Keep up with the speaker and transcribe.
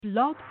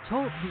Blog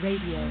Talk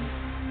Radio.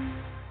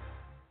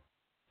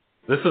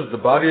 This is the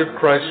Body of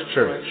Christ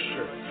Church,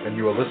 and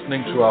you are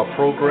listening to our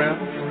program,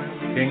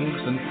 Kings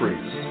and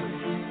Priests,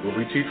 where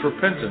we teach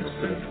repentance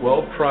to the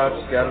 12 tribes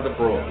scattered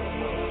abroad.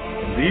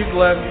 In these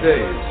last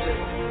days,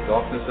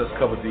 darkness has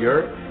covered the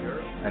earth,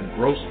 and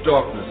gross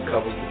darkness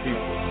covers the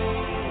people.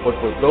 But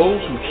for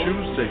those who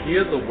choose to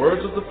hear the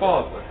words of the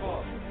Father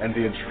and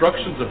the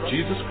instructions of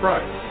Jesus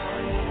Christ,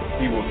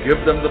 He will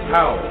give them the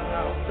power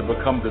to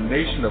become the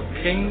nation of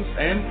kings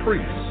and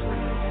priests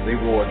they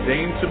were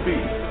ordained to be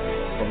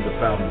from the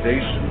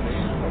foundations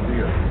of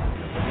the earth.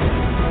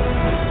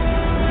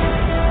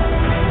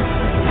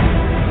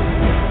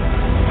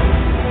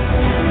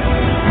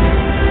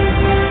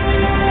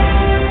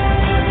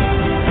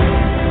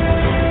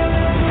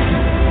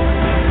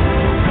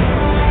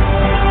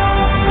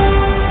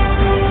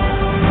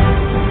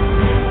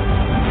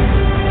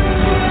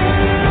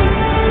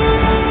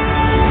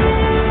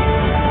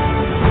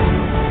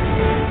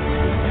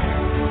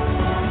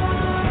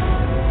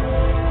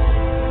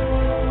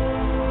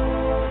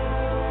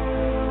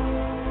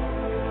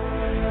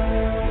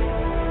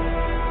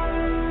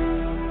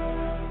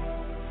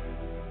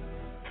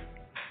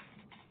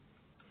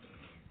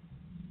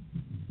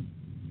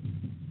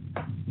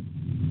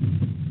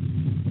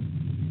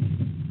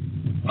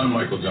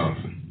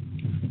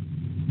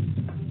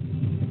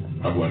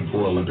 I've won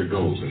 4 Olympic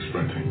golds in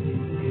sprinting.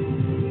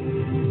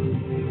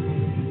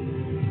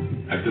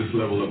 At this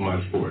level of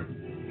my sport,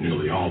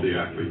 nearly all the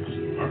athletes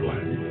are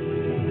black.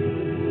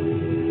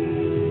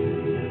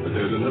 But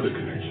there's another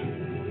connection.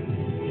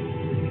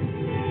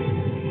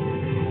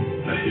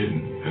 A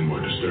hidden and more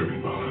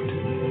disturbing bond.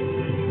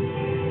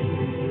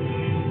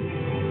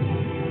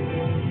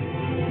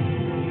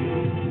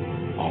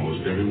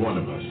 Almost every one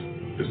of us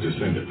is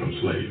descended from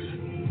slaves.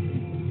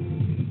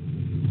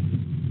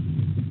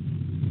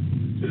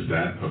 Is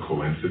that a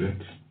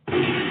coincidence?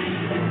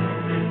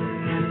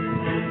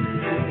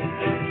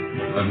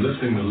 I'm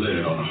lifting the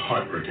lid on a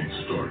heartbreaking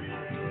story.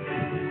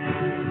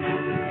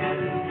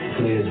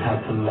 Slaves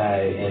have to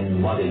lie in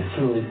muddy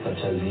fluids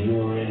such as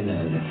urine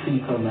and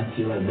fecal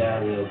material,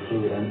 diarrheal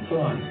fluid, and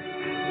so on.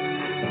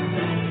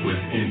 With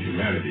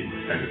inhumanity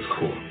at its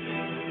core.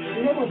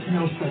 There was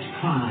no such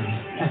crime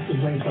as to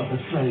rape up a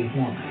slave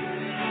woman.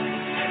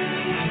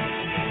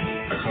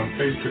 I come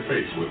face to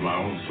face with my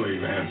own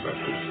slave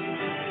ancestors.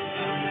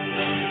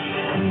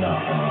 No.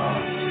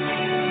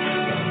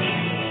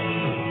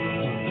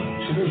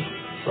 She was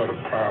sort of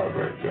proud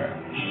right there.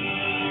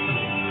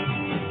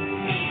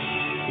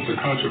 It's a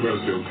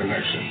controversial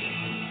connection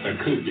that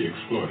could be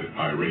exploited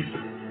by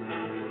racists.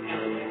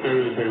 There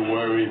is a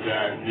worry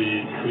that the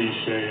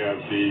cliche of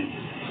the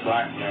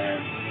black man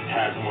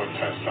has more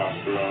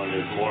testosterone,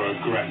 is more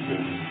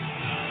aggressive.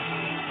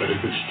 But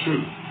if it's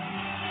true,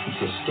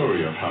 it's a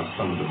story of how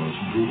some of the most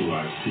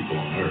brutalized people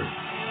on earth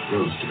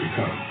rose to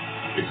become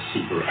its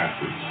super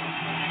athletes.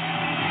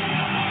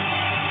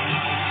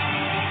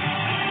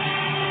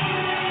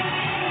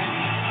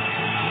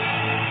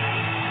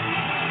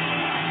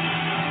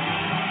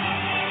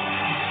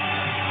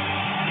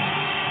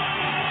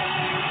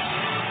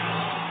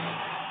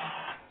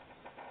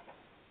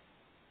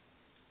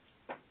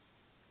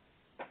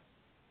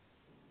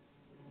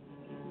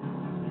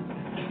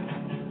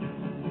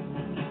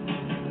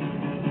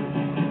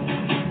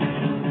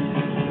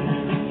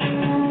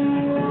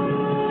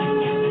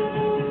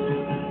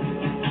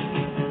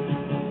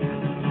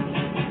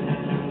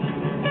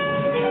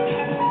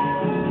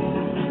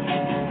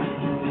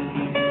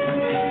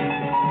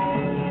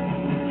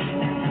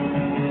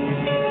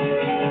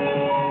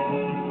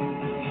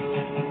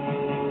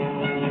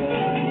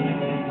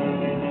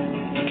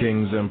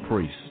 Kings and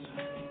priests,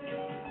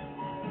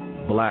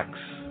 blacks,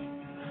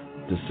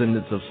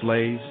 descendants of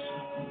slaves,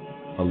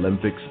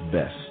 Olympics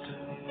best.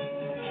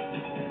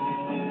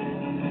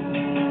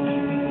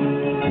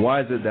 Why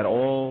is it that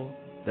all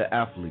the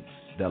athletes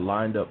that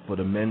lined up for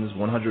the men's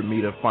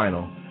 100-meter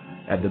final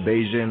at the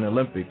Beijing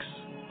Olympics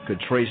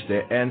could trace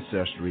their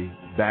ancestry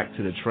back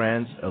to the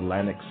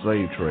transatlantic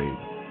slave trade?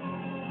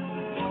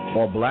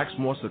 Are blacks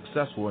more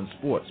successful in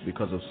sports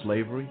because of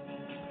slavery?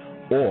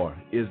 Or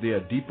is there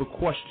a deeper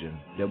question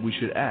that we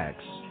should ask?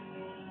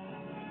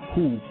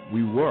 Who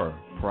we were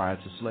prior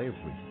to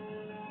slavery?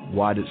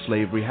 Why did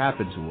slavery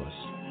happen to us?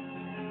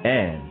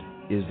 And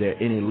is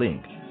there any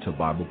link to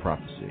Bible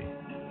prophecy?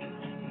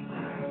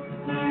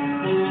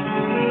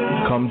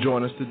 Come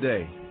join us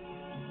today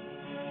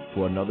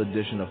for another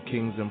edition of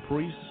Kings and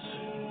Priests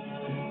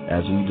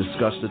as we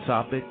discuss the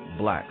topic,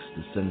 Blacks,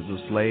 Descendants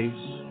of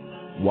Slaves.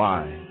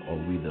 Why are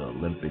we the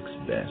Olympics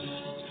best?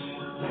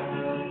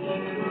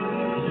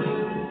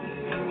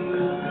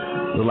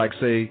 I'd like to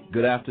say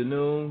good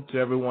afternoon to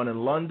everyone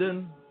in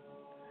London.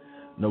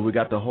 I know we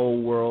got the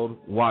whole world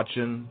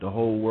watching. The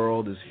whole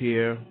world is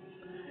here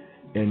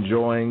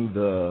enjoying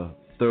the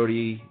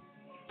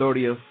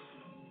 30th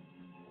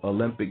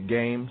Olympic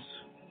Games.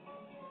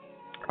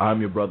 I'm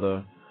your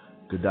brother,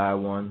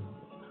 Godiwan,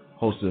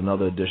 hosted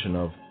another edition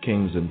of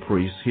Kings and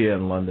Priests here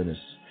in London. It's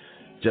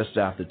just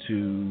after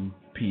 2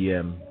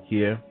 p.m.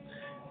 here.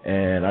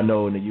 And I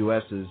know in the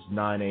U.S. it's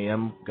 9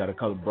 a.m. Got a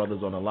couple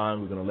brothers on the line.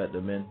 We're going to let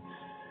them in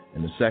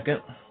a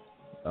second.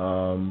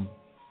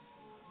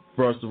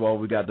 First of all,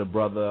 we got the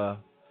brother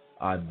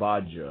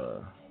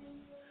Adbaja,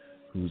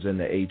 who's in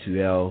the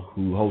A2L,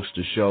 who hosts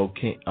the show,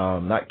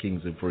 not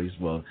Kings and Priests.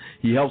 Well,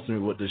 he helps me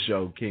with the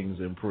show Kings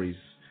and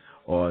Priests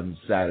on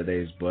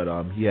Saturdays, but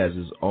he has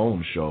his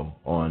own show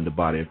on the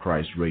Body of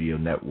Christ Radio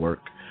Network,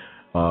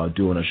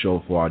 doing a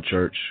show for our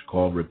church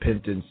called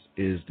Repentance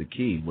is the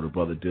Key, where the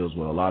brother deals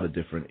with a lot of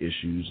different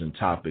issues and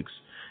topics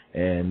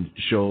and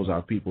shows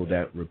our people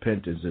that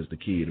repentance is the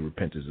key, to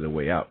repentance is the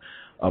way out.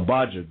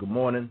 Adbaja, good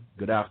morning,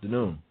 good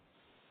afternoon.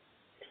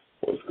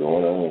 What's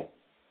going on?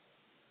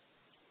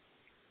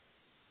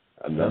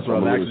 That's what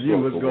I'm asking you.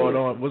 What's going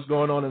on? What's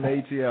going on in the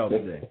ATL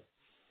today?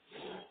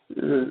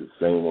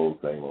 Same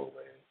old, man.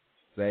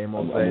 Same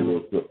old. I'm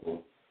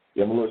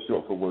a little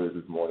short for words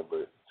this morning,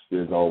 but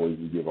as always,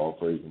 we give all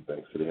praise and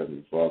thanks to the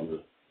Heavenly Father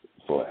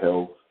for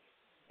health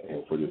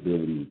and for the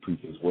ability to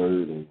preach His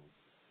word, and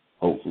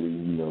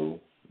hopefully,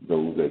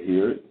 those that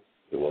hear it,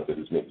 the ones that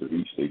it's meant to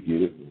reach, they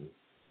get it and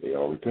they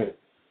all repent.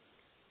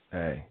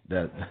 Hey,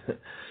 that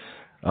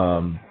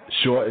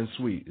short and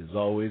sweet is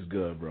always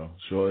good, bro.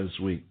 Short and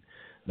sweet.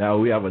 Now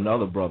we have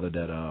another brother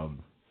that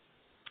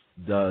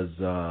does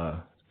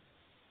a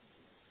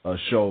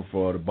show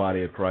for the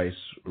Body of Christ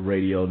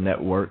Radio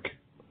Network.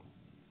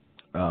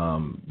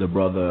 The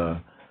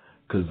brother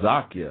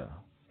Kazakia,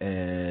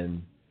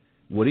 and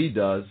what he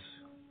does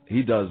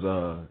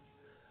a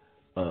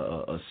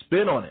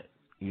spin on it.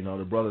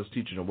 The brother's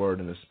teaching a word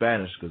in the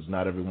Spanish because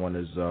not everyone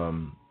is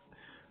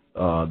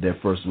their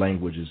first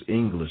language is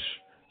English.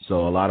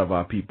 So a lot of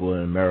our people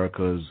in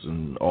Americas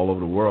and all over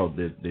the world,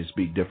 they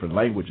speak different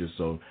languages.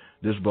 So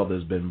this brother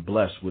has been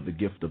blessed with the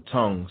gift of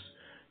tongues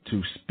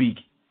to speak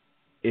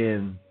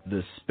in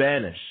the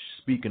Spanish,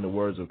 speaking the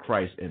words of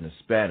Christ in the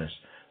Spanish.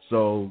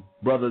 So,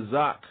 Brother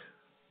Zach,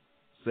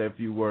 say a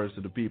few words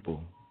to the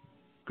people.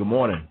 Good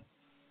morning.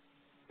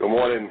 Good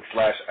morning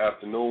 /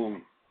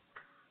 afternoon.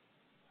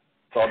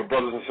 To all the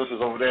brothers and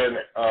sisters over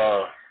there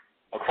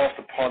across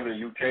the pond in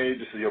the UK,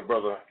 this is your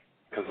brother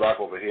Kazak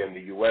over here in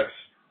the US.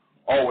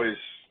 Always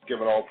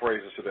giving all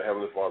praises to the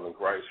Heavenly Father in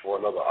Christ for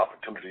another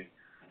opportunity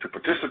to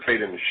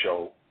participate in the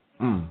show.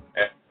 And,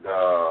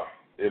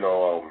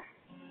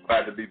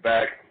 glad to be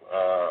back.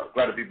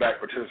 Glad to be back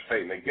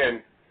participating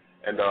again.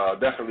 And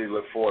definitely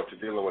look forward to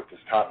dealing with this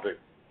topic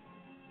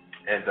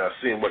and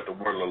seeing what the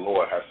word of the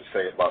Lord has to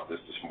say about this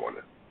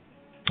morning.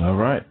 All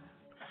right.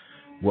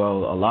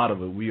 Well, a lot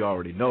of it we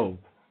already know,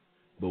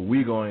 but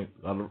we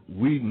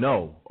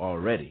know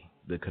already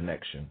the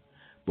connection.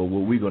 But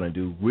what we're going to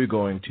do, we're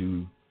going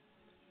to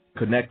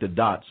connect the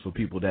dots for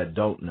people that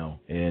don't know,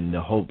 in the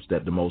hopes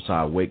that the Most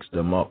High wakes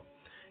them up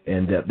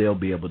and that they'll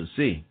be able to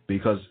see.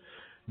 Because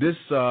this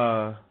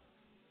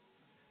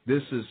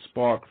is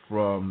sparked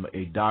from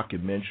a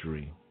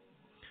documentary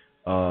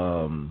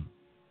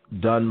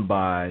done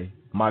by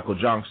Michael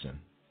Johnson.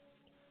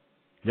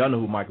 Y'all know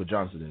who Michael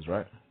Johnson is,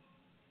 right?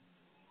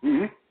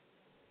 Mm-hmm.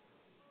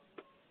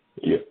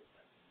 Yeah.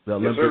 The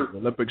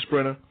Olympic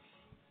sprinter.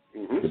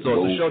 Mm-hmm.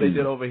 So the show they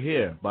did over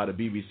here by the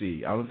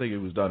BBC, I don't think it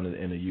was done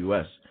in the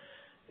U.S.,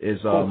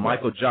 is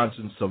Michael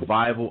Johnson's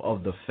Survival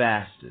of the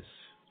Fastest.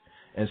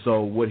 And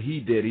so what he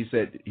did, he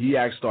said,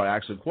 started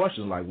asking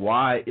questions like,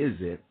 why is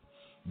it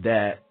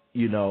that,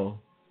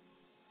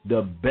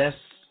 the best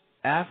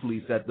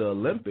athletes at the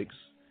Olympics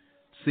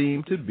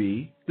seem to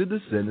be the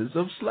descendants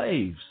of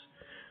slaves?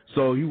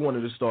 So he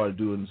wanted to start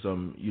doing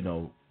some,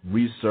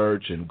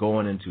 research and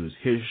going into his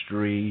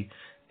history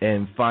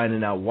and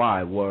finding out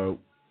why. Was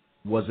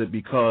it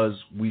because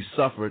we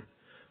suffered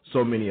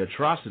so many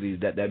atrocities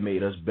that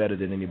made us better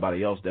than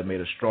anybody else, that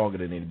made us stronger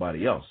than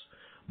anybody else?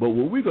 But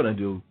what we're going to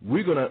do,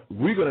 we're going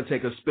to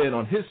take a spin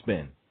on his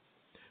spin.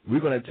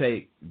 We're going to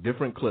take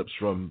different clips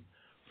from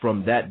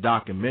that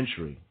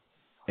documentary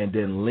and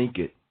then link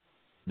it,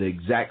 the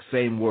exact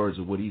same words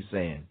of what he's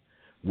saying,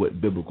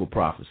 with biblical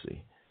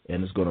prophecy,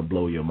 and it's going to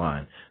blow your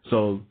mind.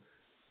 So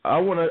I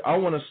want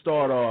to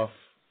start off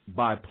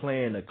by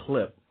playing a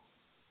clip,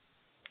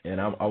 and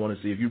I want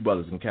to see if you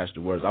brothers can catch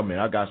the words. I mean,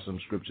 I got some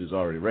scriptures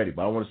already ready,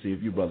 but I want to see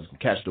if you brothers can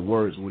catch the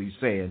words of what he's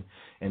saying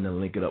and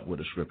then link it up with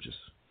the scriptures.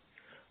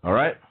 All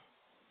right?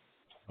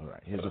 All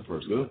right, here's the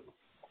first clip.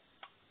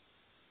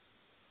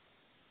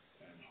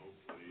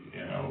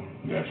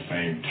 That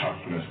same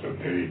toughness that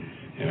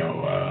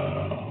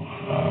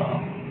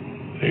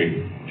they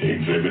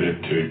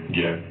exhibited to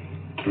get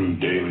through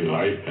daily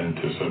life and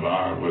to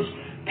survive was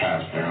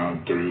passed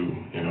down through,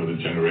 the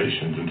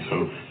generations. And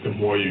so the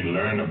more you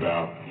learn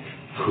about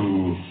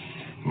who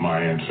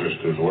my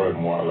ancestors were, the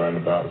more I learn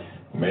about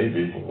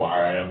maybe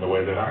why I am the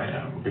way that I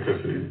am.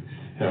 Because,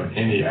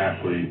 any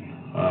athlete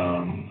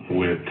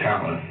with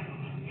talent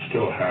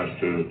still has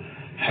to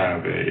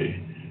have a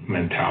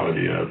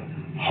mentality of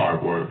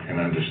hard work and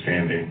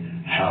understanding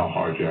how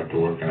hard you have to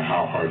work and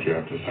how hard you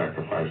have to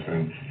sacrifice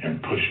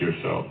and push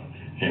yourself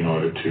in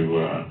order to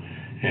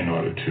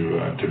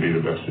be the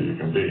best that you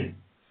can be.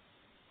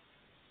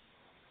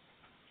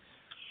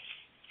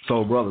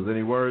 So, brothers,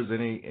 any words,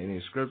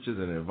 any scriptures,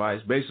 and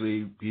advice?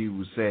 Basically, he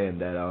was saying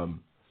that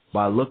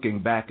by looking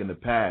back in the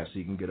past,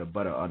 he can get a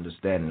better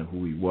understanding of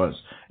who he was.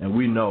 And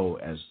we know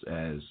as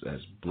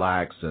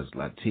blacks, as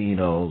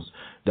Latinos,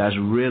 that's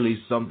really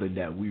something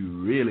that we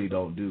really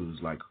don't do.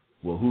 It's like,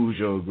 well, who's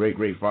your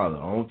great-great-father?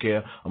 I don't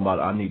care.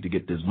 I need to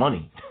get this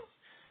money.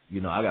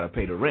 I got to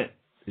pay the rent.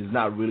 It's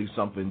not really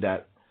something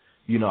that,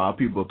 our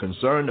people are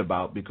concerned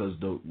about, because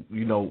the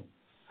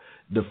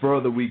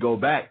further we go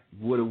back,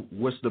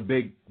 what's the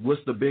big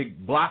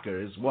blocker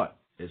is what?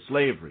 It's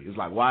slavery. It's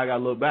like, why I got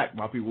to look back?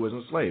 My people was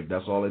enslaved.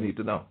 That's all I need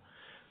to know.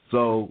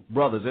 So,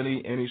 brothers,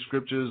 any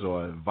scriptures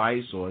or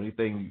advice or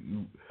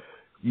anything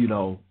you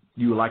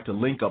would like to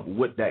link up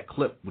with that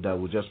clip that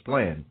was just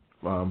playing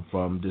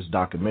from this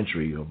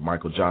documentary of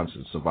Michael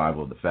Johnson's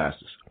Survival of the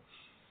Fastest?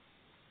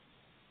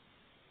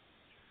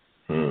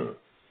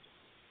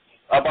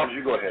 How about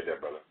you go ahead there,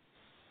 brother?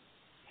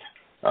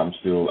 I'm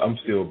still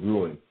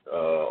brewing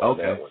on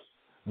that one.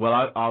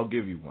 Well, I'll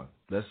give you one.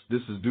 This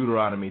is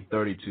Deuteronomy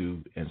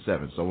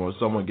 32:7. So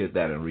someone get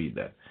that and read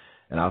that,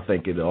 and I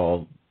think it'll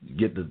all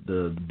get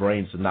the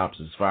brain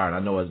synopsis firing. I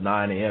know it's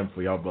 9 a.m.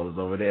 for y'all brothers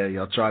over there.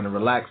 Y'all trying to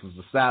relax. It's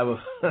the Sabbath.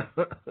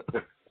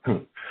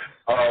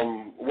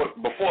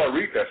 Before I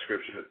read that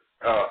scripture,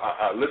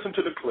 I listened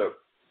to the clip,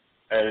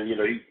 and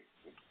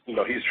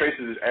he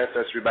traces his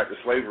ancestry back to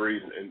slavery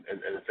and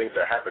the things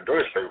that happened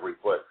during slavery.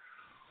 But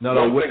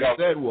no,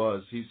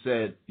 what he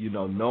said,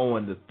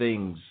 knowing the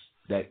things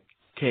that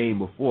came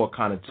before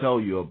kind of tell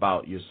you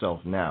about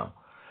yourself now.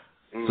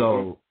 Mm-hmm.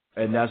 So,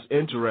 and that's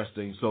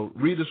interesting. So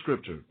read the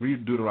scripture.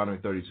 Read Deuteronomy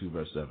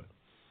 32:7.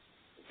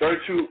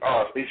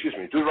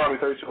 Deuteronomy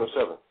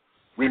 32:7.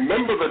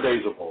 Remember the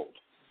days of old.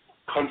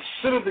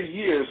 Consider the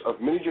years of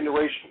many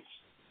generations.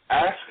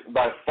 Ask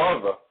thy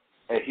father,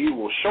 and he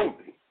will show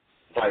thee.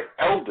 Thy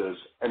elders,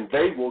 and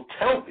they will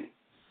tell thee.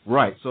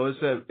 Right. So it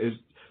says, in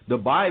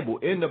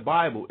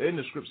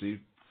the scripture,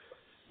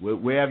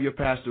 where have your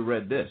pastor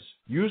read this?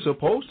 You're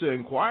supposed to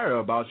inquire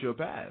about your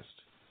past.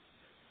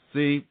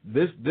 See,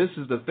 this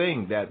is the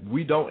thing, that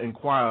we don't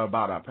inquire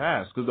about our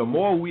past, because the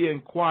more we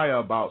inquire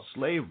about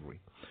slavery,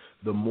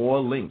 the more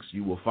links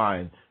you will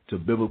find to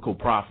biblical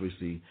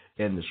prophecy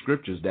in the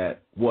scriptures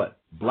that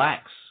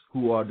blacks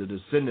who are the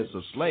descendants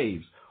of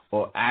slaves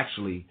are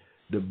actually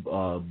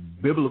the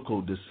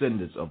biblical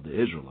descendants of the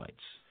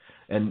Israelites.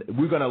 And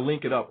we're going to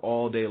link it up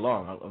all day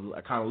long.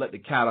 I kind of let the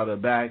cat out of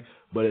the bag,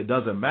 but it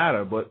doesn't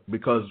matter, but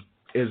because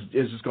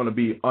it's just going to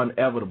be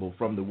inevitable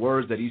from the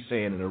words that he's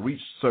saying and the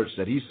research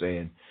that he's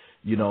saying.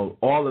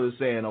 All of it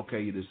saying,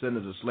 okay, you're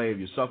descendants of slaves,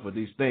 you suffer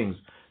these things,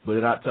 but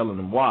they're not telling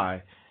them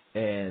why.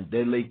 And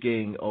they're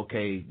linking,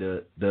 okay,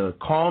 the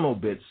carnal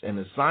bits and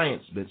the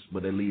science bits,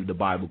 but they leave the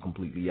Bible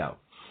completely out.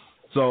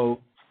 So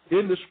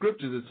in the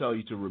scriptures, it tell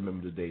you to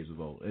remember the days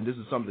of old. And this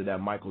is something that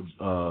Michael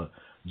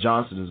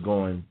Johnson is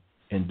going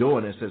and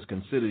doing. It says,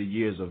 consider the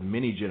years of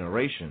many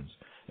generations.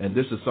 And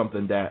this is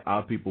something that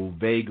our people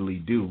vaguely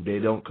do. They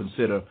don't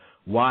consider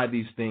why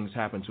these things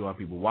happen to our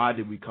people. Why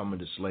did we come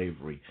into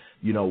slavery?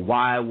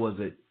 Why was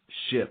it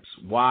ships?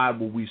 Why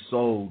were we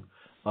sold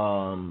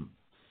from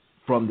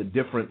the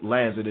different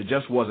lands? And it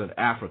just wasn't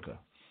Africa.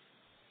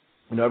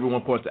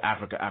 Everyone points to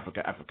Africa.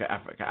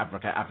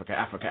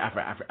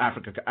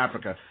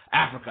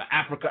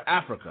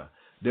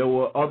 There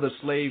were other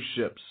slave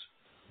ships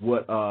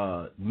with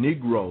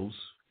Negroes,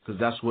 because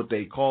that's what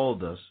they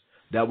called us,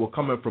 that were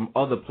coming from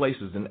other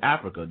places in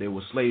Africa. There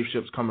were slave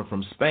ships coming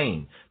from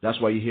Spain. That's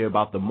why you hear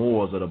about the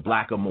Moors or the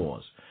Blacker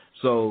Moors.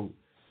 So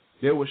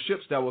there were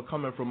ships that were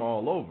coming from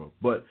all over.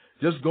 But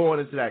just going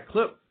into that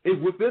clip,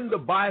 within the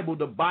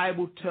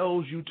Bible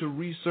tells you to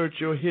research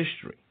your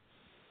history.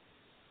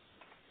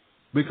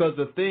 Because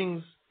the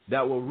things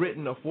that were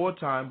written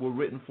aforetime were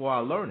written for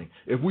our learning.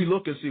 If we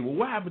look and see,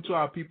 what happened to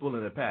our people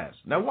in the past?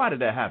 Now, why did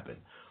that happen?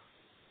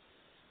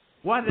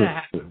 Why did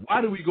that happen?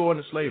 Why did we go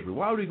into slavery?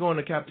 Why did we go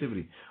into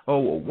captivity? Oh,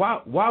 why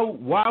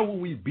were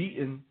we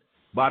beaten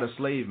by the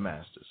slave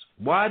masters?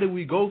 Why did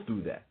we go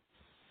through that?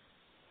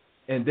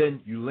 And then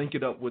you link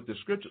it up with the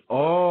scripture.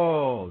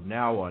 Oh,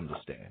 now I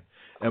understand.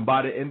 And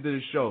by the end of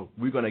the show,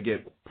 we're going to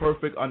get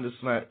perfect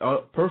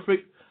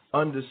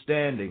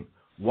understanding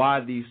why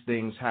these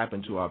things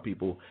happen to our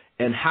people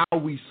and how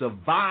we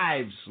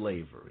survived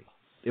slavery.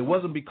 It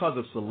wasn't because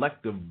of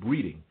selective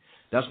breeding.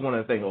 That's one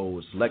of the things.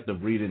 Oh,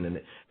 selective breeding,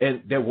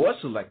 and there was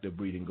selective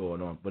breeding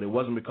going on, but it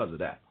wasn't because of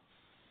that.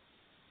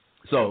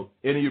 So,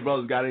 any of you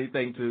brothers got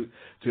anything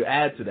to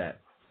add to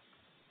that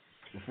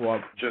before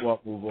I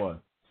move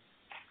on?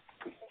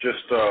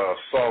 Just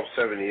Psalm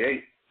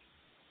 78,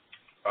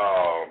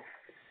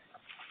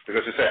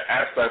 because it said,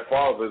 "Ask thy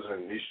fathers,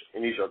 and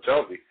he shall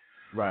tell thee."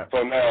 Right.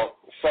 So now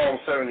Psalm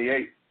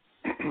 78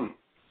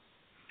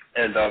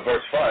 and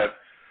verse 5.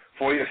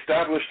 For he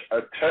established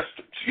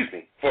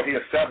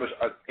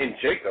in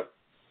Jacob,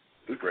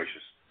 good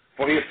gracious,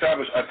 for he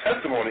established a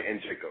testimony in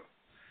Jacob,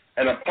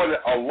 and appointed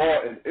a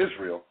law in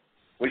Israel,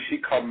 which he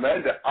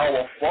commanded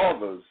our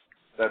fathers,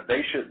 that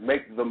they should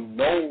make them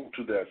known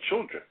to their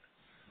children,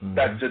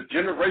 that the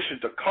generation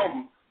to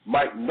come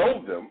might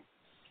know them,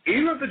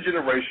 even if the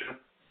generation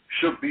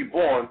should be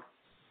born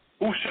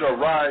who should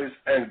arise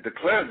and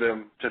declare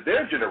them to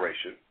their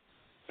generation,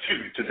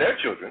 to their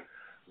children,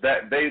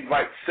 that they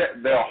might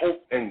set their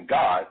hope in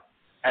God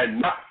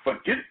and not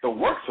forget the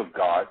works of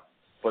God,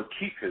 but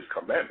keep his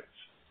commandments.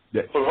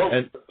 Yeah.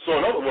 So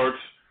in other words,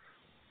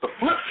 the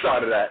flip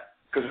side of that,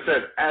 because it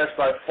says, ask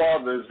thy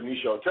fathers and ye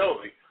shall tell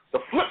thee, the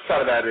flip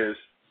side of that is,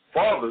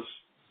 fathers,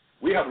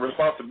 we have the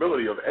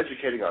responsibility of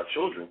educating our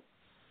children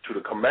to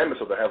the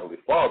commandments of the Heavenly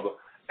Father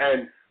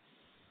and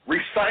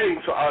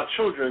reciting to our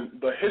children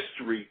the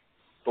history,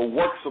 the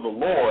works of the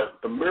Lord,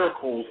 the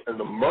miracles and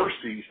the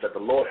mercies that the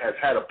Lord has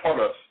had upon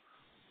us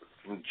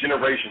from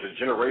generation to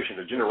generation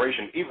to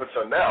generation, even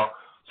to now,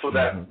 so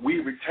that we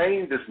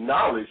retain this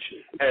knowledge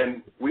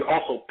and we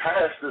also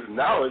pass this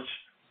knowledge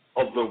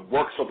of the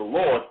works of the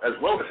Lord as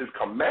well as his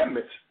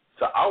commandments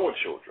to our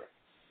children.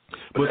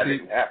 But that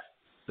didn't happen.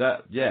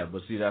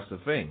 But see, that's the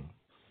thing.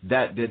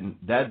 That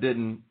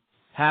didn't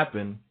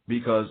happen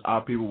because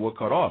our people were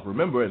cut off.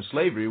 Remember, in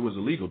slavery, it was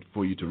illegal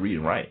for you to read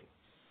and write.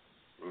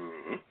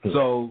 Mm-hmm.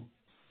 So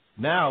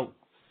now,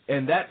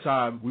 in that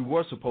time, we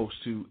were supposed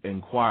to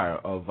inquire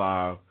of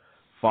our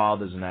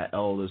fathers and our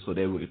elders, so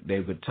they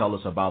would tell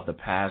us about the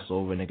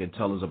Passover and they could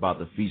tell us about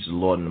the feast of the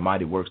Lord and the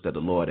mighty works that the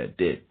Lord had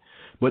did.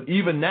 But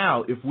even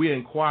now, if we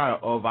inquire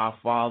of our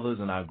fathers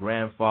and our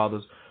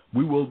grandfathers,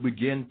 we will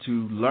begin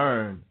to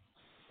learn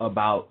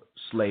about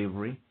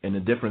slavery and the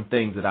different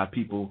things that our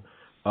people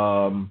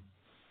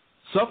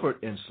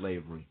suffered in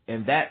slavery.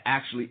 And that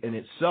actually in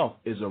itself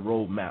is a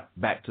roadmap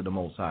back to the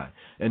Most High.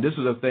 And this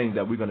is a thing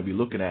that we're going to be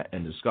looking at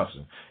and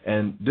discussing.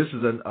 And this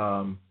is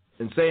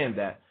in saying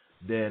that,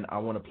 then I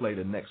want to play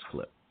the next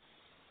clip.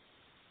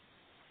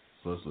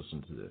 So let's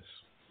listen to this.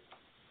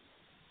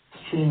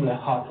 Extremely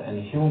hot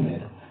and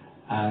humid,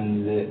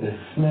 and the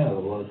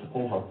smell was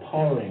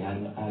overpowering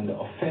and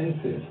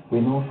offensive. We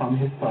know from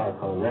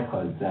historical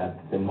records that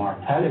the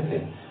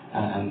mortality,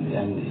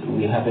 and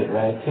we have it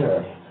right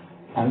here,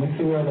 and we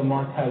see where the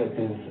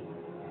mortality is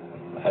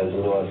as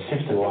low as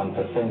 51%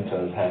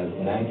 as has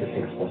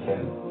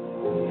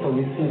 96%. So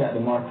we see that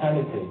the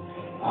mortality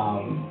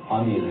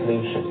on these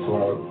slave ships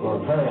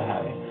were very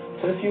high.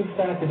 So if you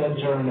started a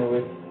journey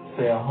with,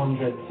 say,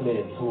 100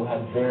 slaves who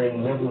had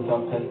varying levels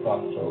of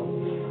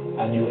testosterone,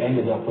 and you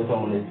ended up with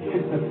only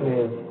 50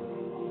 slaves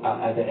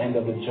at the end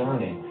of the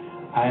journey,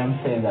 I am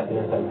saying that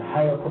there's a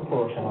higher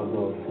proportion of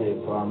those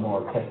slaves who are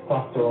more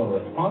testosterone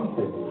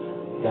responsive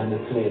than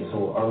the slaves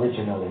who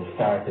originally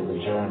started the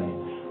journey.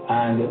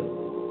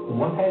 And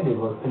what I did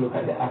was to look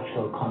at the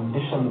actual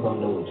conditions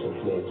under which the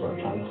slaves were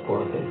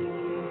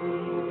transported.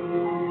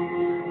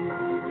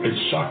 It's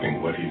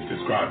shocking what he's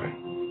describing.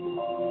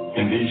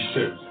 In these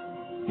ships,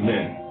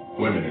 men,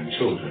 women, and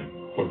children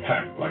were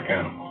packed like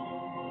animals.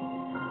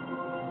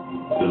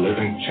 The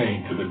living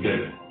chained to the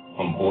dead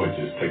on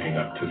voyages taking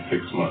up to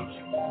 6 months.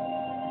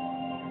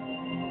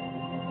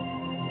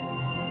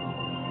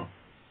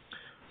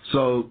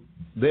 So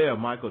there,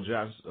 Michael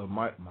Jackson,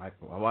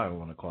 Michael, why do I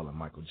want to call him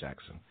Michael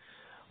Jackson?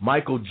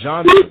 Michael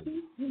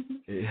Johnson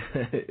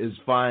is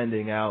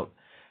finding out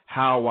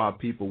how our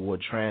people were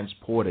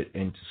transported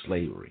into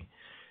slavery.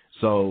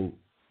 So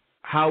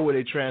how were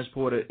they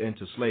transported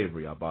into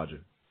slavery, Abaja?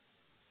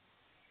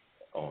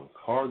 On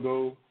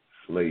cargo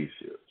slave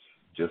ships,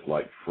 just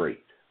like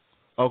freight.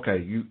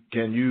 Okay,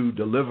 can you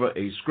deliver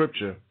a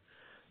scripture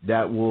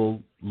that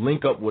will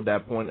link up with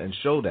that point and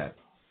show that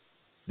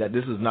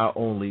this is not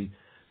only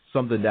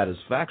something that is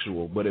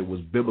factual, but it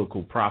was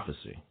biblical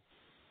prophecy?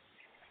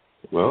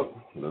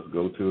 Well, let's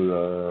go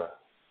to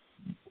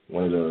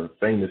one of the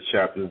famous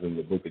chapters in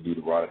the book of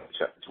Deuteronomy,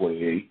 chapter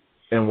 28.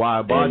 And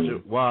while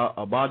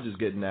Abadja's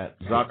getting that,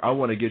 Zach, I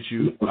want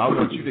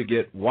you to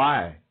get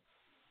why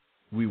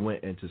we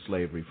went into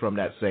slavery from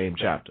that same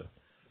chapter.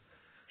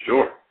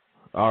 Sure.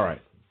 All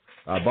right.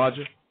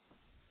 Abadja?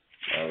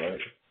 All right.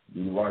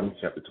 Deuteronomy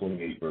chapter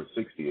 28, verse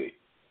 68.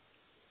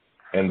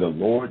 And the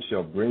Lord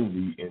shall bring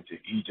thee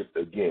into Egypt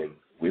again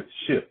with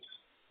ships,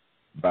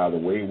 by the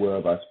way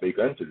whereof I spake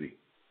unto thee.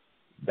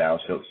 Thou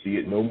shalt see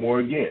it no more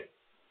again.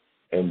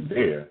 And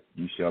there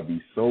ye shall be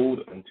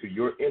sold unto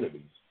your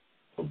enemies,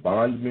 for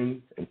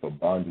bondmen and for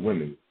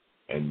bondwomen,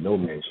 and no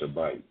man shall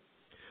buy you.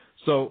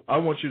 So I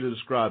want you to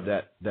describe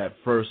that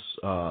first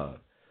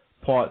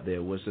part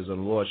there, where it says, "And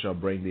the Lord shall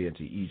bring thee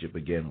into Egypt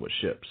again with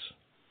ships."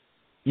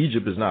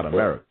 Egypt is not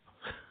America.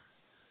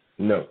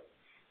 No.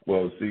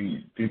 Well,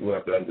 see, people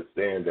have to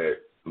understand that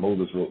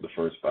Moses wrote the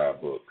first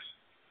 5 books,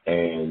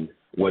 and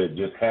what had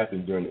just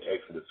happened during the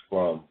Exodus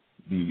from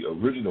the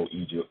original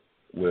Egypt,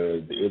 where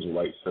the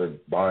Israelites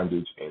served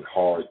bondage and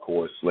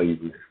hardcore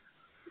slavery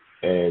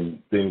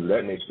and things of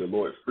that nature, the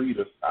Lord freed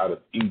us out of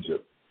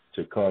Egypt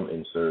to come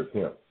and serve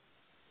him.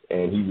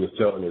 And he was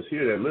telling us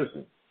here that,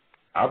 listen,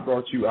 I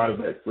brought you out of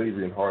that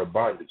slavery and hard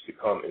bondage to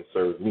come and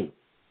serve me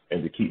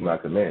and to keep my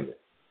commandments.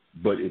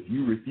 But if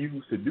you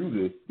refuse to do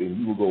this, then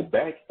you will go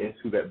back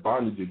into that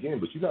bondage again.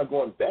 But you're not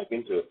going back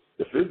into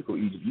the physical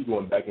Egypt. You're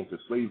going back into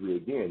slavery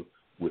again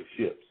with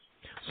ships.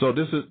 So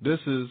this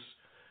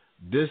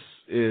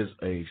is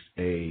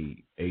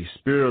a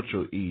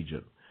spiritual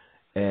Egypt.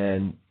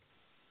 And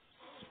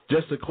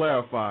just to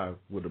clarify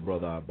what the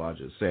brother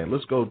Abaja is saying,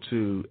 let's go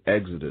to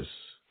Exodus,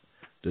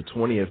 the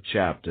 20th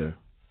chapter,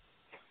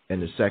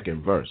 and the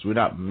 2nd verse. We're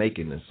not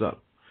making this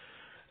up.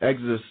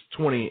 Exodus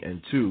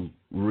 20:2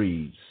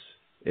 reads,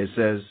 it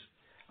says,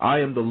 I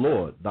am the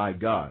Lord thy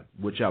God,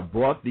 which have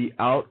brought thee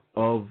out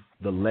of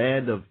the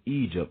land of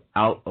Egypt,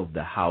 out of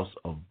the house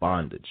of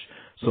bondage.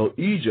 So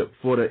Egypt,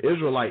 for the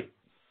Israelite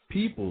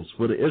peoples,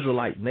 for the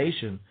Israelite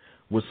nation,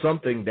 was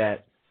something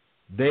that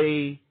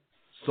they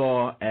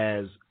saw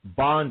as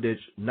bondage,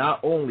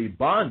 not only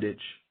bondage,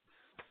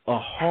 a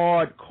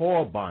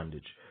hardcore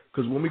bondage.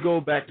 Because when we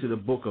go back to the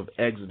book of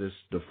Exodus,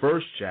 the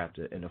 1st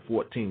chapter and the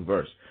 14th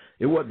verse,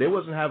 they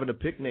wasn't having a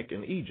picnic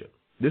in Egypt.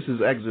 This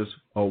is Exodus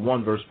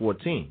 1 verse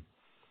 14.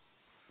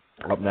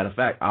 Matter of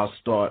fact, I'll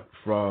start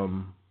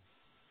from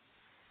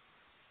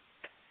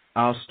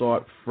the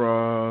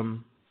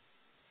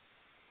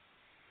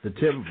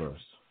 10th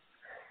verse.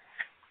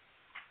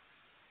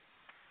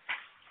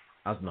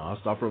 I'll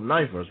start from the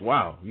 9th verse.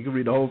 Wow, you can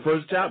read the whole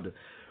 1st chapter.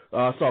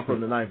 I'll start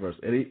from the 9th verse.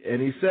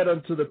 And he said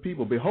unto the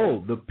people,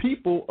 behold, the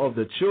people of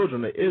the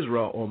children of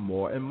Israel are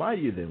more and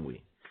mightier than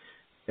we.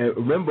 And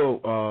remember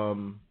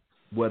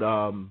what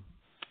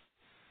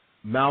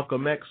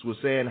Malcolm X was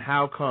saying,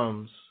 how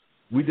comes,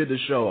 we did the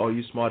show, Are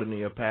You Smarter Than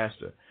Your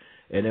Pastor?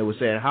 And they were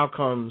saying, how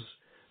comes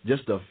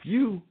just a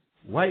few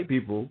white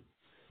people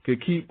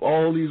could keep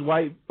all these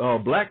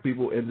black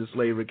people into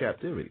slavery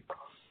captivity?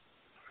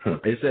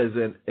 It says,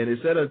 and it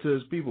said unto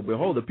his people,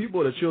 behold, the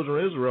people of the children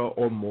of Israel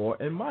are more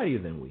and mightier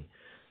than we.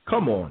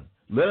 Come on,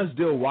 let us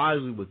deal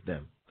wisely with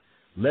them,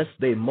 lest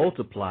they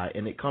multiply,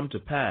 and it come to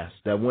pass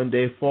that when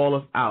they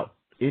falleth out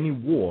any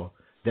war,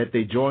 that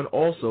they join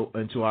also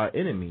unto our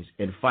enemies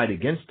and fight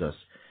against us,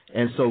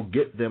 and so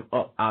get them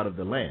up out of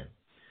the land.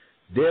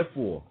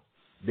 Therefore,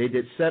 they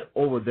did set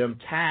over them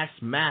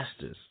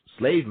taskmasters,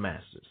 slave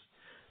masters,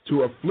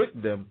 to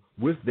afflict them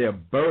with their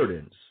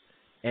burdens,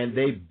 and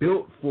they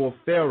built for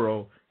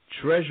Pharaoh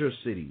treasure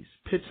cities,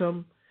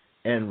 Pithom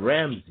and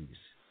Ramses.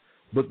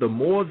 But the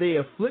more they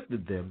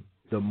afflicted them,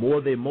 the more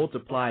they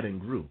multiplied and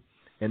grew,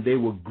 and they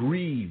were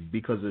grieved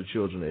because of the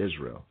children of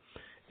Israel.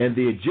 And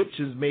the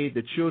Egyptians made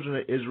the children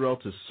of Israel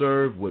to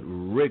serve with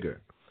rigor,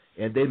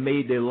 and they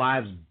made their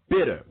lives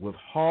bitter with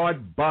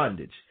hard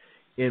bondage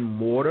in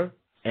mortar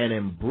and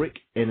in brick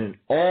and in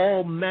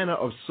all manner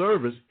of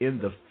service in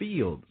the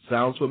field.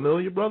 Sounds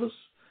familiar, brothers?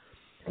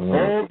 Mm-hmm.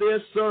 All their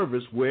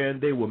service wherein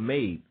they were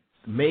made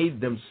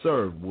them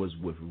serve was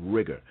with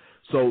rigor.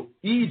 So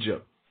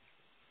Egypt,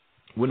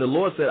 when the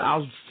Lord said,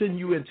 I'll send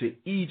you into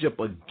Egypt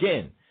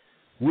again,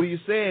 what he's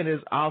saying is,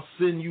 I'll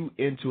send you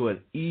into an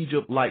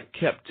Egypt-like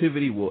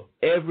captivity where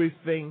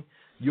everything,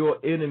 your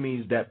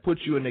enemies that put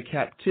you into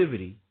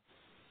captivity,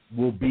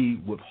 will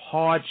be with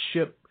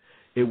hardship,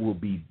 it will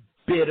be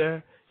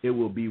bitter, it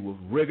will be with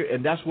rigor.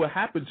 And that's what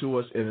happened to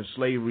us in the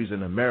slaveries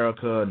in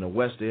America and the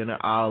West Indian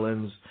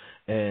Islands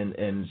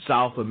and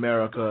South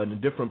America and the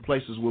different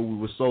places where we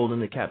were sold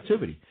into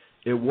captivity.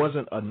 It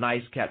wasn't a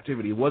nice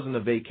captivity. It wasn't a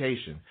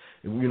vacation.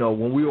 You know,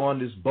 when we were on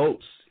these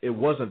boats, it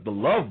wasn't the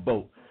love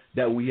boat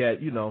that we had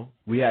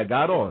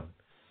got on.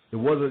 It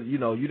wasn't, you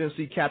didn't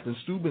see Captain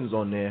Steubens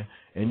on there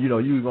and, you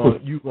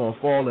going to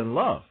fall in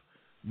love.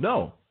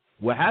 No.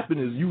 What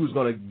happened is you was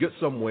going to get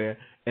somewhere,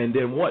 and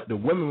then what? The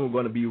women were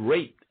going to be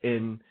raped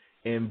and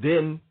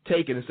then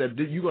taken and said,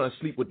 you're going to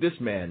sleep with this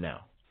man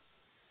now.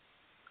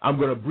 I'm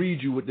going to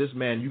breed you with this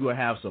man. You're going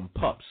to have some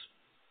pups.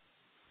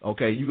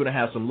 Okay? You're going to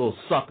have some little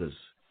suckers.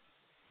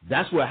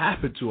 That's what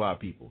happened to our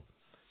people.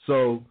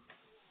 So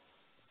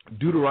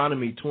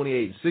Deuteronomy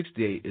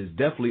 28:68 is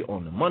definitely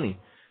on the money.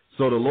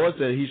 So the Lord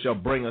said he shall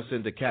bring us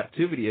into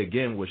captivity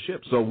again with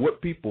ships. So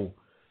what people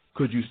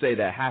could you say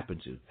that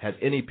happened to? Has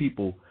any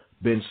people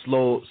been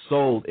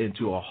sold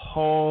into a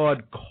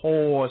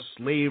hardcore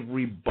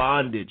slavery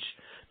bondage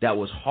that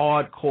was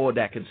hardcore,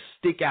 that can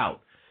stick out?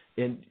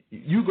 And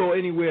you go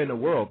anywhere in the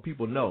world,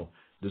 people know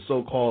the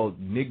so-called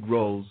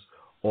Negroes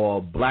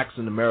or blacks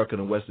in America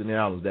and West Indian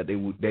Islands that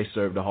they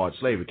served a hard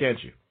slavery,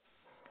 can't you?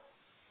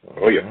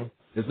 Oh yeah.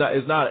 It's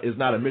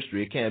not a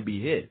mystery. It can't be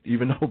hid.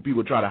 Even though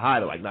people try to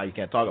hide it, like, no, you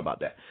can't talk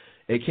about that.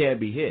 It can't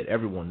be hid.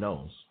 Everyone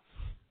knows.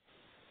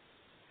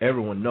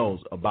 Everyone knows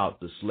about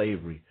the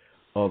slavery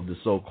of the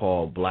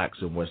so-called blacks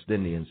and West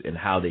Indians and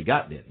how they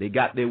got there. They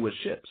got there with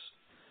ships.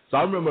 So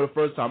I remember the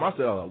first time I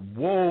said,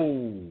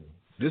 whoa,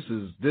 this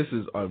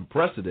is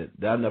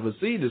unprecedented. I've never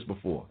seen this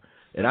before.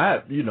 And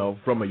I,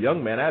 from a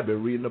young man, I've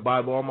been reading the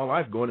Bible all my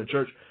life, going to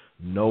church.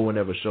 No one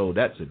ever showed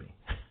that to me.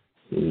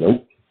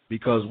 Nope.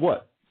 Because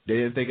what? They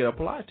didn't think it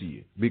applied to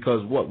you.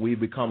 Because what? We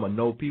become a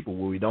no people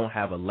where we don't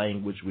have a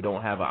language, we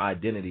don't have an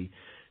identity.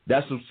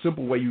 That's a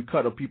simple way you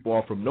cut a people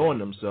off from knowing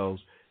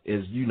themselves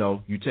is,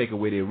 you take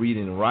away their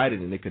reading and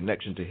writing and their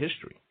connection to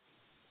history,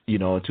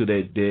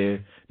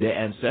 to their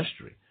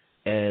ancestry.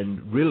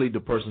 And really the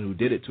person who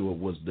did it to it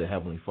was the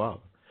Heavenly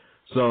Father.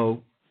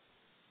 So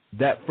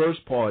that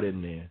first part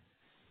in there,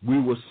 we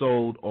were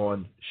sold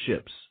on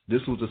ships.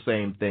 This was the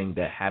same thing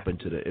that happened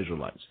to the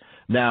Israelites.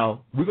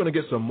 Now, we're going to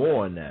get some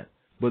more on that.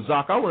 But,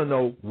 Zach, I want to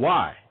know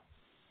why.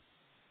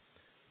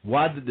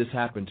 Why did this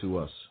happen to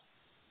us?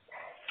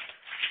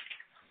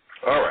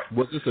 All right.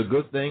 Was this a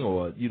good thing,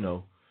 or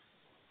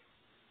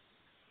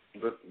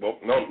Well,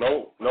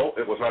 no,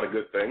 it was not a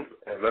good thing.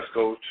 And let's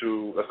go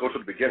to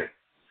the beginning.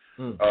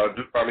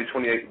 Deuteronomy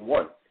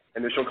 28:1.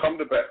 And it shall come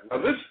to pass. Now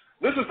this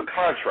is the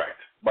contract,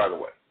 by the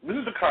way. This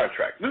is the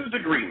contract. This is the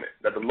agreement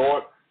that the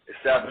Lord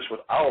established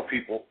with our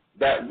people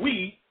that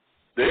we,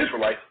 the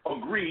Israelites,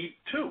 agreed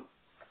to.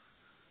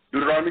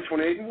 Deuteronomy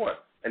 28:1.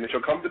 And it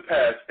shall come to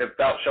pass, if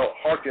thou shalt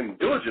hearken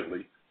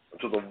diligently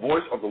unto the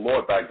voice of the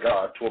Lord thy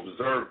God, to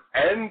observe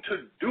and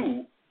to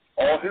do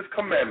all his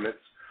commandments,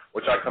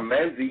 which I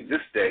command thee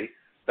this day,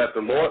 that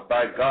the Lord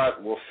thy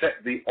God will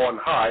set thee on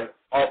high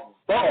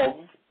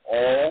above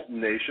all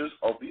nations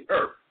of the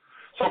earth.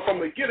 So from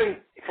the giddy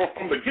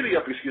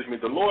up,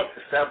 the Lord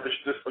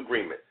established this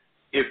agreement.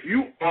 If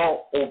you are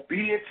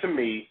obedient to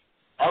me,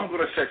 I'm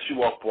going to set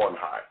you up on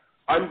high.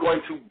 I'm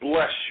going to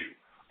bless you.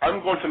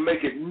 I'm going to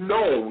make it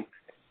known,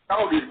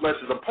 all these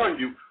blessings upon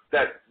you,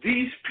 that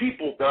these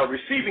people that are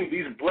receiving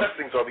these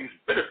blessings or these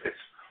benefits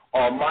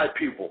are my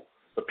people,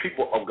 the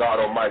people of God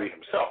Almighty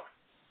himself.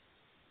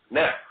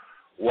 Now,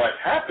 what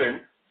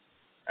happened,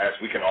 as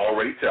we can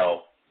already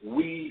tell,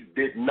 we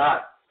did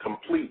not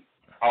complete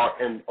our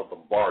end of the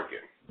bargain.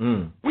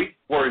 We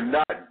were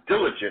not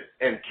diligent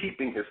in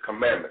keeping his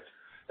commandments.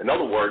 In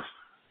other words,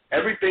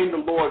 everything the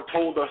Lord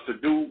told us to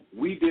do,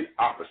 we did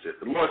opposite.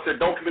 The Lord said,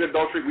 don't commit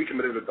adultery, we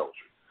committed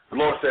adultery. The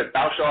Lord said,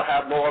 thou shalt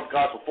have no other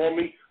gods before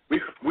me, we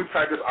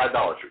practice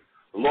idolatry.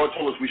 The Lord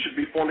told us we should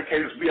be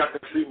fornicators, we have to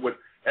sleep with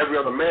every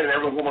other man and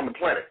every woman on the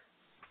planet.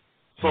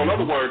 So in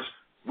other words,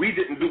 we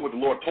didn't do what the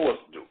Lord told us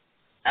to do.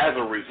 As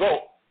a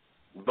result,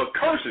 the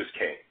curses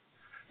came.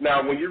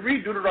 Now, when you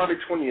read Deuteronomy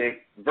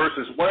 28,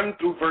 verses 1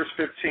 through verse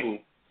 14,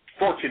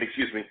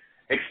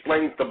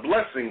 explains the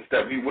blessings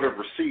that we would have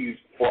received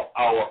for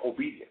our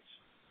obedience.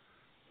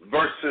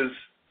 Verses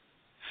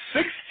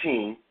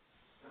 16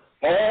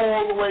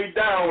 all the way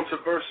down to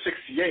verse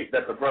 68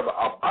 that the brother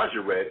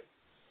Abijah read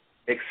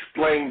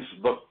explains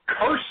the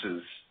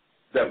curses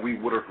that we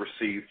would have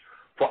received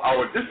for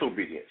our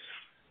disobedience.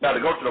 Now, to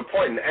go to the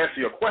point and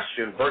answer your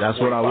question, verse That's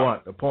 45, what I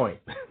want, the point.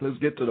 Let's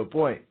get to the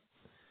point.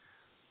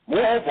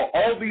 Moreover,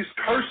 all these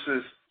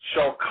curses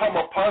shall come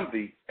upon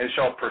thee and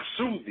shall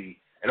pursue thee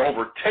and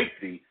overtake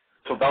thee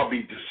till thou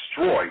be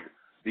destroyed,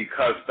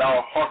 because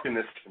thou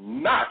hearkenest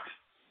not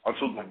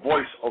unto the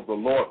voice of the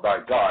Lord thy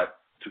God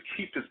to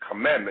keep his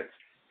commandments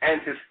and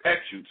his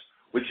statutes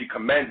which he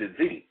commanded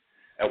thee.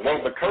 And one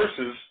of the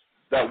curses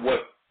that would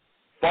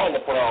fall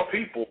upon our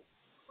people,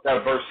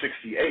 that verse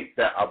 68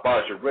 that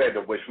Abijah read,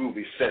 in which we will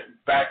be sent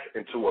back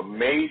into a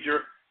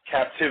major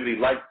captivity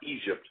like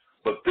Egypt,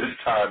 but this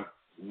time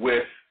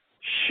with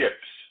ships.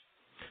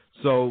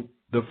 So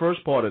the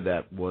first part of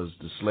that was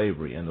the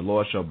slavery, and the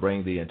Lord shall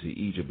bring thee into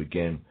Egypt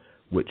again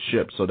with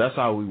ships. So that's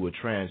how we were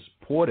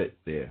transported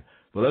there.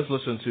 But let's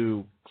listen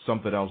to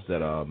something else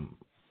that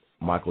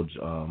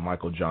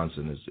Michael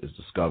Johnson is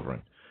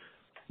discovering.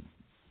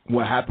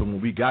 What happened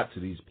when we got to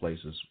these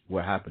places?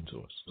 What happened to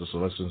us? So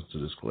let's listen to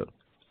this clip.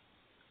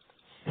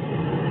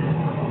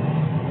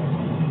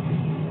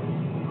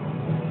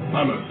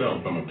 I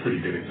myself am a pretty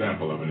good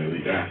example of an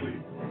elite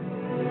athlete.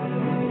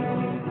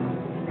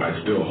 I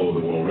still hold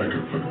the world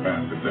record for the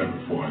fastest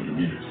ever 400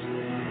 meters.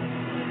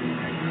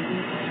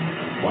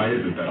 Why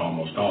is it that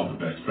almost all the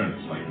best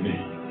sprinters like me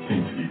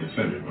seem to be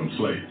descended from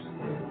slaves?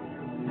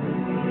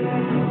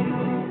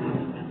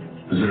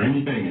 Is there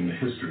anything in the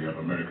history of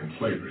American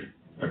slavery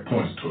that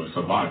points to a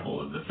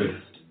survival of the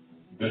fittest?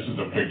 This is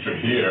a picture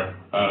here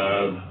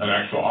of an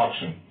actual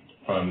auction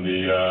from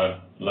the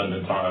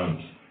London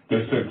Times.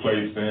 This took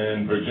place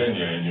in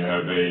Virginia, and you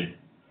have a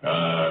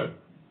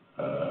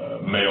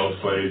male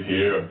slave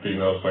here, a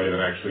female slave,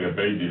 and actually a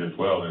baby as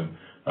well. And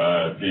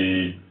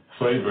the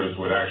slavers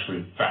would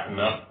actually fatten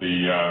up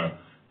the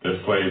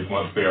slaves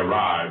once they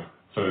arrived,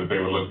 so that they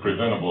would look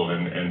presentable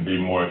and be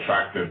more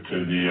attractive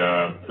to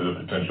the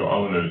potential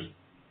owners.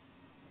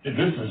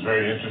 This is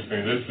very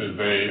interesting. This is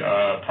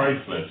a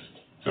price list.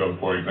 So,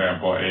 for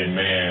example, a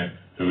man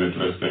who is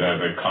listed as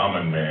a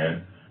common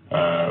man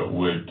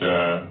would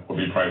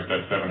be priced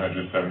at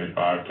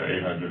 $775 to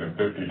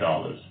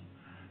 $850.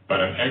 But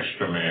an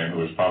extra man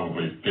who is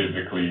probably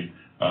physically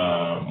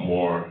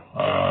more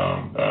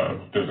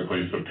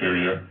physically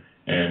superior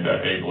and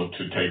able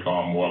to take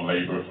on more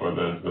labor for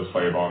the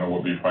slave owner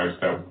will be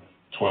priced at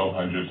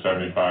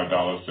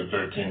 $1,275 to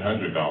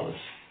 $1,300.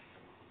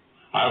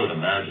 I would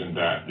imagine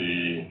that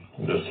the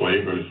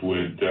slavers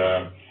would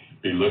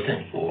be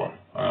looking for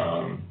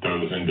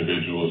those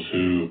individuals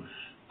who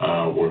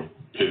were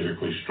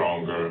physically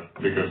stronger,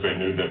 because they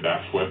knew that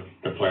that's what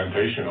the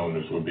plantation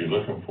owners would be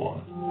looking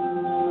for.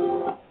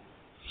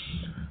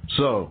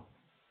 So,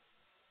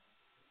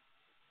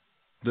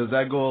 does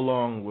that go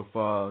along with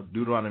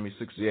Deuteronomy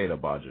 68,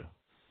 Abijah?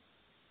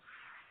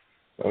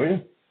 Oh, yeah.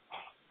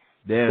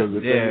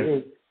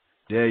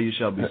 There you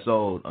shall be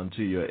sold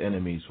unto your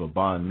enemies for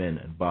bondmen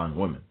and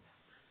bondwomen.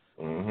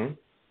 Mm-hmm.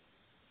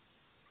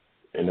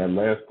 And that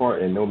last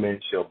part, and no man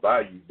shall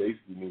buy you,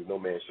 basically means no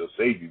man shall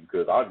save you,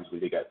 because obviously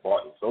they got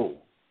bought and sold.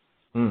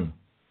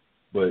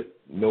 But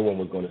no one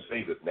was going to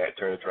save us. Nat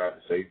Turner tried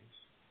to save us.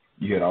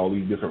 You had all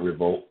these different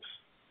revolts,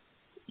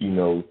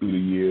 through the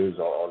years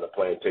on the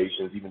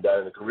plantations, even down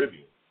in the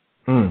Caribbean.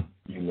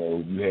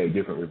 You had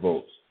different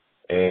revolts.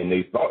 And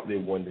they thought they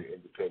won their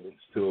independence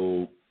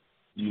till,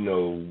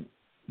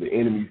 the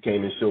enemies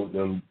came and showed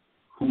them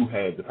who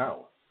had the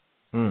power.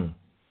 Who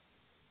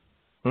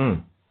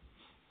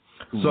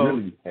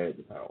really had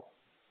the power.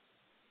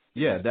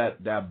 Yeah,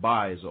 that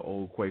buy is an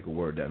old Quaker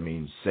word that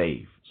means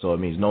save. So it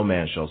means no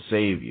man shall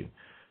save you.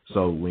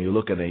 So when you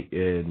look at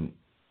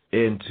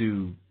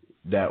into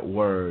that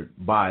word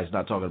buy, it's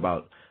not talking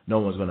about no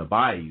one's going to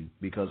buy you,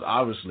 because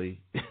obviously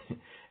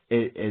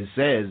it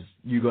says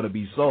you're going to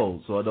be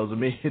sold. So it doesn't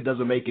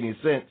make any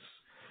sense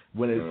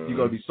when you're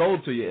going to be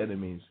sold to your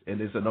enemies and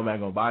they said no man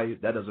going to buy you.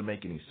 That doesn't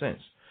make any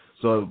sense.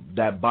 So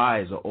that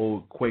buy is an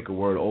old Quaker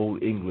word,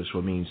 old English,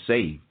 for means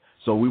save.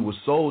 So we were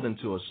sold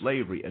into a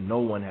slavery, and no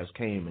one has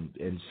came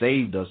and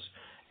saved us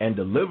and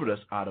delivered us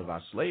out of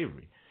our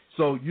slavery.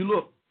 So you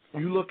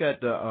look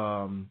at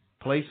the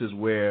places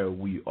where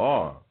we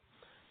are.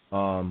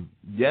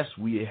 Yes,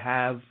 we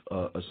have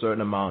a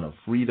certain amount of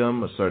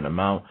freedom, a certain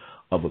amount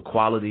of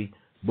equality,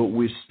 but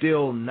we're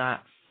still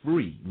not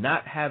free.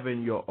 Not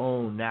having your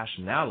own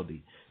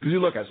nationality, because you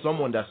look at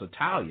someone that's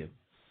Italian,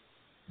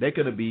 they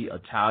could be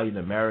Italian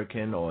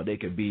American, or they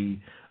could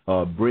be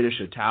British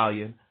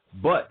Italian.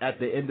 But at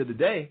the end of the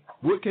day,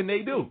 what can they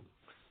do?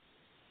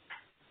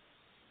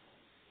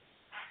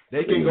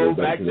 They can go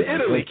back to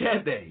Italy,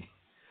 can't they?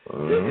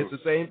 It's the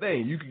same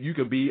thing. You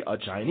could be a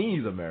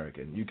Chinese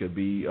American. You could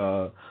be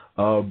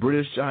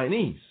British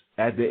Chinese.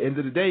 At the end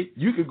of the day,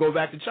 you could go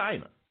back to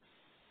China.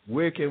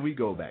 Where can we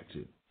go back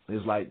to?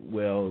 It's like,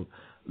 well,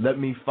 let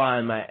me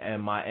find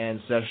my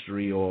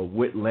ancestry or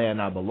what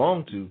land I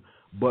belong to.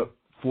 But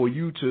for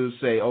you to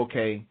say,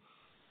 okay,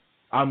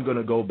 I'm going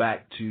to go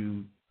back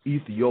to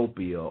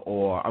Ethiopia,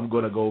 or I'm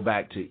going to go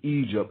back to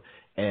Egypt,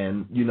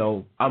 and,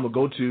 I'm going to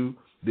go to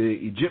the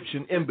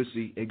Egyptian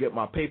embassy and get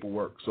my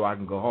paperwork so I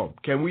can go home.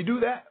 Can we do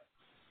that?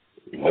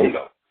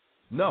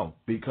 No,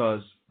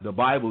 because the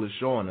Bible is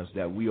showing us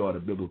that we are the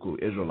biblical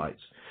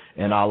Israelites,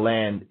 and our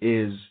land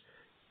is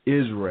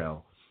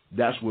Israel.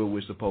 That's where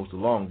we're supposed to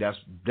belong.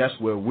 That's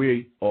where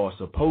we are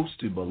supposed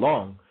to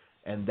belong,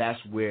 and that's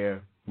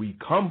where we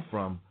come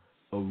from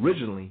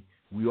originally.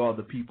 We are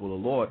the people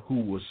of the Lord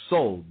who were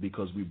sold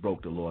because we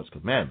broke the Lord's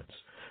commandments.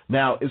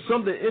 Now, it's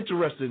something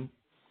interesting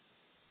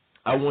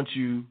I want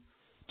you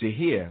to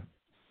hear.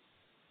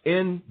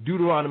 In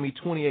Deuteronomy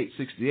 28:68,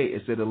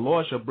 it said, the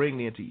Lord shall bring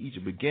thee into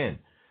Egypt again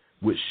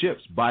with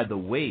ships by the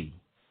way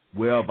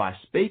whereof I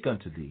spake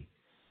unto thee.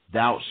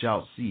 Thou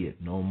shalt see it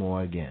no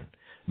more again.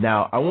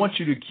 Now, I want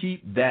you to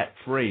keep that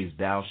phrase,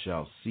 thou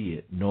shalt see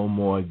it no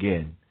more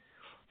again,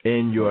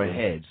 in your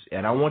heads.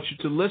 And I want you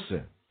to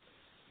listen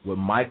what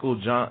Michael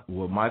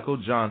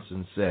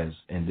Johnson says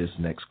in this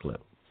next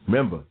clip.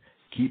 Remember,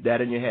 keep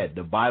that in your head.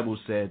 The Bible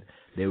said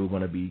they were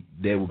going to be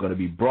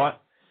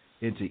brought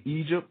into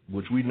Egypt,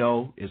 which we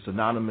know is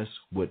synonymous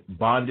with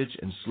bondage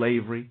and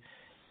slavery,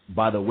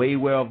 by the way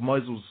whereof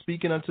Moses was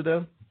speaking unto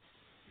them.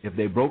 If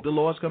they broke the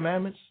Lord's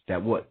commandments,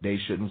 that what? They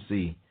shouldn't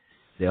see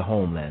their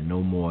homeland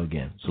no more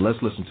again. So let's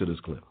listen to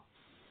this clip.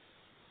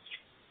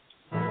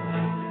 In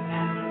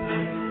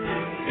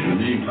the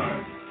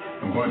meantime,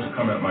 I'm going to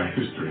come at my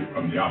history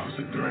from the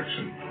opposite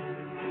direction.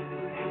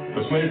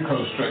 The slave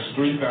coast stretched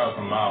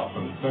 3,000 miles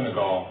from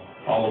Senegal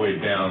all the way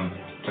down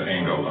to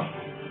Angola.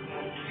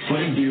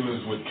 Slave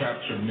dealers would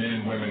capture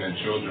men, women, and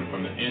children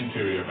from the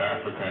interior of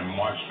Africa and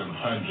march them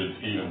hundreds,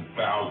 even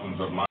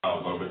thousands of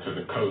miles over to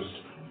the coast.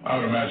 I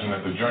would imagine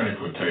that the journey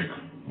would take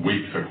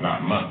weeks, if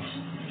not months.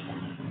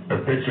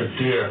 They're pictured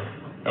here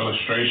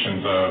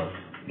illustrations of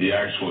the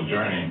actual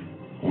journey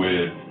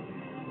with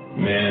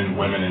men,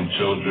 women, and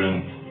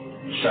children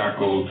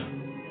shackled.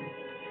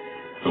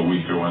 The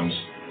weaker ones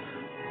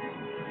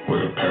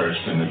would have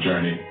perished in the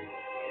journey.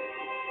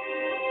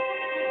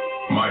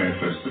 My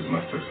ancestors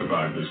must have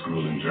survived this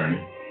grueling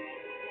journey.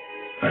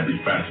 I'd be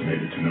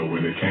fascinated to know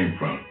where they came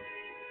from.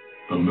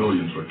 The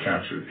millions were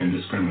captured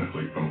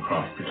indiscriminately from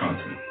across the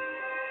continent.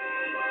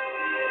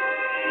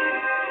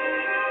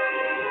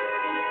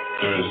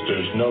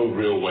 There's no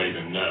real way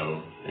to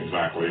know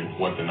exactly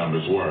what the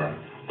numbers were,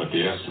 but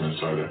the estimates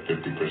are that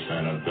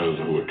 50% of those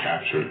who were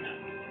captured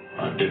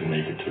didn't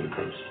make it to the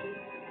coast.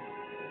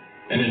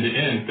 And in the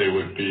end, they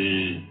would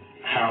be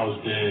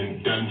housed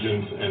in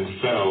dungeons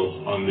and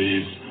cells on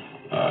these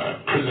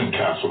prison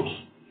castles.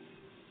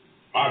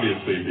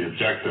 Obviously, the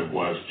objective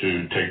was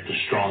to take the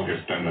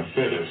strongest and the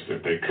fittest,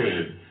 if they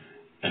could,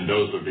 and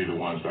those would be the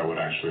ones that would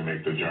actually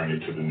make the journey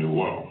to the New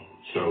World.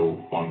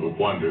 So one would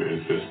wonder,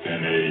 is this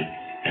then an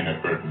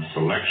inadvertent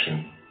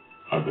selection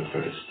of the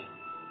fittest?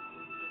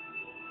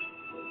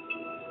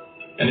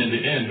 And in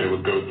the end, they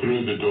would go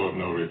through the door of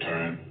no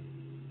return,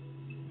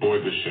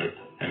 board the ship,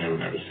 and they would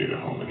never see their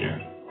home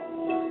again.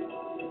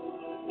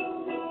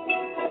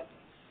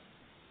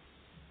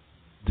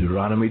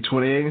 Deuteronomy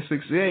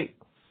 28:68.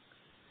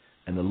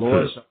 And the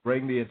Lord shall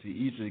bring thee into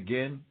Egypt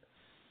again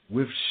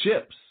with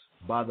ships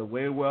by the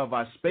way whereof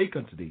I spake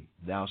unto thee.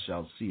 Thou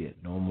shalt see it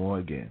no more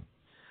again.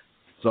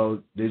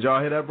 So did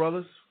y'all hear that,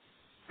 brothers?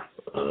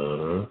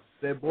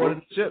 They boarded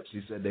the ships.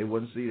 He said they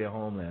wouldn't see their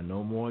homeland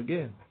no more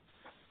again.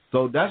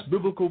 So that's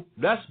biblical.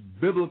 That's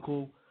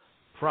biblical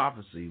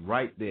prophecy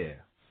right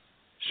there,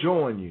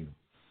 showing you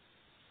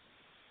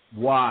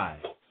why.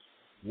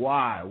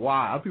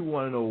 Other people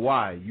want to know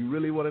why. You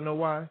really want to know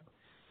why?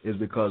 It's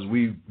because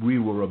we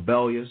were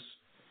rebellious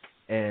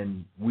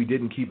and we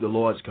didn't keep the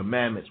Lord's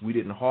commandments. We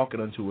didn't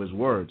hearken unto His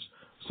words.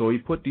 So He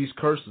put these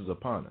curses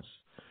upon us.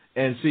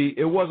 And see,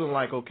 it wasn't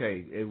like,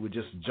 okay, it would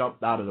just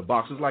jump out of the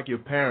box. It's like your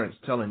parents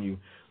telling you,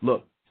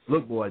 look,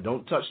 boy,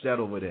 don't touch that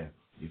over there.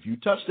 If you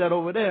touch that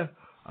over there,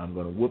 I'm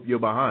going to whoop your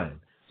behind.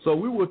 So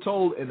we were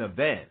told in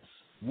advance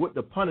what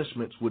the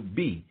punishments would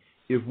be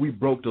if we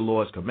broke the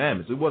Lord's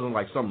commandments. It wasn't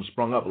like something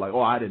sprung up like,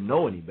 oh, I didn't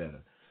know any better.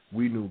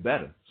 We knew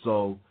better.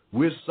 So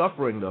we're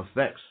suffering the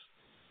effects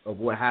of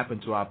what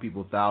happened to our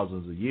people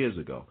thousands of years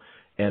ago.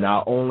 And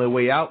our only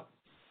way out,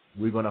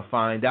 we're going to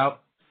find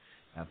out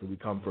after we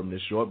come from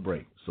this short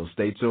break. So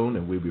stay tuned,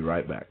 and we'll be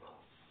right back.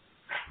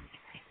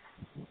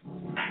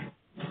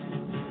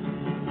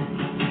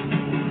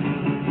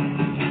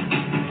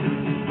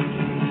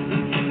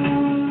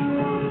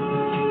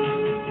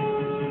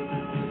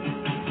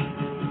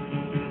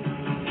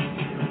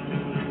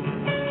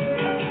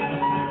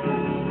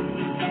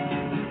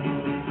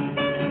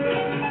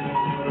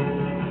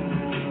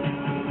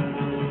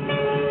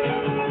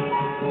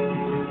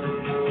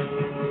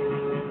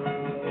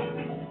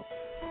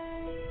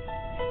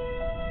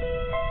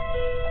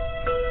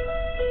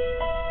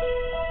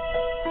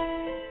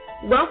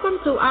 Welcome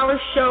to our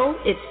show,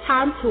 It's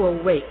Time to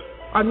Awake.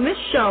 On this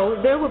show,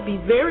 there will be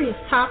various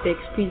topics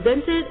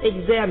presented,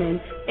 examined,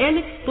 and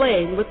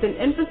explained with an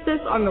emphasis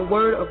on the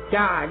Word of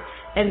God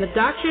and the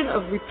doctrine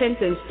of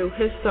repentance through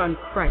His Son,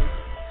 Christ.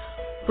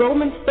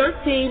 Romans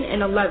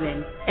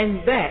 13:11,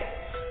 and that,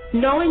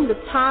 knowing the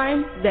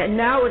time, that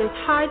now it is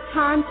high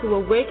time to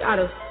awake out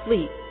of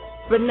sleep,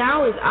 for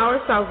now is our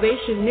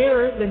salvation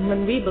nearer than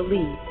when we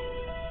believed.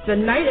 The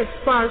night is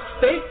far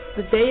spent,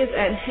 the day is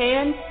at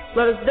hand.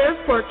 Let us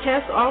therefore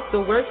cast off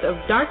the works of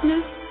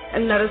darkness,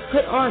 and let us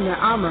put on the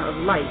armor of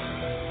light.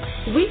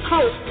 We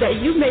hope that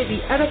you may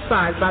be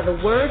edified by the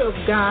word of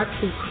God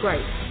through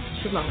Christ.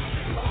 Shalom.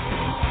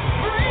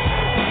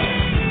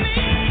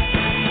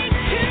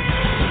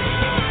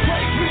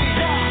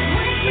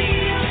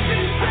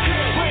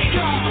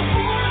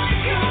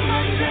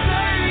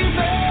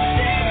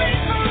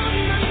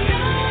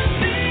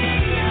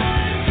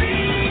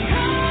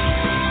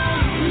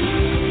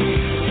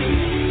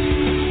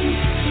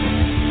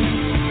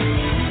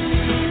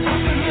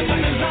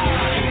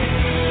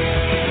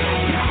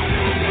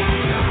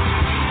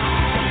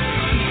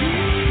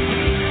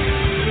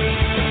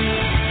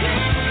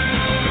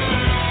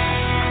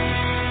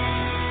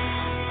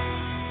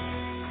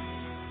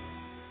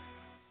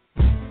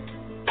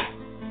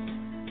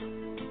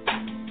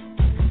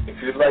 If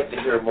you'd like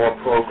to hear more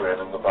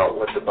programming about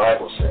what the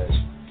Bible says,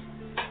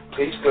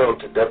 please go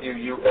to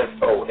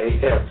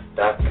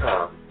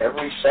WUFOAM.com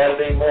every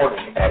Saturday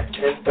morning at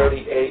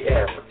 10:30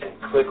 a.m. and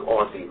click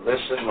on the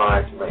Listen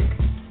Live link.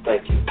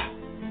 Thank you.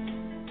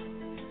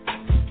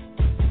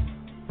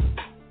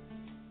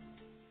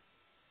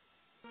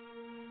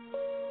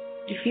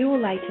 If you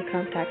would like to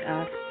contact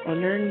us or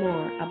learn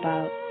more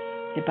about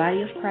the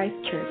Body of Christ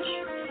Church,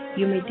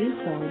 you may do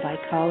so by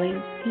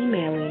calling,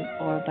 emailing,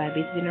 or by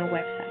visiting our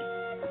website.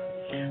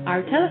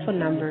 Our telephone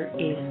number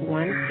is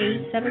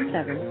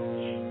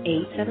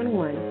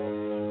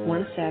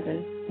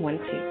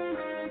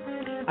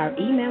 1-877-871-1712. Our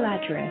email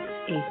address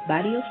is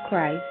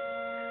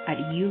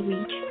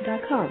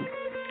bodyofchrist@ureach.com.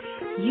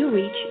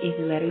 Ureach is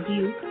the letter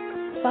U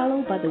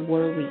followed by the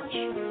word reach.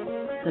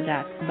 So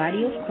that's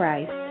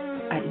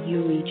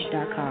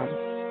bodyofchrist@ureach.com.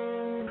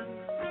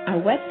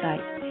 Our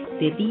website,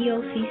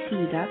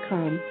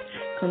 thebocc.com,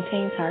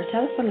 contains our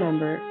telephone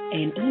number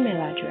and email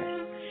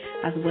address,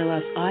 as well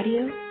as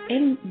audio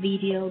and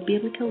video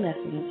biblical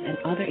lessons and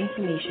other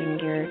information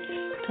geared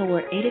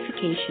toward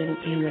edification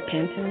in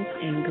repentance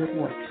and good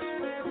works.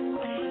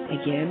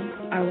 Again,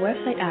 our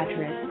website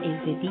address is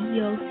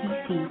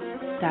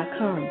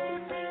thebocc.com,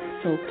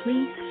 so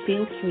please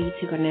feel free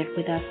to connect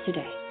with us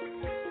today.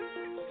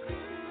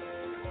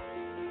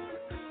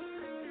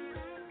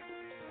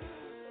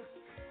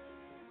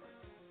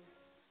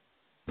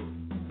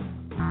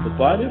 The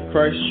Body of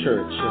Christ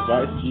Church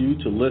invites you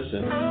to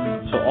listen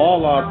to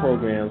all our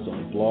programs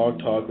on Blog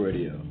Talk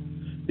Radio.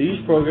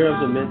 These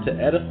programs are meant to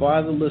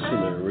edify the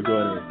listener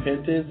regarding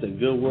repentance and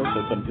good works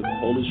according to the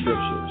Holy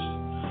Scriptures.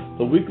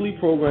 The weekly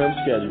program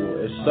schedule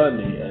is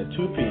Sunday at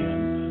 2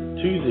 p.m.,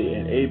 Tuesday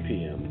at 8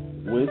 p.m.,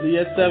 Wednesday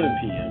at 7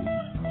 p.m.,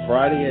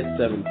 Friday at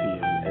 7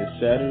 p.m., and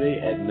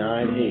Saturday at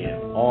 9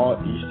 a.m., all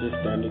Eastern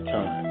Standard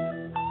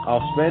Time.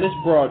 Our Spanish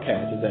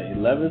broadcast is at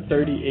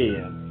 11:30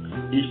 a.m.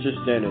 Eastern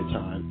Standard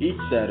Time each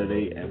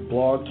Saturday at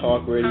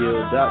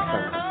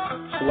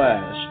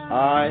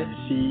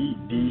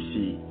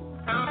blogtalkradio.com/ICDC.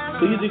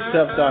 Please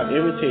accept our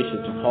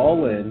invitation to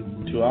call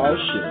in to our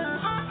show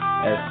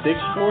at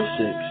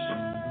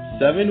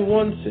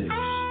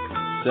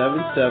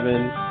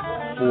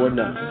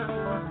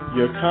 646-716-7749.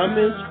 Your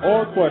comments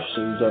or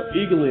questions are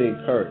eagerly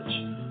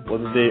encouraged,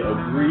 whether they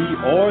agree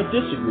or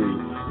disagree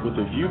with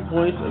the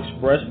viewpoints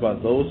expressed by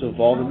those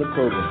involved in the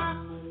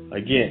program.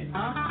 Again,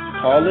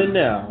 call in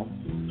now.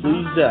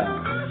 Please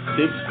dial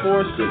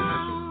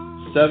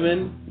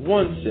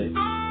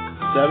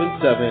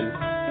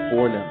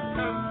 646-716-7749.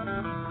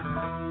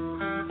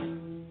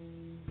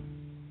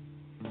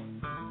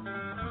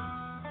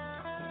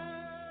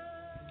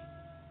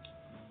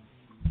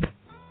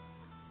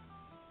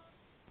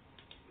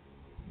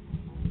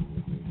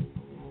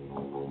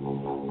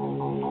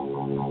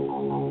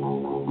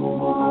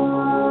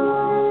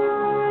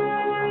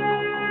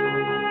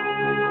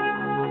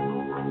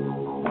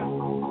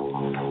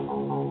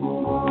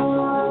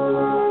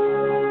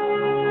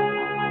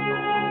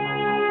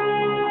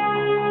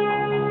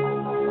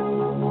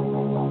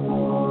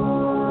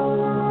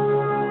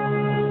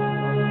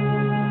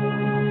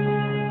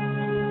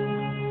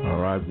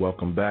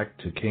 Welcome back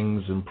to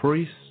Kings and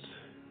Priests.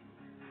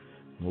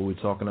 What we're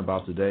talking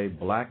about today,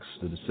 blacks,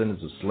 the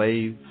descendants of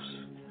slaves.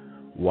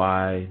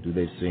 Why do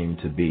they seem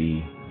to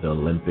be the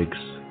Olympics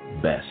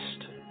best?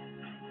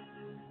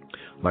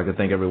 I'd like to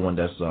thank everyone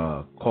that's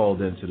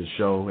called into the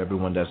show,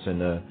 everyone that's in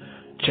the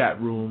chat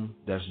room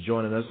that's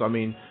joining us. I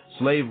mean,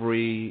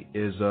 slavery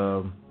is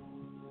a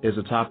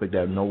topic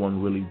that no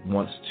one really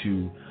wants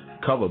to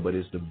cover, but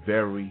it's the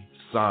very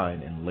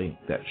sign and link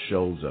that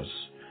shows us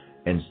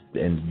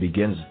and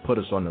begins to put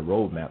us on the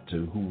roadmap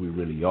to who we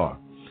really are.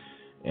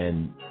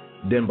 And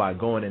then by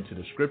going into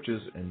the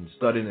scriptures and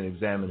studying and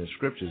examining the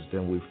scriptures,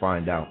 then we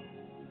find out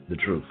the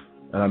truth.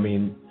 And I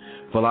mean,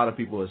 for a lot of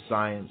people it's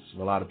science,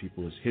 for a lot of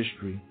people it's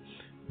history,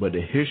 but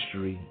the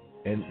history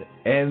and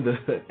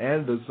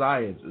the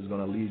science is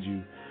going to lead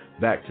you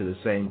back to the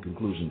same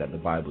conclusion that the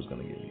Bible is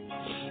going to give you.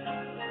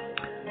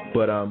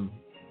 But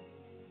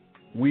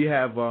we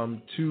have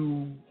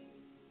two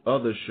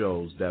other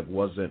shows that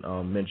wasn't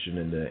mentioned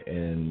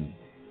in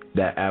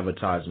that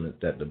advertisement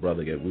that the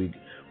brother gave.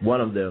 One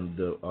of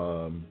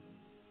them,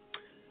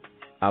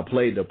 I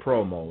played the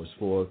promo. It's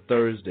for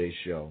Thursday's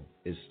show.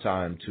 It's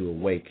Time to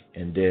Awake,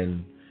 and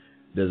then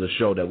there's a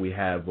show that we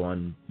have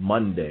on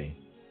Monday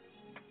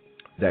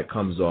that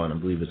comes on. I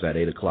believe it's at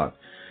 8:00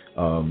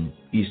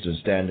 Eastern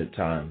Standard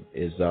Time.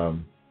 Is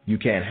You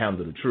Can't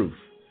Handle the Truth.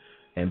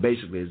 And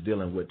basically it's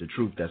dealing with the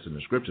truth that's in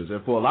the scriptures.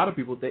 And for a lot of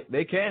people,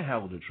 they can't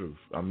handle the truth.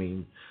 I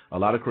mean, a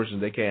lot of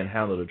Christians, they can't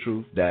handle the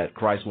truth that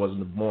Christ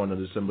wasn't born on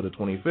December the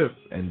 25th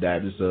and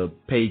that it's a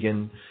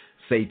pagan,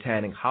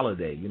 satanic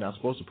holiday. You're not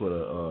supposed to put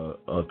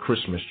a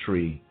Christmas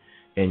tree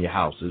in your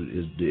house.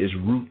 Its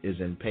root is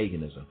in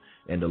paganism,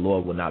 and the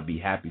Lord will not be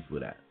happy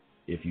for that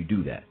if you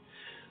do that.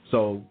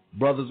 So,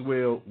 brothers,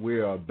 we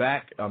are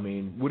back. I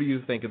mean, what do you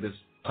think of this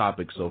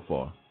topic so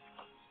far?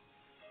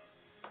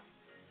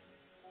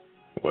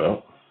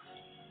 Well,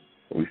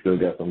 we still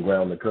got some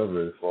ground to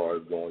cover as far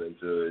as going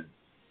into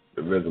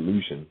the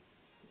resolution.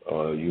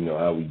 How we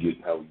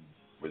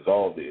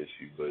resolve the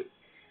issue. But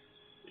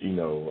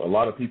a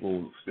lot of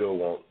people still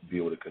won't be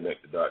able to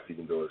connect the dots,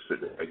 even though it's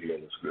sitting right here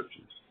in the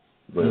scriptures.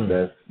 But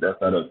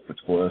that's not up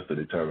for us to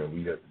determine.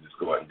 We have to just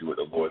go out and do what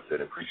the Lord said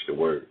and preach the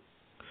word.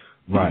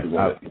 Right.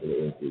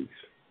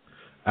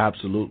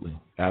 Absolutely.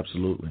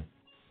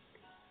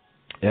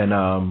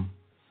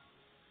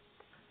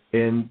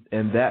 And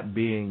that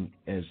being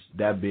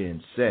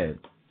said,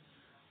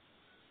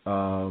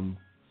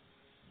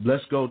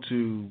 let's go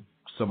to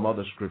some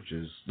other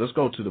scriptures. Let's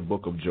go to the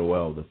book of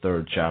Joel, the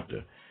 3rd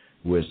chapter,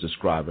 where it's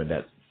describing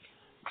that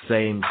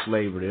same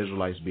slavery, the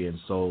Israelites being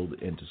sold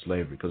into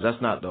slavery. Because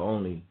that's not the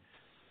only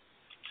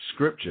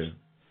scripture.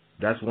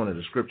 That's one of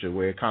the scriptures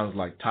where it kind of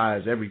like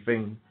ties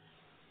everything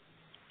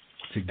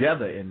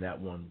together in that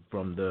one,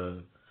 from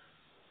the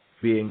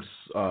being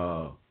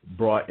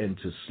brought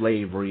into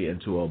slavery,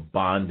 into a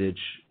bondage,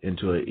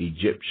 into an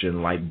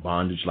Egyptian-like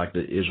bondage, like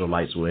the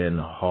Israelites were in,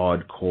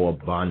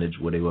 hardcore bondage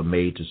where they were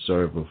made to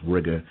serve with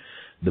rigor.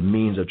 The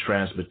means of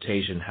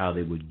transportation, how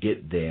they would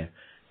get there,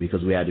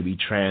 because we had to be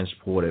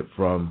transported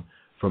from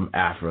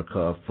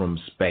Africa, from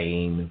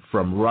Spain,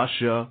 from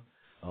Russia.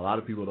 A lot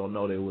of people don't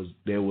know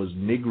there was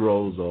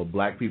Negroes or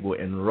black people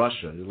in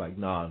Russia. They're like,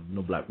 nah,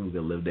 no black people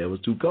that lived there. It was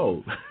too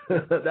cold.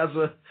 That's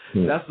the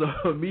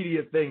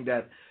immediate thing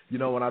that,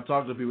 when I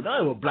talk to people, no,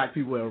 there were black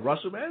people in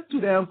Russia, man. It's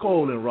too damn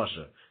cold in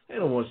Russia. They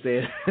don't want to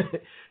stay.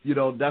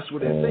 That's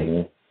what they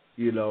think.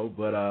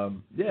 But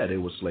there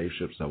were slave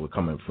ships that were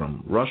coming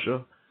from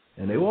Russia,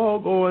 and they were all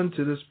going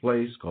to this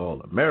place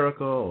called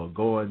America, or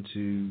going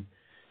to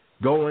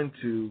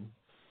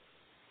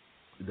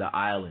the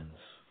islands.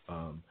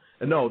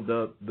 No,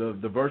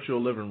 the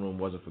virtual living room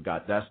wasn't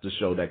forgot. That's the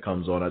show that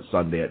comes on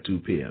Sunday at 2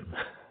 p.m.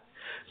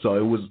 So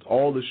it was,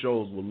 all the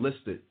shows were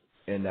listed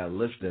in that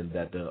listing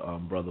that the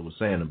brother was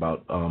saying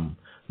about.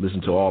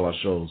 Listen to all our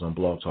shows on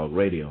Blog Talk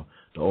Radio.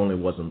 The only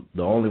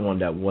one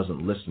that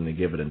wasn't listening to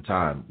Give It in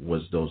Time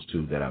was those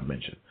two that I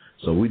mentioned.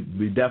 So we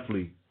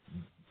definitely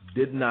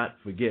did not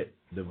forget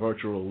the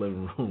virtual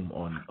living room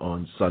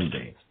on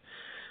Sundays.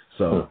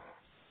 So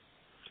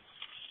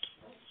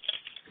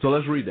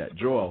let's read that.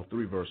 Joel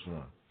 3, verse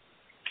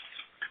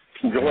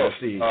 1. Joel,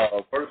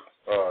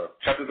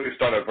 chapter 3,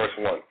 start at verse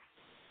 1.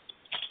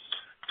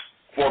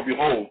 For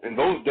behold, in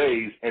those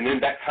days and in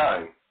that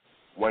time,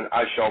 when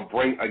I shall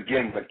bring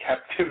again the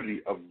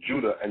captivity of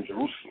Judah and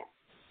Jerusalem,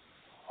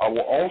 I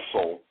will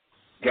also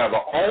gather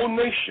all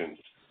nations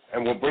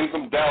and will bring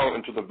them down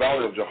into the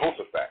valley of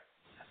Jehoshaphat,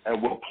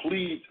 and will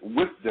plead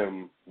with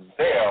them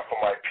there for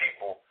my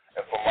people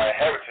and for my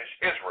heritage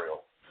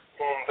Israel,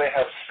 whom they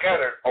have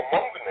scattered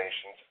among the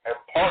nations and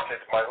parted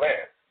my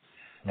land.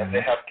 And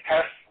they have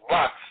cast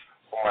lots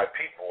for my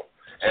people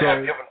and have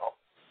given up.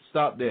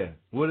 Stop there.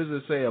 What does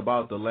it say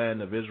about the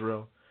land of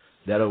Israel?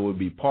 That it would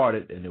be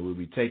parted and it would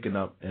be taken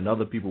up and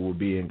other people will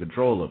be in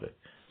control of it.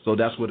 So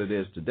that's what it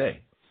is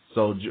today.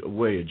 So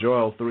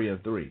Joel 3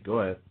 and 3. Go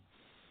ahead.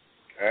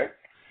 Okay.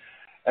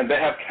 And they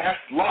have cast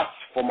lots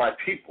for my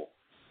people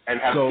and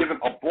have given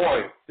a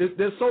boy.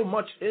 There's so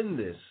much in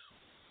this.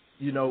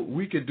 You know,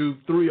 we could do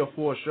 3 or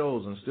 4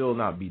 shows and still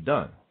not be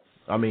done.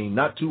 I mean,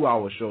 not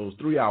 2-hour shows,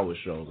 3-hour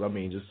shows. I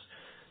mean, just,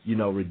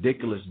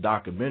 ridiculous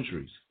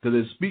documentaries.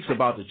 Because it speaks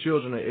about the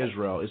children of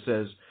Israel. It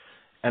says,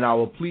 and I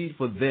will plead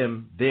for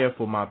them there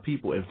for my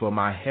people and for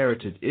my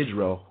heritage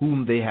Israel,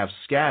 whom they have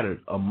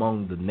scattered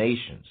among the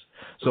nations.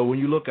 So when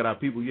you look at our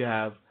people, you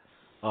have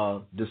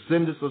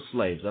descendants of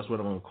slaves. That's what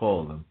I'm going to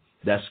call them.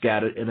 That's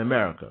scattered in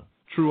America.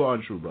 True or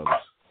untrue, brothers?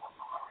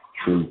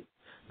 True.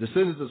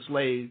 Descendants of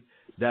slaves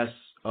that's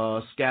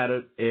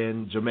scattered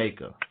in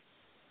Jamaica.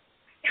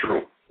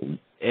 True.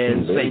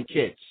 And St.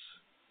 Kitts.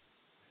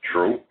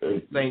 True.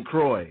 St.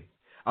 Croix.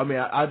 I mean,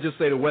 I'll just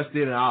say the West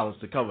Indian Islands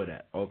to cover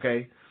that,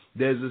 okay?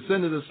 There's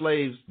descendants of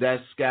slaves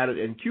that's scattered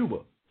in Cuba.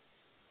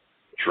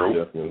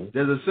 True. Definitely.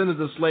 There's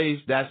descendants of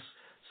slaves that's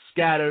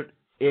scattered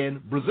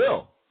in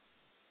Brazil.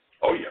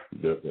 Oh, yeah.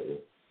 Definitely.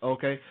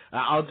 Okay?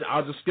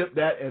 I'll just skip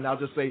that and I'll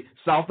just say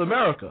South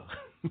America.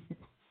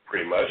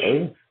 Pretty much.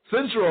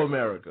 Central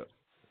America.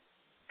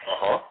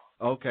 Uh-huh.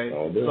 Okay.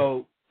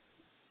 So,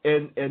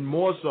 and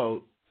more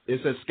so, it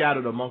says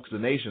scattered amongst the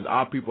nations.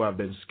 Our people have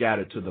been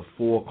scattered to the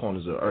 4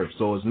 corners of the earth.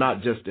 So it's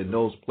not just in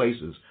those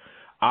places.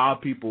 Our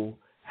people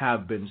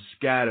have been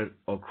scattered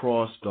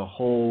across the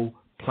whole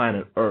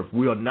planet Earth.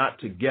 We are not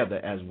together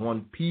as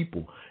one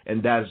people,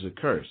 and that is a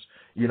curse.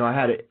 I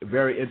had a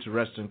very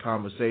interesting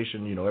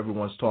conversation.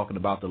 Everyone's talking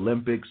about the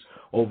Olympics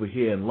over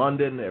here in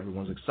London.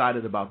 Everyone's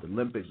excited about the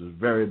Olympics. It's a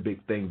very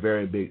big thing,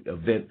 very big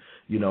event.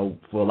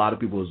 For a lot of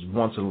people, it's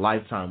once in a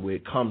lifetime where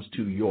it comes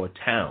to your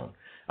town.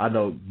 I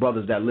know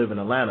brothers that live in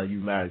Atlanta, you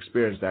might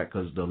experience that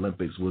because the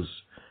Olympics was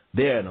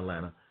there in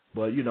Atlanta.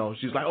 But,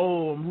 she's like,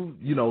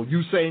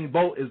 Usain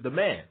Bolt is the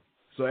man.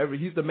 So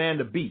he's the man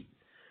to beat.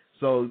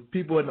 So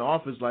people in the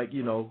office,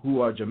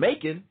 who are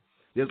Jamaican,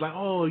 they're like,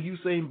 oh,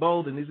 Usain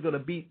Bolt, and he's going to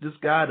beat this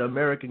guy, the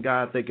American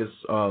guy, I think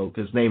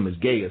his name is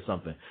Gay or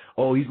something.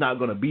 Oh, he's not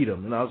going to beat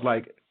him. And I was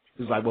like,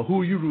 well,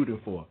 who are you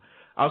rooting for?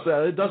 I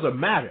said, it doesn't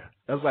matter.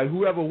 I was like,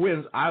 whoever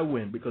wins, I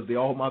win because they're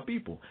all my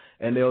people.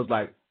 And they was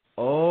like,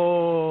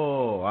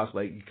 oh. I was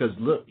like, because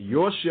look,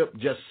 your ship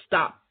just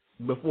stopped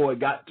before it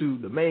got to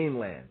the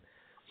mainland.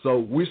 So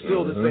we're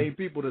still the same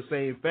people, the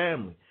same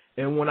family.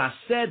 And when I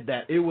said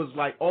that, it was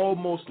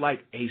almost like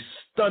a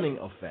stunning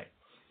effect.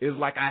 It was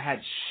like I had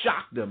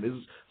shocked them. It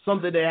was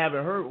something they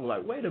haven't heard. We're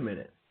like, wait a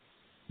minute.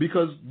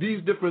 Because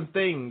these different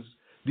things,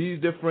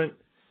 these different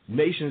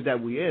nations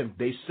that we're in,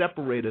 they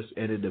separate us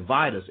and they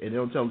divide us. And they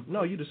don't tell us,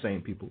 no, you're the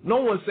same people.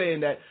 No one's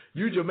saying that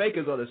you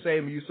Jamaicans are the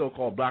same as you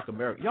so-called black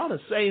Americans. Y'all the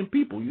same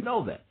people. You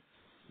know that.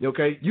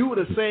 Okay? You were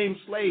the same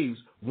slaves.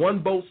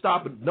 One boat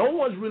stopping. No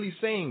one's really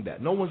saying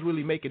that. No one's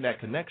really making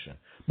that connection.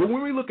 But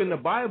when we look in the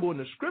Bible and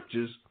the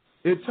scriptures,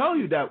 it tells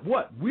you that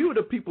what? We were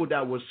the people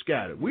that were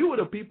scattered. We were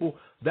the people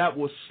that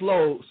were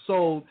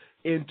sold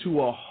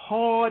into a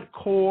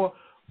hardcore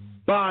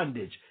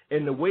bondage.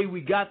 And the way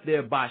we got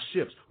there by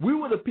ships. We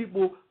were the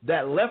people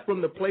that left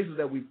from the places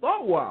that we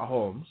thought were our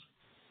homes,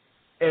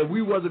 and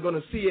we wasn't going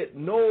to see it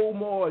no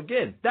more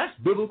again. That's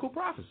biblical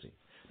prophecy.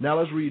 Now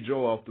let's read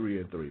Joel 3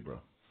 and 3, bro.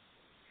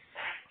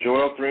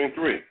 Joel 3 and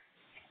 3.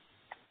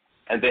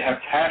 And they have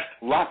cast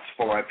lots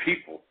for my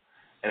people,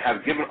 and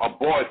have given a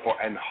boy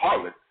for an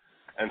harlot,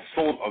 and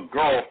sold a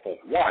girl for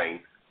wine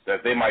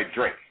that they might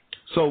drink.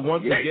 So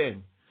once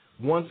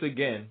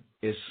again,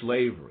 it's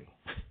slavery.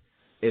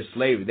 It's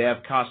slavery. They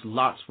have cast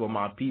lots for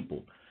my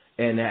people,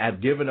 and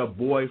have given a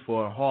boy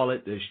for a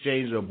harlot. They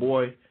exchanged a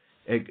boy,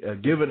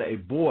 given a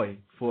boy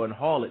for an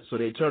harlot. So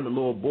they turned the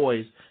little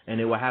boys, and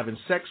they were having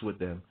sex with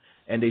them,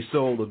 and they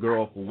sold a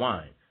girl for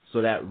wine.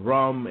 So that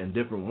rum and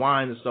different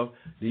wine and stuff,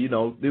 they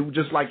were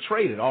just like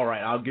trading. All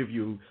right, I'll give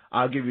you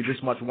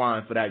this much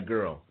wine for that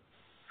girl.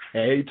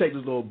 And you take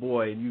this little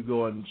boy and you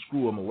go and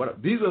screw him or whatever.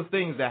 These are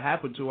things that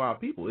happen to our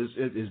people.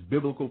 It's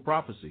biblical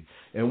prophecy.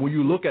 And when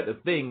you look at the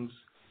things,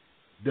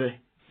 the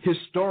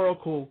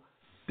historical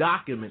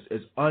documents,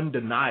 is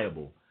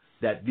undeniable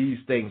that these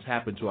things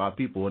happen to our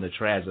people in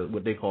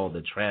what they call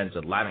the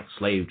transatlantic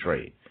slave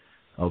trade.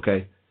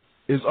 Okay?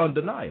 is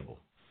undeniable.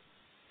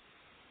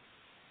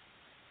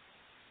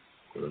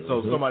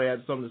 So somebody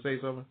had something to say,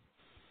 something?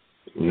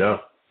 No.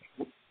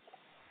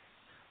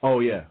 Oh,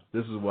 yeah.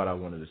 This is what I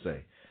wanted to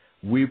say.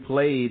 We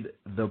played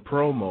the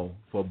promo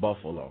for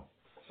Buffalo.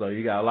 So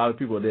you got a lot of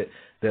people that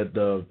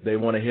they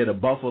want to hear the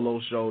Buffalo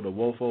show, the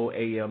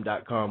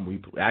WOFOAM.com. We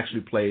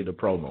actually played the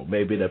promo.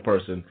 Maybe that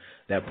person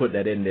that put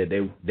that in there,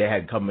 they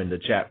had come in the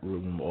chat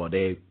room, or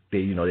they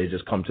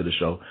just come to the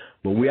show.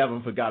 But we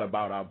haven't forgot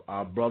about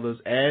our brothers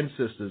and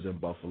sisters in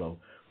Buffalo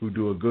who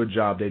do a good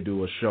job. They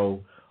do a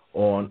show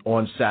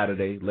on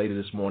Saturday, later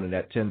this morning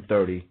at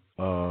 10:30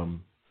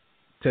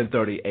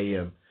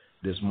 a.m.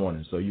 this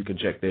morning. So you can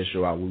check their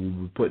show out. We will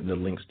be putting the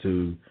links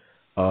to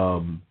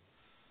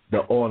the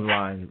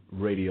online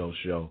radio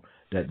show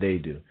that they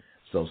do.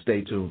 So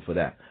stay tuned for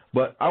that.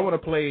 But I want to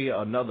play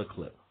another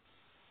clip.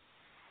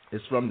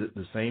 It's from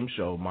the same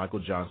show, Michael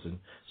Johnson,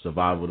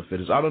 Survival of the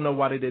Fittest. I don't know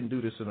why they didn't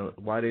do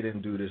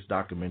this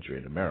documentary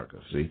in America.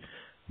 See,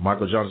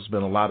 Michael Johnson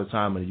spent a lot of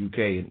time in the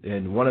UK,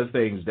 and one of the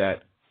things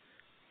that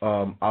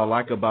I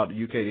like about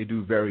the UK, they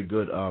do very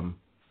good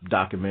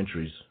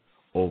documentaries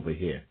over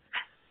here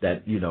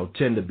that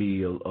tend to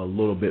be a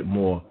little bit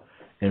more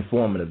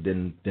informative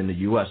than the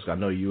U.S. I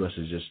know the U.S.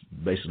 is just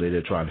basically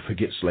they're trying to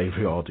forget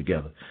slavery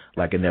altogether,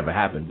 like it never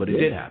happened, but it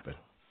did happen.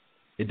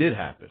 It did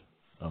happen.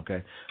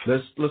 Okay,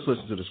 let's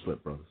listen to this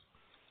clip, brothers.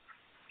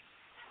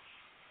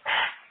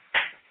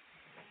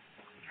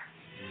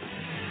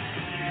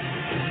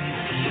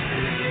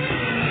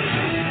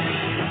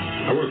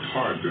 I worked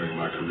hard during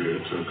my career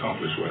to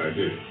accomplish what I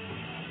did.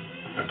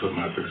 I put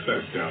my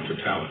success down to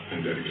talent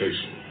and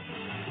dedication.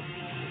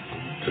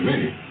 To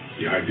many,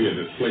 the idea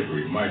that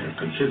slavery might have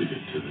contributed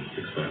to this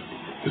success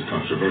is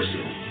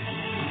controversial.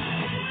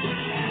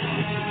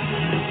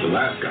 The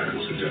last guy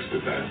who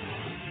suggested that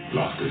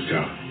lost his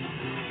job.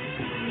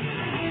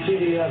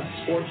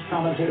 CBS sports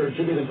commentator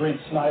Jimmy the Greek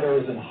Snyder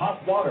is in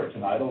hot water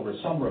tonight over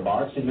some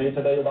remarks he made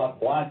today about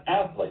black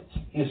athletes.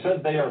 He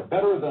said they are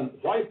better than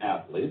white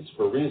athletes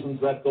for reasons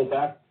that go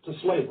back to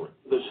slavery.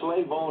 The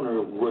slave owner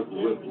would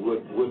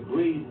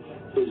breed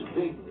his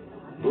big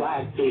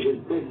black to his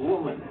big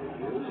woman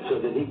so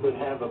that he could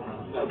have a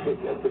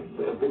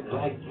big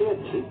black kid.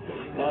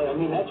 Now, I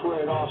mean, that's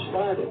where it all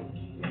started.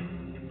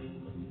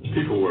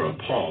 People were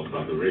appalled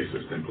by the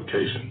racist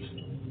implications.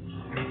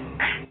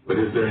 But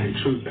is there any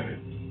truth in it?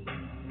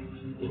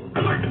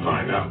 I'd like to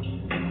find out.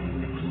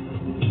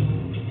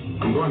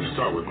 I'm going to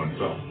start with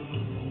myself.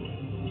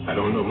 I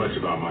don't know much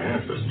about my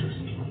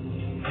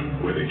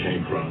ancestors, where they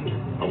came from,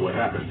 or what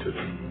happened to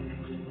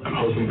them. I'm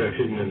hoping that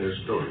hidden in their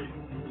story,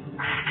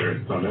 there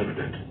is some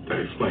evidence that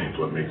explains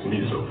what makes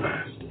me so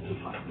fast.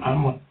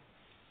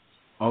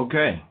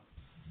 Okay.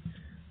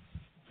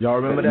 Y'all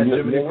remember that,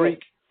 Jimmy the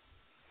Greek?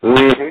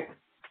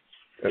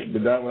 Mm-hmm.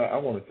 But I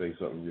want to say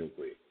something real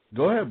quick.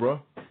 Go ahead, bro.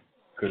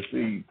 Because,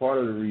 see, part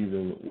of the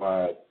reason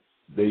why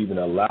they even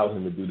allow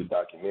him to do the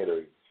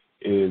documentary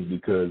is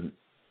because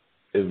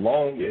as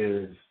long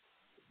as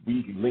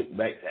we can link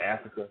back to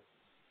Africa,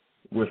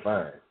 we're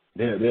fine.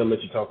 They'll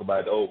let you talk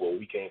about,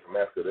 we came from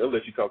Africa. They'll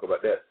let you talk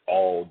about that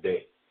all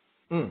day.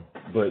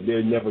 But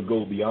they'll never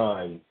go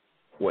beyond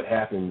what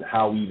happened,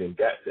 how we even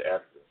got to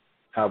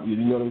Africa. You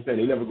know what I'm saying?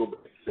 They never go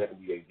back to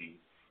 70 AD.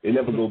 They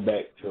never go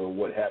back to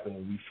what happened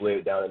when we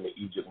fled down into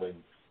Egypt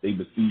when they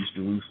besieged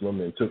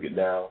Jerusalem and took it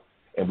down.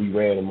 And we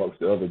ran amongst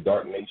the other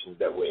dark nations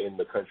that were in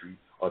the country,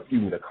 or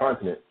excuse me, the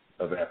continent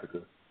of Africa.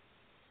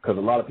 Because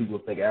a lot of people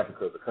think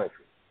Africa is a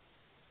country.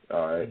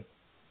 All right?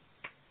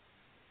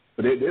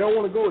 But they don't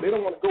want to go. They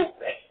don't want to go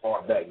that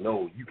far back.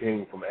 No, you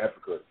came from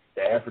Africa.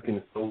 The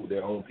Africans sold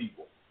their own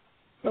people.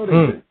 No, they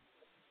didn't.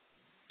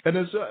 And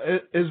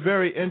it's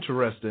very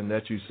interesting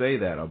that you say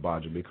that,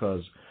 Abaja,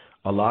 because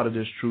a lot of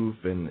this truth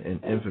and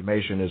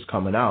information is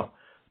coming out.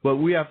 But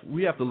we have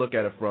to look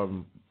at it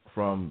from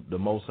the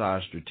Most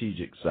High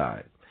strategic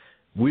side.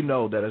 We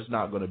know that it's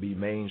not going to be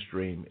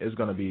mainstream. It's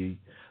going to be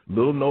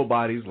little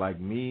nobodies like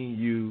me,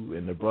 you,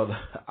 and the brother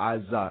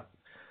Isaac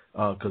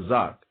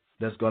Kazak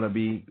that's going to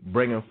be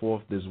bringing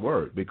forth this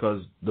word,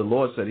 because the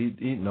Lord said he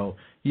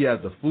has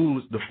the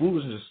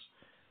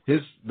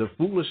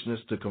foolishness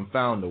to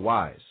confound the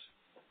wise.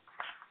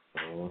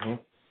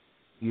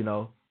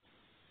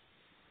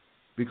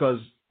 Because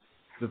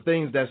the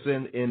things that's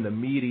in the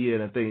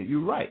media and things, you're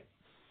right.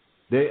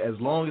 As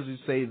long as you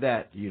say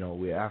that,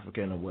 we're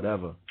African or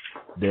whatever,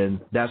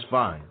 then that's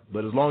fine.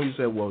 But as long as you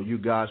say, well, you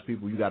God's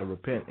people, you got to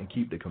repent and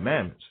keep the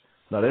commandments.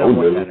 No, they don't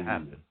want that to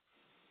happen.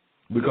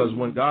 Because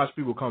when God's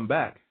people come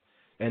back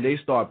and they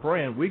start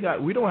praying, we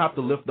don't have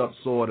to lift up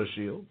sword or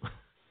shield.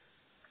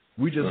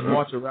 We just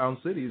march around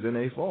cities and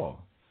they fall.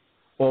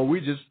 Or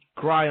we just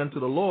cry unto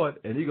the Lord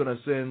and He's going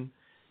to send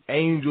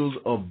angels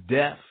of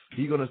death.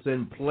 He's going to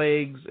send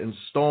plagues and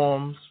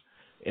storms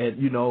and,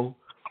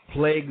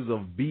 plagues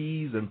of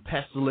bees and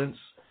pestilence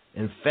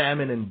and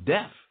famine and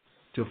death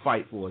to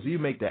fight for us. He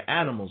make the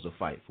animals to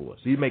fight for us.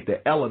 He make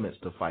the elements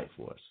to fight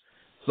for us.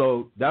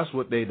 So that's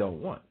what they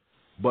don't want.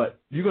 But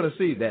you're going to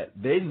see that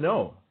they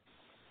know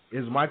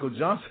it's Michael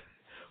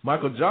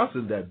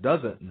Johnson that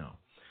doesn't know.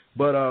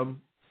 But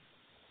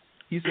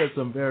he said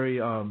some very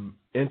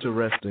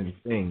interesting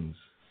things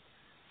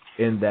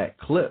in that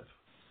clip.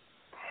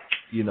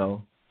 You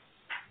know,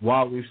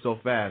 why we're so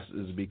fast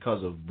is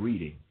because of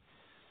breeding.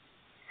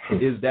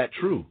 Is that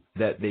true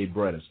that they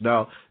bred us?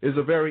 Now, it's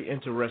a very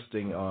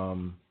interesting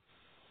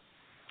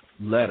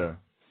letter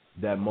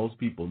that most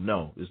people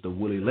know. It's the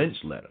Willie Lynch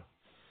letter.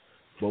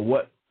 But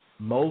what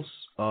most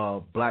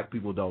black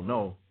people don't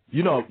know,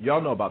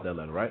 y'all know about that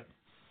letter, right?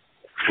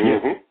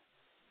 Mm-hmm.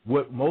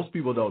 What most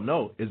people don't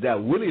know is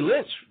that Willie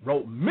Lynch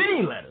wrote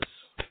many letters.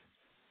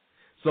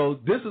 So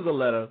this is a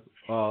letter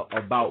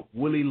about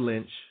Willie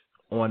Lynch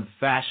on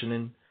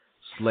fashioning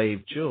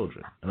slave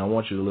children. And I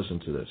want you to listen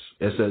to this.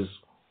 It says,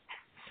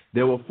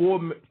 there were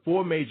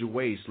four major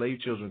ways slave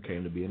children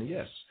came to be in the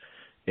U.S.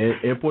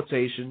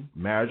 Importation,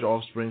 marriage,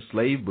 offspring,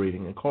 slave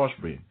breeding, and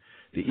crossbreeding.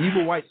 The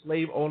evil white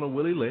slave owner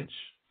Willie Lynch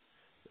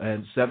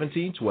in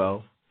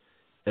 1712,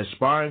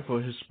 aspiring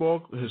for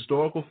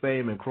historical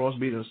fame and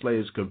crossbreeding of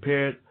slaves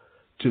compared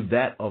to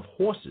that of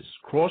horses.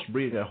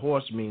 Crossbreeding a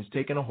horse means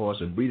taking a horse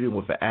and breeding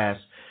with an ass,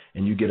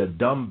 and you get a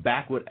dumb,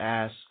 backward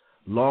ass,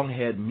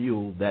 long-haired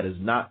mule that is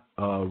not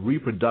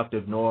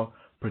reproductive nor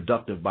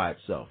productive by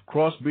itself.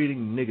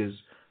 Crossbreeding niggas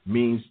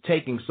means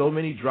taking so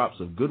many drops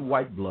of good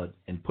white blood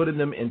and putting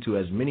them into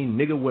as many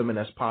nigger women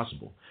as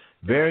possible,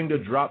 varying the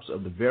drops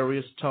of the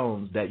various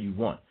tones that you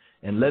want,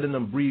 and letting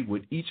them breed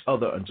with each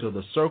other until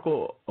the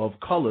circle of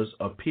colors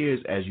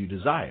appears as you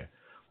desire.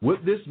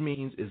 What this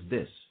means is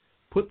this: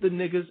 put the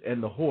niggers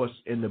and the horse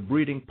in the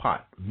breeding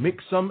pot,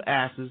 mix some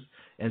asses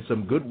and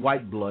some good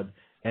white blood,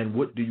 and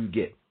what do you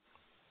get?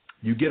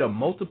 You get a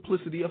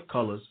multiplicity of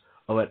colors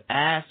of an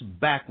ass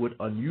backward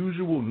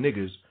unusual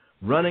niggers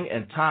running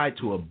and tied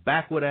to a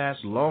backward-ass,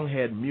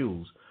 long-haired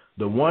mules,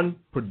 the one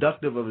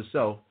productive of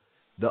itself,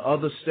 the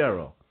other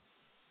sterile.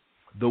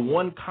 The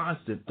one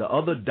constant, the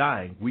other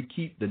dying, we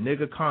keep the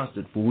nigger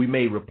constant, for we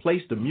may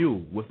replace the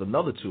mule with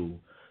another tool,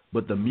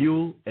 but the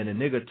mule and the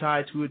nigger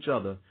tied to each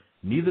other,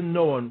 neither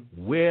knowing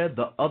where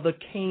the other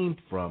came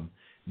from,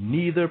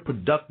 neither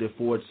productive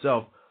for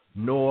itself,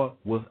 nor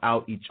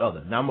without each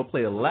other. Now I'm going to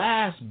play the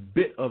last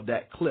bit of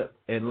that clip,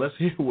 and let's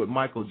hear what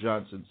Michael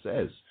Johnson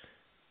says.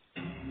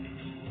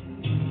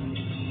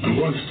 I'm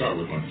going to start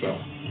with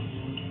myself.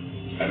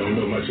 I don't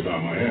know much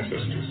about my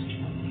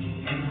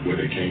ancestors, where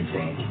they came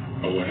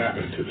from, or what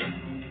happened to them.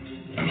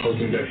 I'm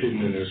hoping that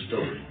hidden in their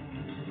story,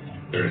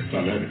 there is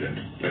some evidence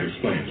that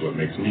explains what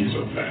makes me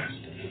so fast.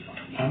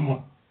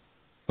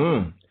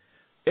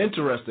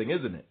 Interesting,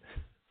 isn't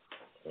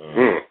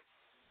it?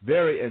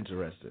 Very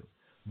interesting.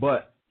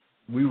 But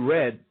we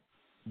read,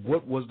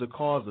 what was the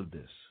cause of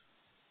this?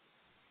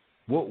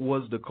 What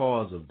was the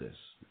cause of this?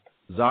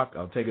 Zach,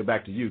 I'll take it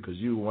back to you because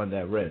you were the one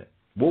that read it.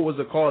 What was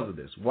the cause of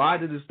this? Why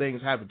did these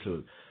things happen to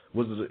us?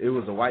 It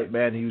was a white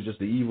man, he was just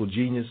the evil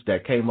genius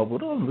that came up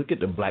with, look at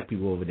the black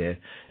people over there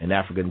in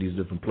Africa in these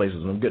different places,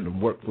 and I'm getting them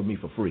work for me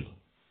for free.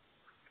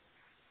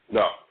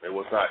 No, it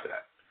was not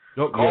that.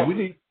 No,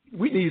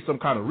 we need some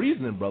kind of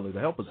reasoning, brother, to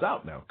help us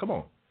out now. Come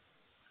on.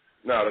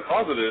 Now, the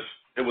cause of this,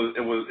 it was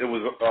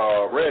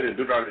read in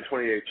Deuteronomy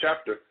 28th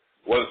chapter,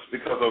 was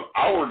because of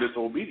our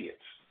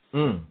disobedience.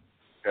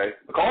 Okay?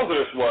 The cause of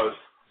this was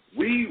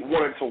we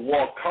wanted to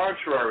walk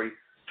contrary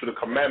to the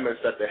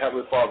commandments that the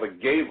Heavenly Father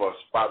gave us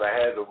by the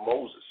hand of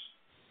Moses.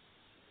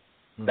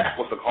 That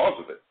was the cause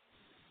of it.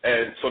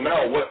 And so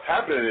now what's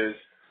happening is,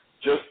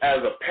 just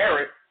as a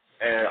parent,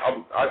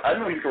 and I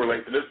know you can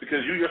relate to this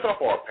because you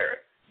yourself are a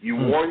parent. You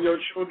warn your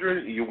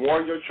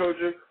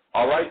children,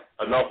 all right,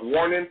 enough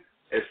warning,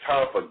 it's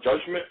time for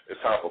judgment,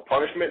 it's time for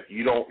punishment,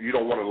 you don't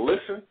want to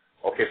listen,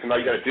 okay, so now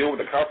you got to deal with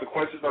the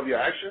consequences of your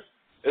actions.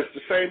 It's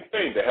the same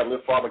thing. The Heavenly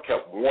Father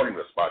kept warning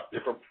us by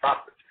different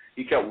prophets.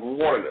 He kept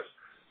warning us.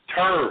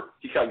 Turn.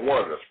 He kept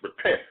warning us.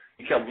 Repent.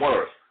 He kept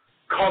warning us.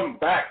 Come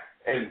back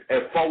and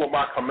follow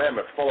my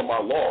commandments, follow my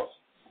laws.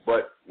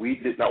 But we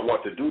did not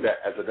want to do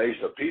that as a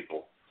nation of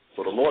people.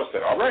 So the Lord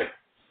said, all right,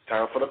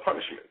 time for the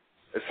punishment.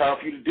 It's time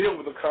for you to deal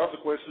with the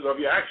consequences of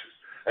your actions.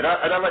 And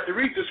I'd like to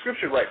read the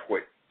scripture right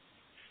quick.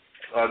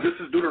 This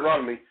is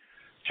Deuteronomy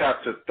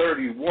chapter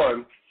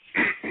 31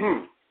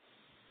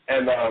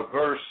 and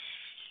verse,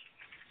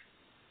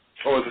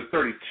 or is it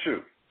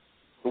 32?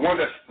 The one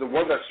that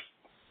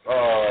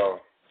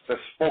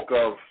spoke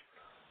of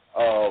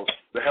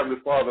the Heavenly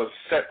Father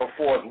set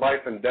before us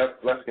life and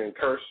death, blessing and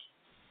curse,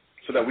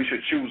 so that we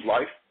should choose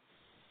life.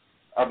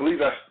 I believe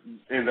that's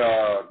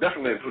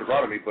definitely in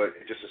Deuteronomy, but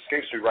it just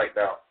escapes me right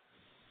now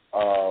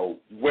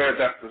where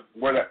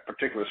that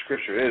particular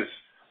scripture is.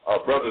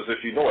 Brothers,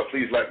 if you know it,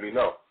 please let me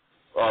know.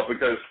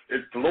 Because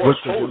the Lord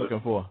told us.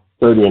 Looking for?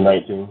 30 and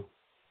 19.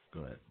 Go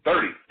ahead.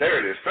 30. There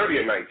it is. 30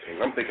 and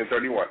 19. I'm thinking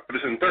 31, but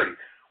it's in 30.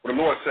 Where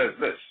the Lord says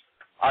this: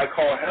 I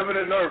call heaven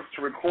and earth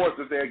to record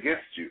this day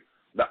against you,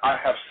 that I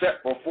have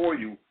set before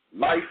you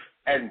life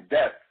and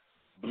death,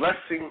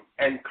 blessing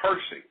and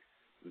cursing.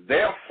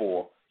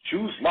 Therefore,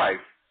 choose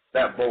life,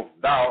 that both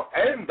thou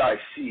and thy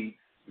seed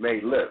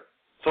may live.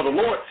 So the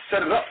Lord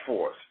set it up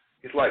for us.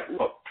 He's like,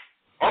 look,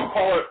 I'm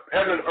calling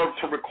heaven and earth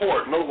to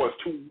record, in other words,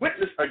 to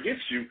witness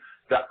against you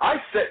that I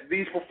set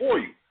these before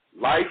you,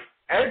 life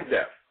and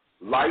death,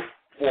 life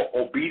for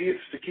obedience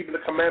to keeping the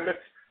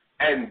commandments,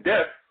 and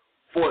death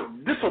for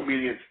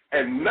disobedience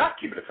and not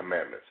keeping the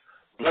commandments,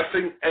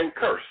 blessing and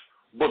curse.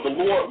 But the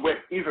Lord went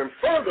even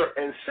further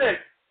and said,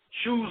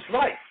 choose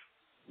life.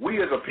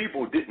 We as a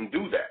people didn't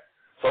do that.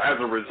 So as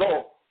a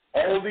result,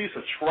 all these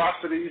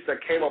atrocities that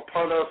came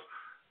upon us,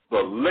 the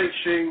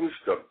lynchings,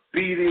 the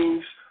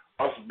beatings,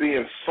 us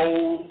being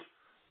sold,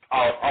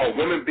 our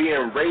women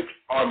being raped,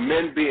 our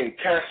men being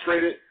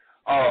castrated,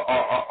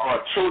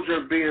 our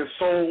children being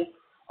sold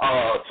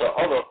to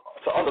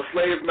other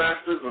slave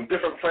masters and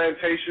different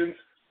plantations,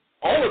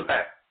 all of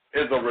that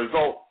is a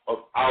result of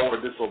our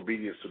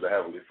disobedience to the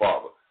Heavenly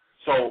Father.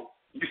 So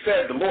you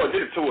said the Lord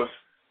did it to us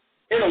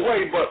in a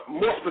way, but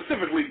more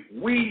specifically,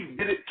 we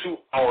did it to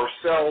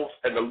ourselves,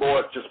 and the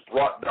Lord just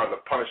brought down the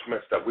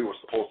punishments that we were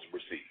supposed to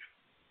receive.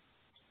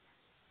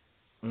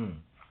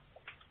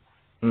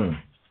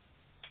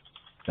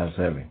 That's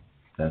heavy.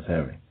 That's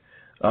heavy.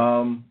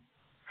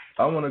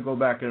 I want to go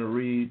back and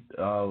read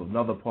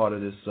another part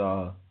of this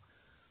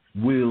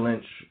Will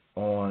Lynch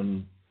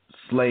on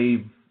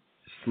slave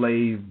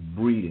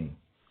breeding.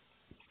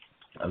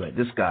 I mean,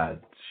 this guy,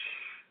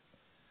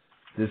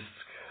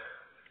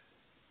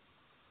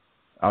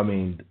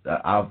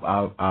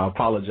 I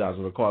apologize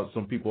for caught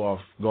some people off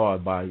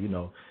guard by,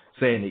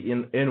 saying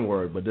the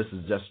N-word, but this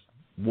is just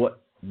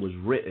what was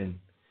written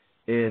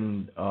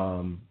in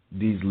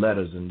these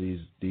letters and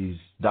these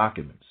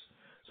documents.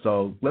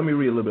 So let me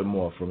read a little bit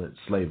more from it,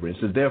 slavery. It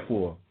says,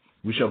 therefore,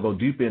 we shall go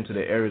deep into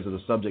the areas of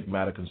the subject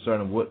matter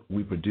concerning what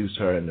we produce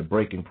her in the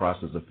breaking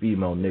process of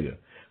female nigger.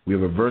 We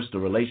have reversed the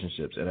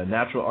relationships. In a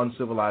natural,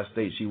 uncivilized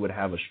state, she would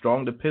have a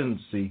strong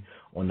dependency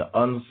on the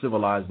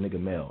uncivilized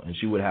nigger male, and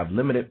she would have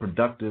limited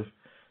productive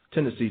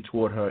tendency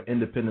toward her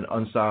independent,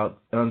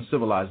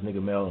 uncivilized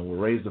nigger male, and will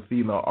raise the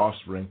female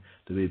offspring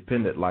to be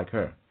dependent like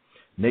her.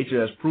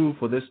 Nature has proved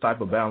for this type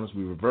of balance.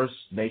 We reverse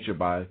nature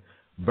by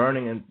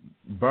burning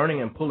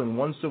and pulling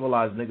one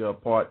civilized nigger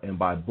apart, and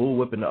by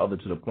bullwhipping the other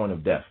to the point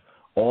of death,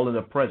 all in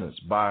her presence.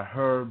 By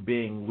her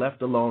being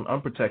left alone,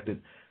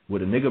 unprotected,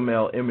 with a nigger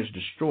male image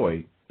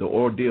destroyed, the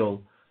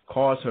ordeal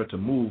caused her to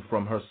move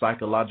from her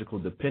psychological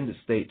dependent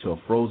state to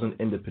a frozen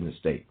independent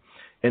state.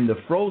 In the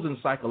frozen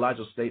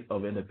psychological state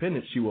of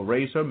independence, she will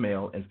raise her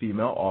male and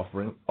female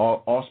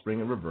offspring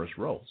in reverse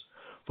roles.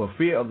 For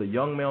fear of the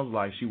young male's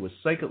life, she was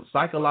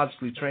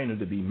psychologically trained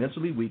to be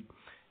mentally weak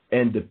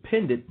and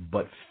dependent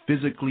but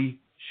physically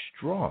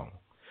strong.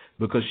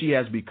 Because she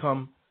has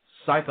become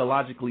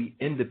psychologically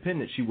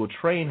independent, she will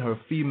train her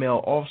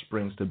female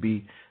offsprings to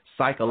be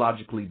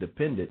psychologically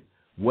dependent.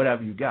 What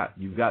have you got?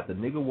 You've got the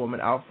nigger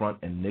woman out front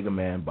and nigger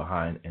man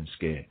behind and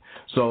scared.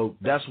 So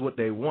that's what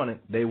they wanted.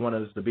 They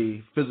wanted us to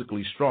be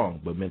physically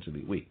strong but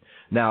mentally weak.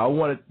 Now, I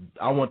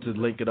want to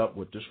link it up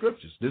with the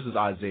scriptures. This is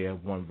Isaiah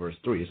 1 verse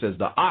 3. It says,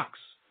 the ox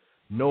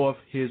knoweth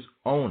his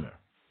owner,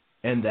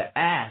 and the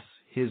ass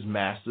his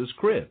master's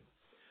crib.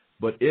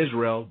 But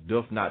Israel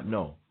doth not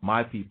know,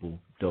 my people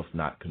doth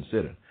not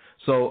consider.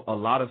 So a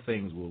lot of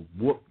things were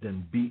whooped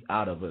and beat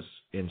out of us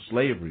in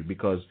slavery,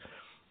 because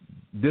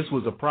this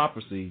was a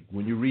prophecy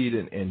when you read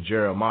it in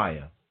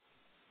Jeremiah,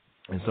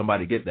 and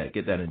somebody get that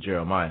in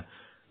Jeremiah,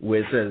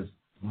 where it says,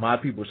 my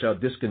people shall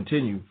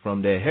discontinue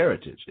from their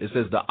heritage. It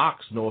says the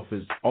ox knoweth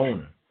his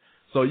owner.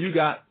 So you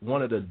got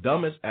one of the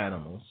dumbest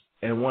animals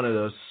and one of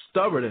the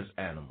stubbornest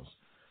animals.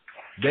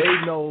 They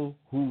know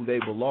who they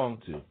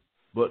belong to,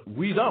 but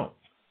we don't.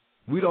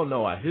 We don't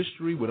know our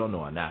history. We don't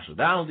know our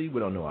nationality. We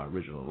don't know our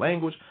original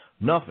language.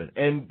 Nothing.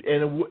 And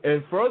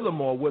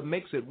furthermore, what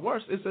makes it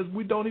worse, it says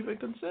we don't even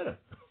consider.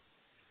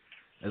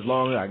 As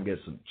long as I can get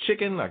some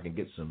chicken, I can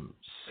get some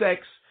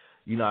sex,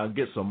 I can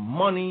get some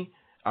money,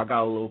 I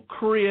got a little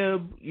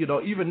crib,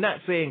 even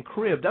not saying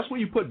crib, that's where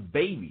you put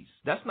babies.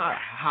 That's not a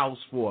house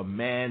for a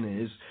man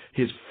and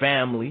his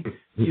family.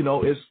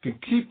 It's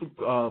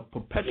to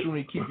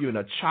perpetually keep you in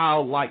a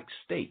childlike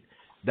state.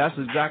 That's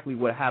exactly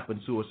what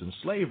happened to us in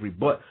slavery.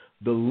 But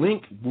the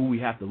link, where we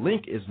have to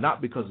link, is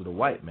not because of the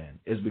white man.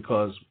 It's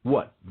because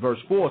what? Verse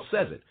 4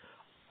 says it.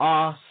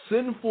 Our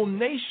sinful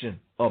nation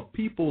of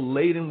people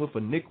laden with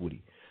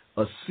iniquity,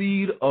 a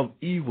seed of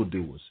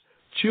evildoers,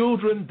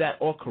 children that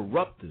are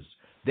corrupters.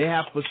 They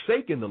have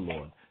forsaken the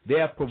Lord. They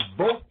have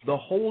provoked the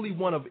Holy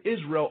One of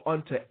Israel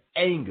unto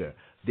anger.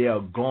 They are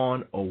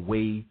gone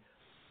away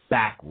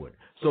backward.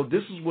 So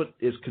this is what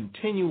is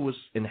continuous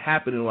and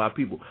happening to our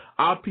people.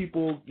 Our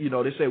people,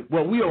 they say,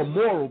 well, we are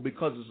moral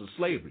because it's a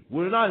slavery.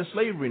 We're not in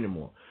slavery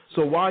anymore.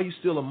 So why are you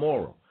still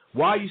immoral?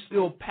 Why are you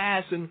still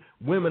passing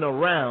women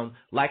around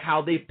like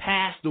how they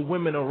passed the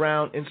women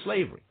around in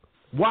slavery?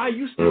 Why are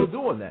you still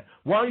doing that?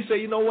 Why don't you say,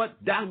 you know what,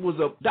 that was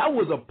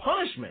a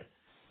punishment.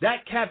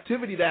 That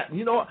captivity,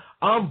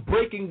 I'm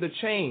breaking the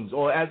chains,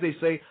 or as they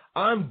say,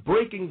 I'm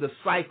breaking the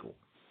cycle.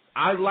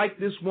 I like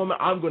this woman.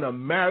 I'm going to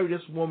marry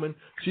this woman.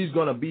 She's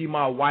going to be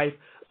my wife,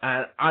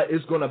 and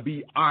it's going to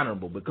be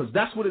honorable, because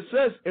that's what it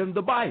says in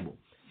the Bible.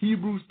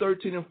 Hebrews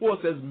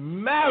 13:4 says,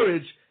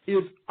 marriage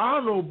is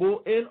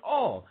honorable in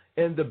all,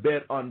 and the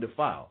bed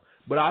undefiled.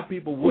 But our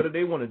people, what do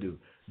they want to do?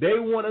 They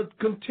want to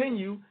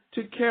continue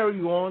to carry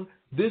on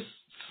this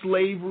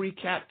slavery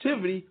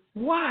captivity.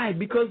 Why?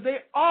 Because they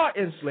are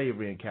in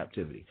slavery and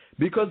captivity.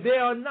 Because they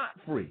are not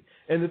free.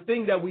 And the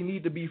thing that we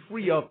need to be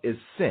free of is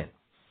sin.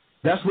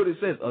 That's what it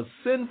says, a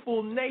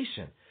sinful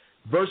nation.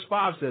 Verse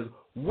 5 says,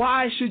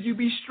 why should you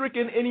be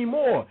stricken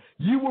anymore?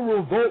 You will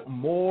revolt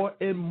more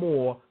and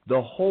more.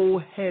 The whole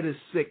head is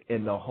sick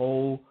and the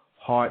whole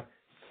heart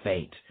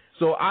faint.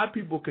 So our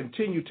people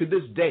continue to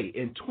this day.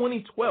 In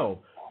 2012,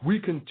 we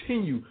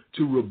continue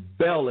to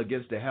rebel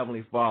against the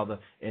Heavenly Father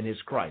and His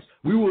Christ.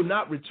 We will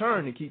not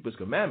return and keep His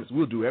commandments.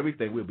 We'll do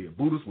everything. We'll be a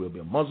Buddhist. We'll be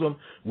a Muslim.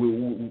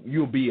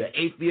 You'll be an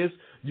atheist.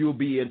 You'll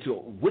be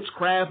into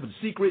witchcraft and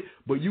secret.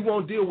 But you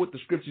won't deal with the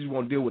scriptures. You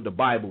won't deal with the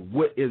Bible.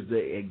 What is the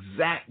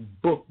exact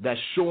book that's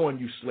showing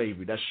you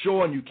slavery, that's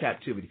showing you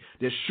captivity,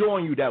 that's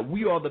showing you that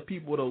we are the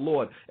people of the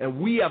Lord, and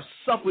we have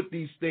suffered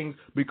these things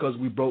because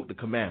we broke the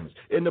commandments.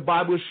 And the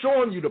Bible is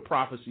showing you the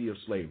prophecy of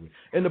slavery.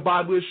 And the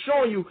Bible is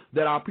showing you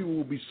that our people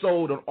will be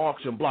sold on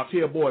auction blocks.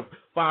 Here, boy,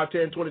 5,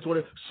 10, 20,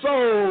 20,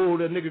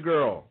 sold a nigga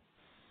girl.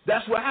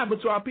 That's what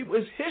happened to our people.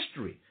 It's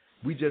history.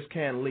 We just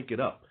can't link it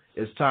up.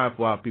 It's time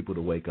for our people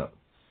to wake up.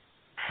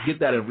 Get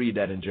that and read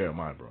that in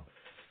Jeremiah, bro.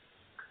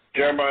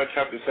 Jeremiah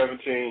chapter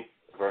 17,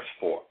 verse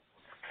 4.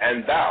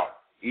 And thou,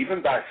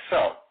 even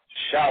thyself,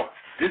 shalt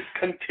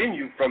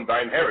discontinue from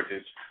thine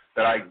heritage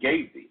that I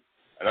gave thee,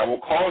 and I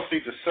will cause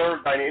thee to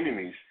serve thine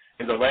enemies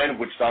in the land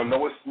which thou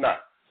knowest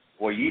not,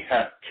 for ye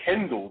have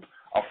kindled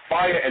a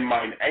fire in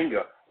mine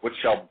anger, which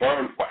shall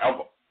burn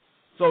forever.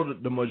 So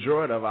the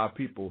majority of our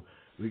people,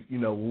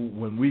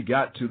 when we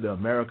got to the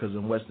Americas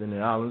and West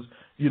Indian Islands,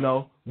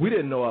 we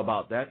didn't know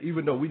about that,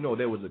 even though we know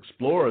there was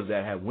explorers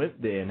that had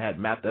went there and had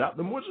mapped it out.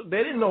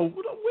 They didn't know, where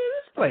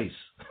is this place?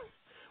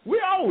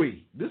 Where are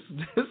we? This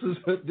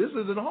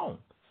isn't home.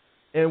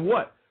 And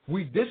what?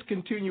 We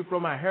discontinued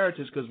from our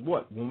heritage because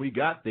what? When we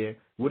got there,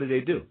 what did they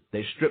do?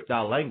 They stripped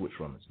our language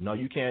from us. No,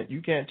 you can't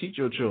teach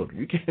your children.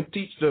 You can't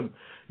teach them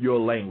your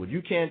language.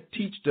 You can't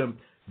teach them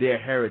their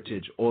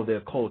heritage or their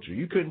culture.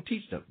 You couldn't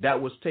teach them.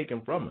 That was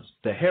taken from us.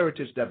 The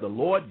heritage that the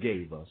Lord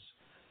gave us,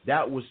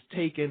 that was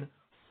taken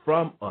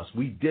from us.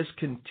 We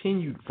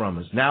discontinued from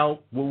us. Now,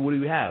 what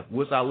do we have?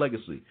 What's our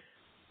legacy?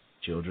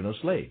 Children of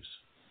slaves.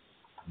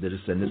 The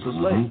descendants of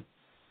slaves.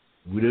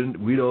 We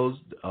those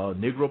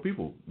Negro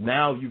people.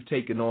 Now you've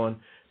taken on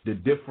the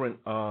different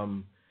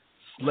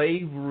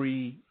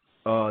slavery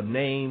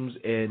names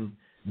and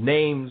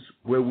names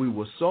where we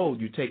were sold.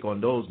 You take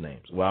on those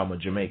names. Well, I'm a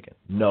Jamaican.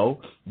 No,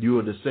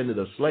 you're a descendant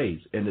of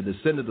slaves. And the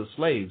descendant of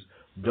slaves,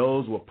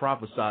 those were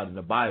prophesied in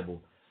the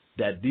Bible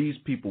that these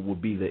people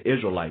would be the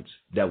Israelites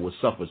that would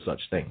suffer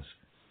such things.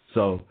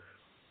 So,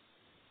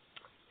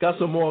 got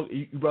some more.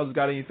 You brothers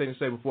got anything to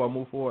say before I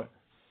move forward?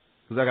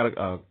 Because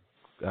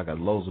I got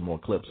loads of more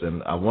clips,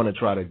 and I want to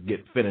try to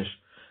get finished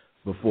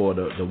before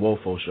the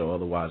WOFO show.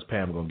 Otherwise,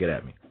 Pam going to get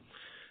at me.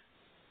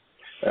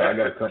 I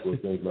got a couple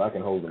of things, but I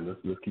can hold them.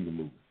 Let's keep it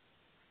moving.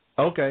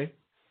 Okay.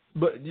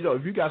 But,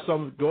 if you got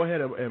something, go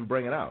ahead and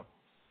bring it out.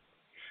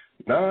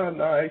 No,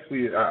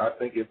 actually, I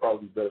think it'd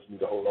probably be better for me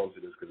to hold on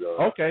to this.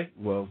 Okay.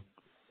 Well,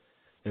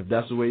 if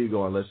that's the way you're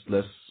going,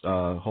 let's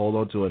hold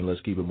on to it and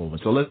let's keep it moving.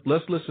 So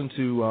let's listen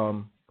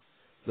to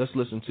this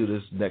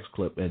next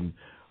clip. And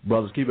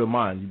brothers, keep in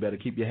mind, you better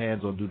keep your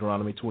hands on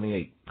Deuteronomy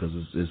 28 because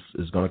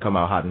it's going to come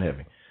out hot and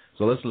heavy.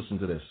 So let's listen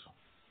to this.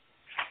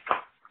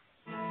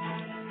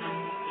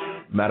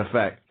 Matter of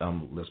fact,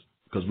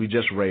 because we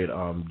just read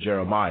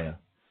Jeremiah,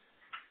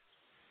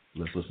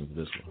 let's listen to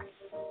this one.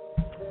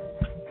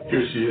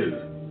 Here she is,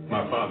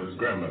 my father's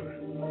grandmother.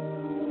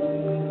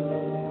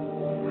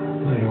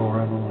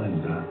 Leora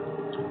Melinda.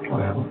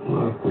 Well,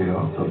 look, we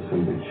also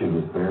see that she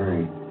was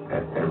buried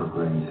at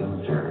Evergreen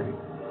Cemetery.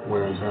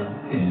 Where is that?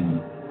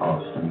 In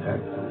Austin,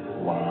 Texas.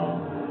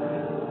 Wow.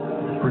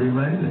 It's pretty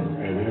amazing.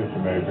 It is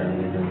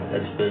amazing.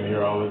 It's been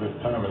here all of this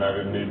time, and I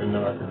didn't even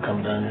know I could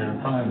come down here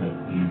and find it.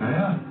 You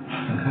bet.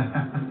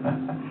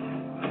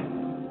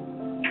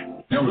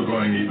 Now we're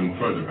going even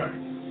further back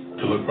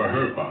to look for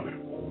her father.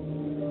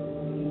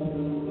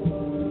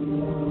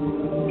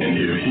 And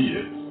here he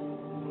is.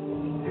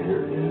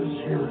 Here is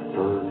your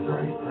third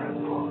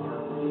great-grandfather,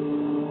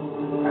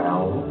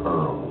 Al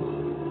Earls.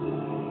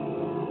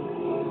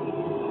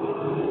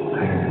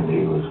 And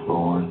he was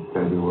born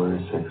February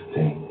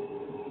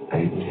 16,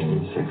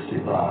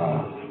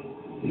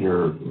 1865.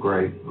 Your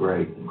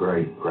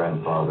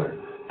great-great-great-grandfather,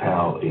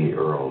 Hal E.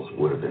 Earls,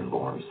 would have been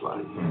born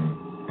slave.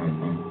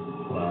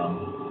 Wow.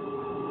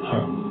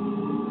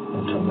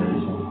 That's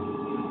amazing.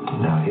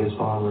 Now, his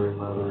father and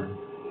mother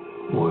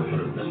would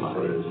have been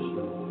slaves.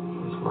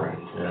 That's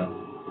correct. Yeah.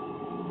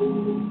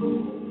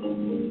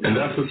 And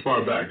that's as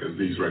far back as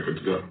these records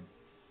go.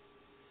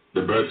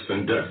 The births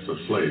and deaths of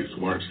slaves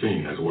weren't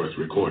seen as worth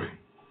recording.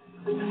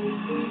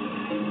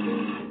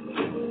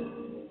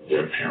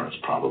 Their parents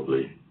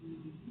probably,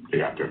 they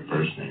got their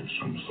first names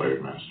from the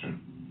slave master,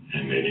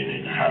 and they didn't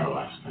even have a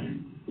last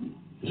name.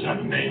 Just had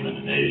a name and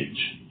an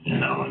age,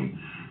 and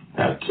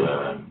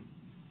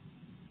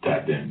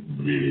that then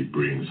really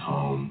brings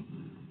home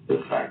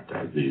the fact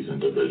that these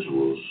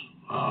individuals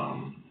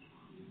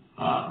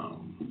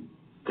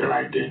Their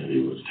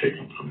identity was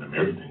taken from them.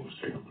 Everything was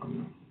taken from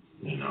them.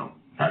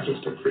 Not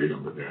just their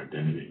freedom, but their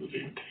identity was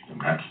even taken.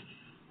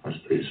 That's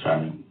pretty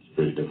sad. It's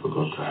very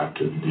difficult to have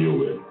to deal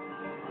with.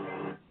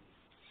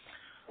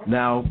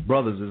 Now,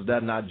 brothers, is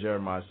that not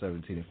Jeremiah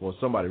 17:4?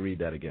 Somebody read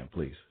that again,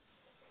 please.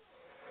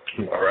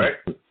 All right.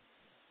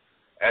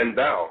 And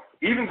thou,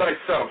 even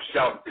thyself,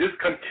 shalt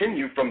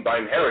discontinue from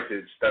thine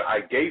heritage that I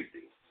gave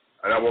thee,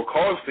 and I will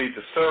cause thee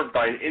to serve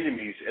thine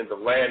enemies in the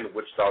land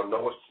which thou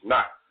knowest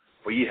not.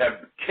 For ye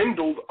have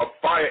kindled a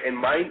fire in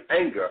mine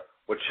anger,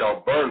 which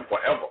shall burn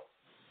forever.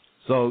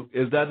 So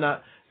is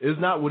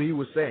not what he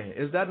was saying?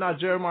 Is that not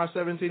Jeremiah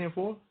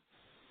 17:4?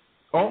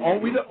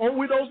 Aren't we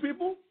those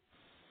people?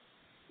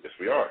 Yes,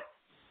 we are.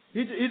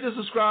 He just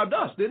described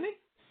us, didn't he?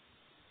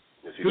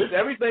 Yes, he did.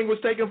 Everything was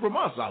taken from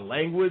us. Our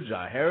language,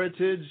 our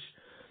heritage,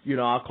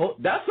 our culture.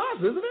 That's us,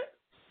 isn't it?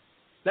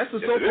 That's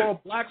the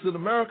so-called blacks in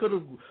America,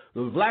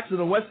 the blacks in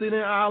the West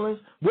Indian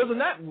Islands.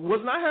 Wasn't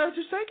our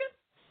heritage taken?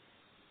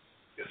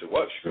 Yes, it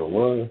was. Sure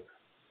was.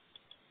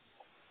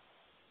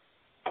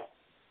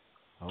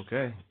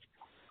 Okay.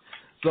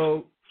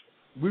 So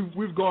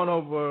we've gone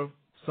over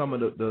some of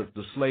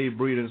the slave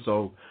breeding.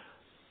 So,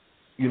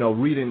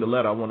 reading the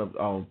letter, I want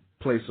to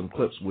play some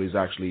clips where he's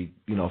actually,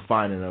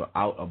 finding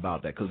out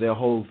about that, because their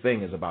whole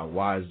thing is about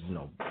why is,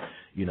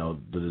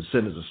 the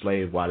descendants of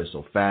slaves, why they're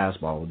so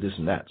fast, all this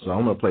and that. So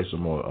I'm going to play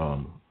some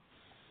more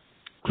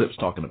clips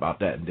talking about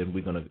that, and then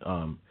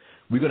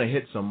we're gonna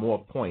hit some more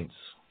points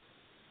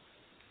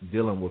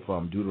dealing with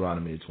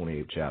Deuteronomy, the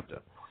 28th chapter.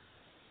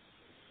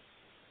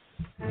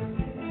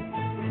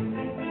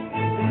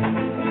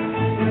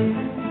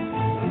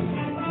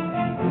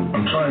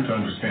 I'm trying to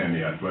understand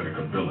the athletic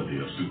ability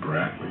of super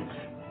athletes.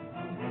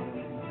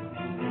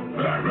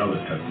 But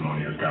Irella's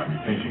testimony has got me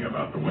thinking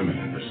about the women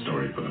in this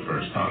story for the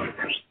first time.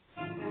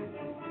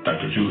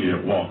 Dr.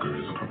 Juliet Walker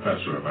is a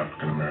professor of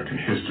African American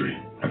history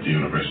at the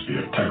University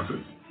of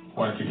Texas. I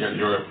wanted to get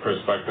your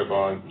perspective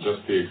on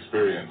just the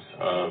experience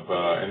of,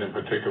 and in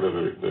particular,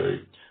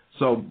 the.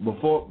 So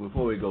before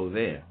we go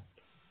there,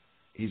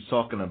 he's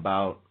talking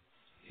about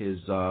his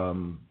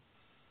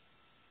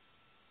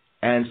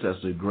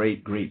ancestor,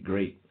 great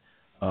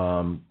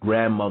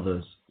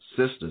grandmother's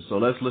sister. So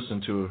let's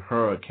listen to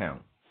her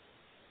account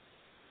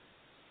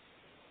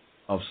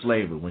of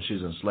slavery when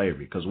she's in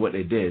slavery, because what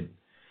they did,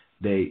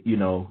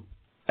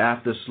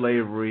 after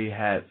slavery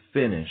had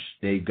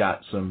finished, they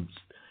got some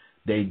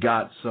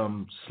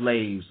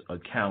slaves'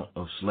 account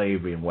of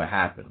slavery and what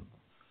happened.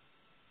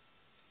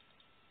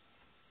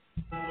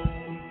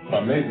 My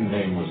maiden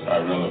name was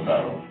Irella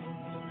Battle,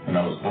 and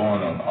I was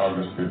born on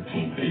August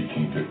 15,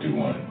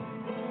 1851.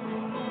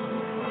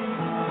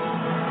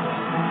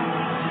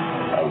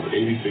 I was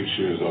 86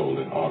 years old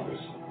in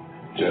August,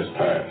 just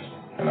passed,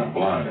 and I'm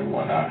blind in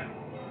one eye.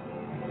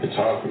 It's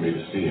hard for me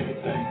to see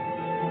anything.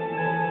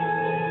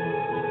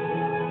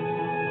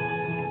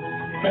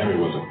 Mammy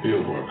was a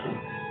field worker,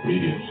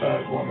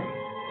 medium-sized woman.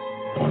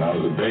 And when I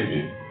was a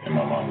baby in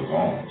my mama's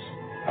arms,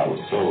 I was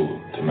sold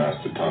to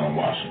Master Tom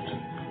Washington.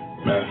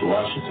 Master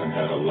Washington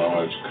had a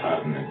large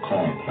cotton and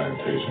corn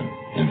plantation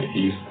in the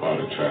east part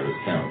of Travis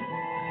County.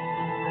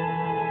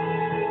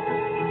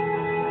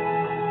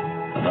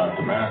 About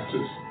the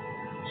masters,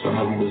 some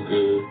of them was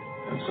good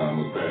and some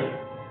was bad.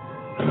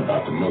 And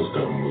about the most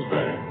of them was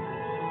bad.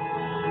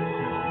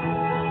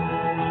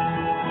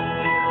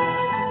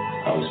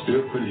 I was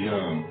still pretty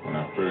young when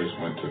I first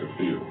went to the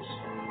fields.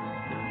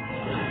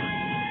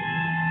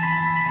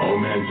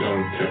 Old man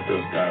Jones kept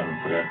us diving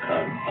for that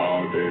cotton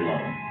all day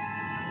long.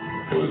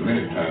 There was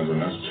many times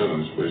when us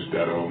children wished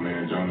that old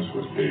man Jones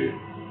was dead.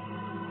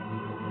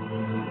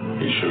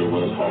 He sure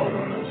was hard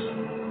on us.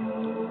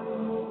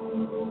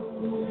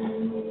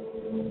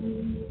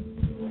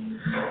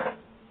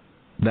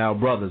 Now,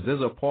 brothers,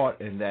 there's a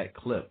part in that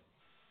clip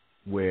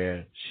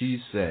where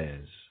she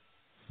says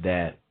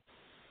that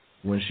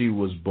when she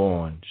was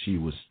born, she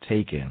was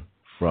taken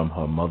from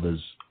her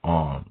mother's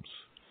arms.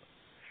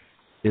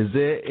 Is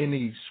there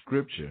any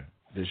scripture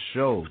to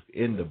show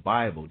in the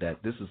Bible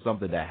that this is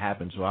something that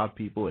happened to our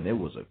people and it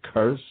was a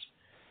curse?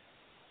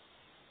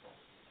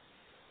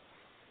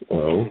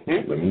 Well,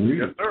 let me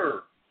read it.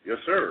 Yes,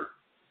 sir.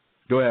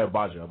 Go ahead,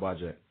 Baja.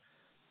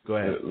 Go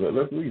ahead.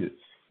 Let's read it.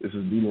 This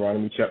is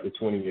Deuteronomy chapter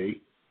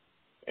 28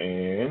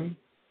 and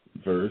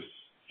verse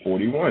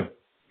 41.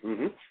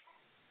 Mm-hmm.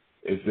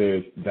 It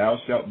says, "Thou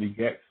shalt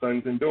beget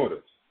sons and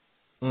daughters,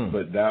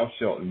 but thou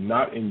shalt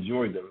not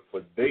enjoy them,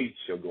 for they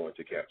shall go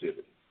into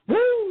captivity."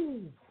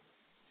 Woo!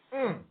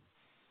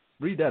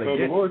 Read that again.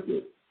 So the Lord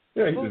said,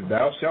 he says,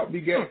 "Thou shalt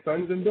beget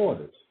sons and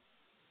daughters,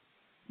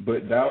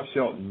 but thou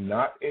shalt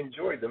not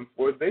enjoy them,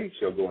 for they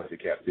shall go into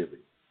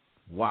captivity."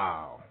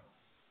 Wow.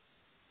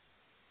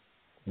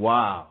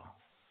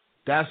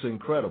 That's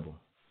incredible.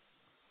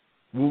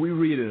 Will we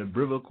read in a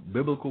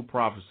biblical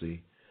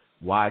prophecy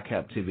why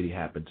captivity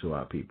happened to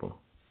our people?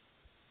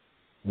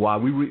 Why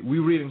we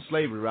reading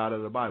slavery out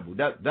of the Bible.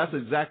 That's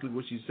exactly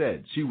what she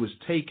said. She was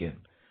taken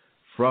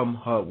from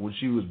her when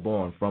she was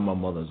born from her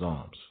mother's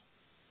arms.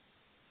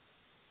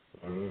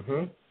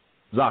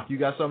 Zach, you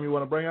got something you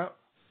want to bring out?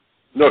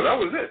 No, that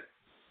was it.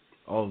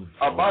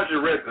 Abijah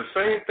read the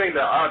same thing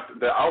that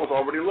I was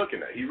already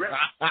looking at. He read.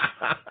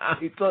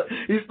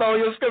 he stole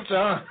your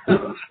scripture, huh?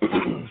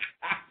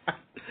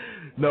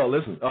 No,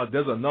 listen.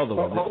 There's another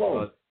one.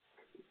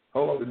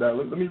 Hold on, now.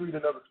 Let me read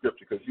another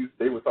scripture because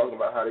they were talking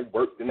about how they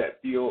worked in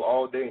that field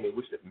all day and they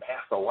wish that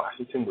Master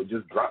Washington would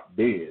just drop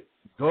dead.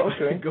 Go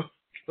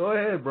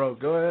ahead, bro.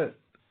 Go ahead.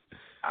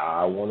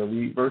 I want to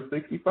read verse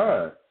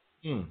 65.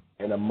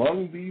 And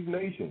among these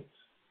nations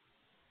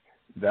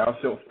thou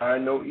shalt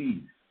find no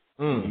ease,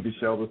 neither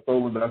shall the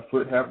sole of thy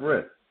foot have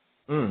rest.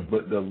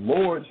 But the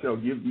Lord shall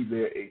give thee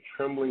there a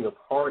trembling of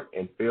heart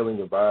and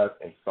failing of eyes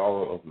and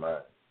sorrow of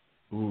mind.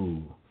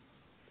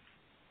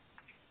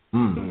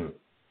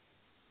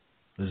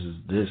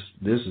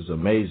 This is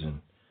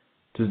amazing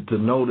to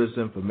know this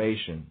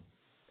information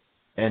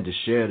and to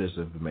share this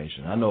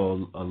information. I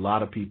know a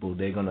lot of people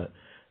they're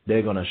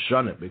gonna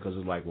shun it because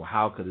it's like, well,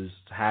 how could this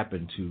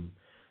happen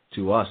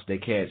to us? They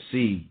can't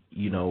see,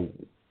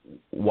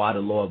 why the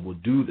Lord will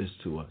do this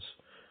to us.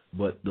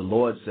 But the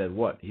Lord said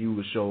what? He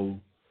will show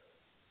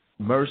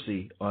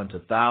mercy unto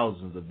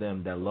thousands of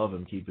them that love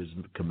him, keep his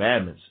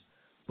commandments.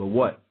 But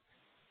what?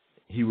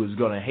 He was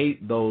going to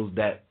hate those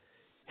that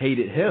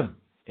hated him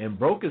and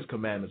broke his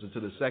commandments into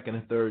the second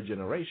and third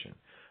generation.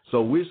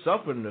 So we're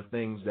suffering the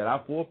things that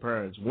our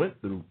foreparents went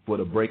through for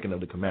the breaking of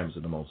the commandments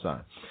of the Most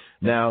High.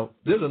 Now,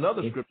 there's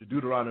another scripture,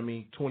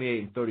 Deuteronomy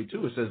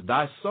 28:32. It says,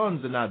 thy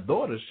sons and thy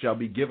daughters shall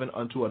be given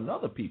unto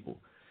another people,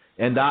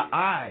 and thy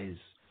eyes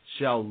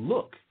shall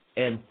look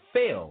and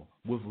fail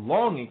with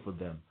longing for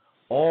them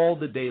all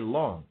the day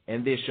long,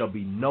 and there shall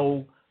be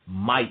no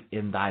might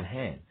in thine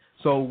hand.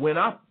 So when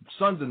our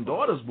sons and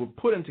daughters were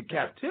put into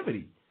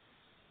captivity,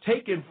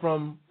 taken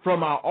from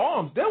our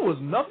arms, there was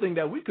nothing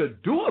that we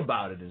could do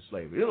about it in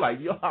slavery. They're like,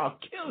 yo, I'll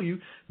kill you.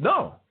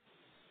 No,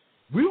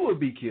 we would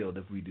be killed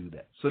if we do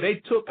that. So they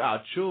took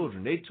our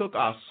children, they took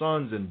our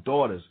sons and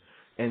daughters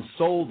and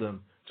sold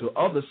them to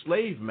other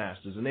slave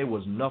masters, and there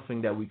was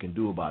nothing that we can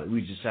do about it.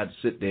 We just had to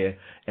sit there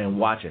and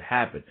watch it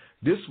happen.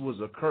 This was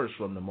a curse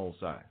from the Most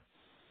High.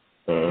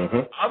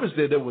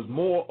 Obviously, there was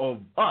more of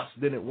us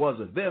than it was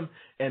of them,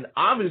 and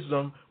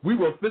obviously, we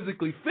were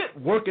physically fit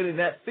working in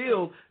that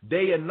field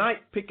day and night,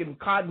 picking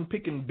cotton,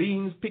 picking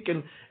beans,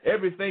 picking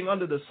everything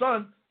under the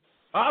sun,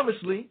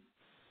 obviously.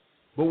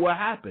 But what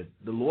happened?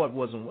 The Lord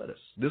wasn't with us.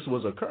 This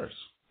was a curse.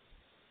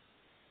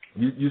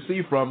 You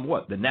see from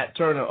what? The Nat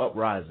Turner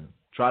uprising.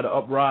 Try to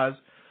uprise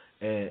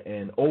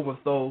and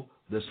overthrow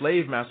the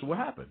slave master. What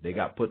happened? They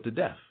got put to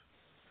death.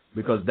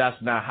 Because that's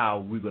not how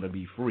we're going to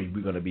be free.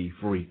 We're going to be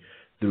free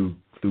through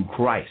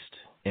Christ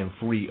and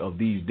free of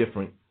these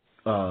different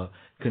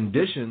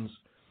conditions,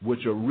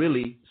 which are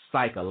really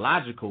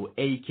psychological,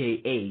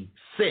 a.k.a.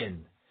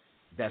 sin.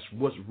 That's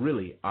what's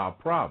really our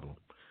problem.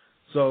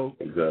 So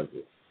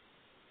exactly.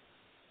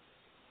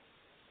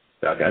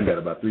 I got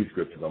about 3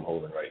 scriptures I'm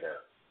holding right now.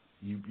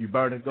 You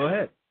burn it? Go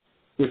ahead.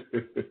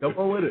 Go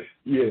on with it.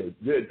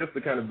 Yeah, just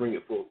to kind of bring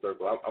it full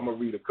circle, I'm going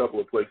to read a couple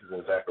of places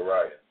in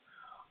Zechariah.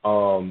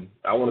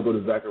 I want to go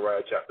to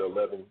Zechariah chapter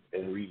 11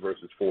 and read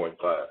verses 4 and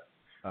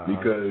 5.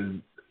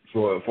 Because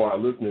for our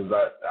listeners,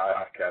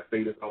 I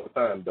say this all the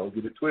time, don't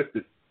get it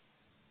twisted.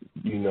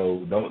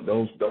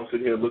 Don't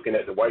sit here looking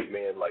at the white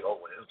man like, oh,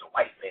 well, it was the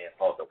white man's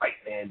fault. The white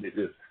man did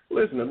this.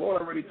 Listen, the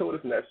Lord already told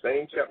us in that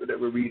same chapter that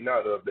we're reading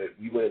out of that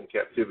we went into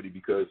captivity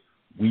because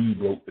we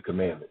broke the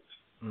commandments.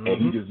 And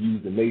he just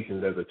used the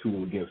nations as a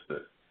tool against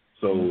us.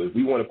 So if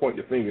we want to point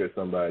the finger at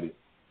somebody,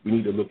 we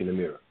need to look in the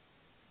mirror.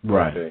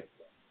 Right. Okay?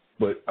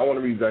 But I want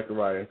to read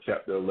Zechariah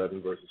chapter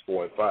 11, verses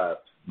 4 and 5,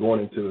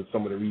 going into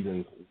some of the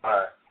reasons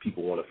why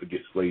people want to forget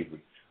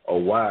slavery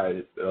or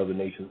why the other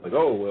nations like,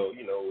 oh, well,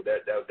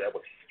 that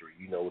was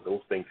history.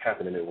 Those things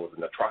happened and it was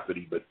an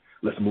atrocity, but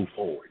let's move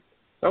forward.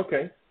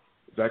 Okay.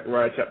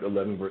 Zechariah chapter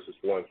 11, verses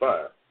 4 and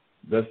 5.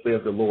 Thus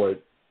saith the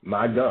Lord,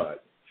 my God,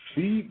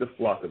 feed the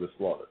flock of the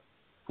slaughter,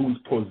 whose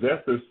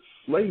possessors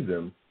slay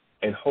them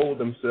and hold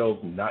themselves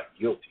not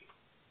guilty.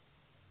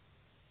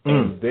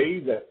 And they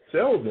that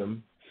sell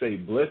them say,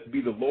 blessed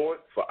be the Lord,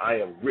 for I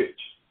am rich,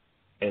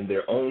 and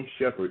their own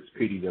shepherds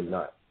pity them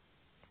not.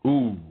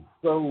 Ooh.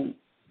 So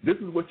this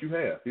is what you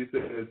have. It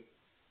says,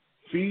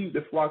 feed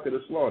the flock of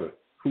the slaughter,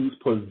 whose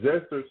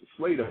possessors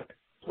slay them.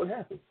 That's what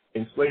happened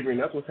in slavery,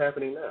 and that's what's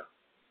happening now.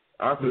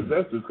 Our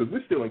possessors, because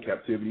we're still in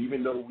captivity,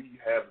 even though we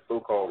have the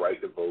so-called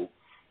right to vote,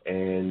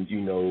 and,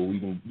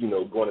 even,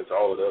 going into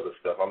all of the other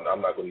stuff.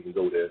 I'm not going to even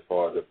go there as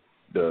far as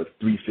the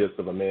 3/5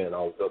 of a man and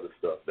all this other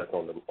stuff that's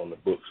on the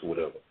books or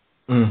whatever.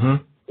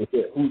 It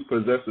said, whose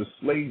possessors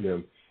slay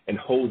them and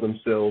hold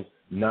themselves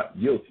not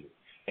guilty.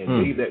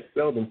 And they that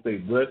sell them say,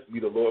 blessed be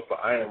the Lord, for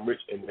I am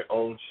rich, and their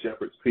own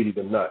shepherds pity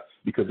them not.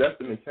 Because that's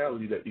the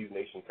mentality that these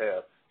nations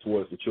have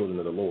towards the children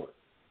of the Lord.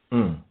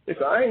 They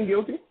say, I ain't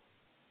guilty.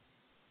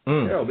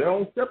 Hell, their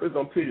own shepherds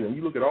don't pity them.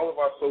 You look at all of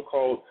our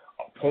so-called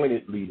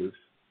appointed leaders,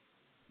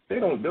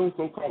 those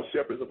so-called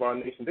shepherds of our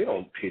nation, they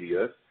don't pity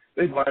us.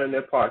 They line in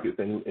their pockets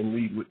and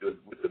lead with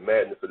the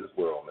madness of this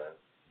world, man.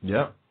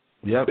 Yeah.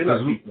 Yeah, they're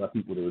not teaching our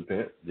people to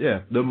repent.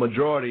 Yeah, the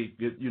majority,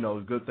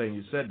 good thing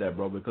you said that,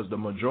 bro, because the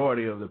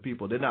majority of the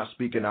people, they're not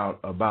speaking out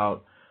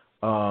about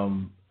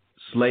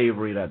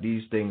slavery, that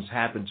these things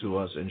happen to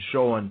us, and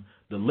showing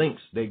the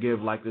links they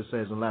give, like it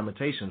says in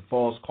Lamentation,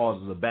 false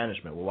causes of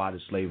banishment. Well, why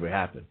did slavery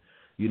happen?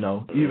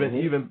 Even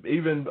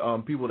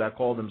people that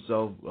call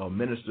themselves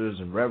ministers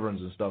and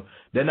reverends and stuff,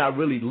 they're not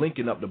really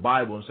linking up the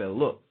Bible and saying,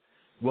 look,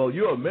 well,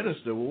 you're a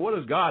minister. Well, what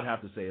does God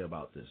have to say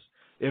about this?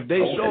 If they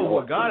show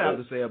what God has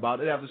to say about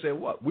it, they have to say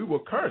what? We were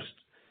cursed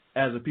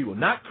as a people.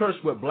 Not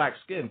cursed with black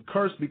skin,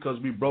 cursed because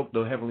we broke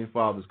the Heavenly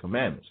Father's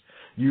commandments.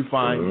 You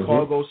find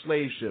cargo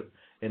slave ship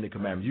in the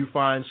commandments. You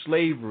find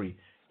slavery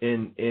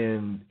in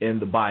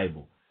the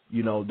Bible.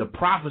 The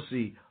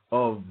prophecy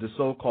of the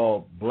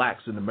so-called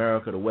blacks in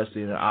America, the West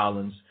Indian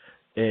Islands,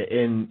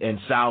 in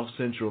South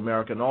Central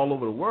America, and all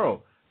over the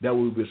world, that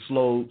we were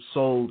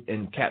sold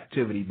in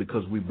captivity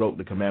because we broke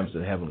the commandments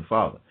of the Heavenly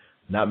Father.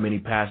 Not many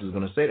pastors are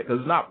going to say that,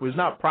 because it's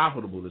not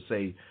profitable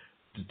to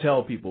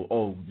tell people,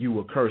 oh, you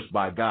were cursed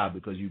by God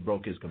because you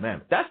broke His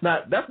commandment. That's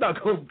not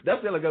going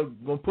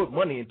to put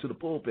money into the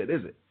pulpit,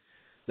 is it?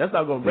 That's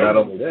not going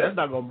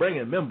to bring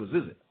in members,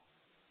 is it?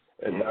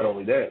 And not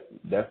only that,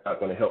 that's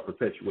not going to help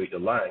perpetuate the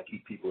lie and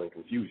keep people in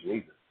confusion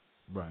either.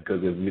 Right.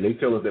 Because if they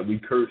tell us that we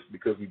cursed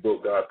because we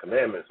broke God's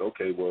commandments,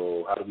 okay,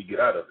 well, how do we get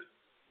out of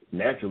it?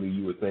 Naturally,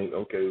 you would think,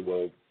 okay,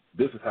 well,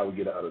 this is how we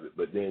get out of it.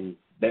 But then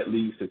that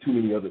leads to too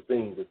many other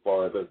things as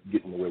far as us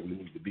getting to where we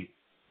need to be.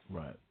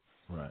 Right.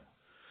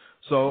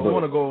 So I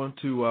want to go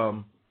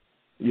into...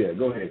 yeah,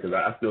 go ahead, because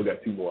I still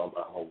got two more. I'm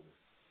holding.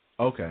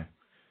 Okay.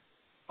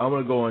 I'm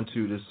going to go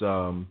into this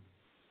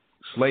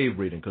slave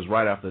breeding, because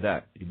right after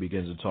that, he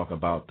begins to talk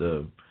about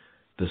the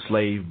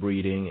slave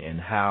breeding and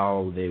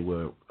how they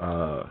were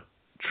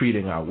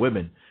treating our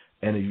women.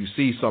 And you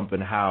see something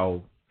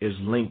how is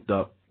linked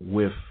up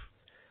with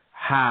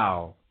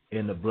how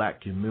in the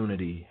black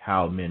community,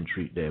 how men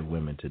treat their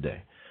women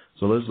today.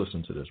 So let's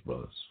listen to this,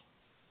 brothers.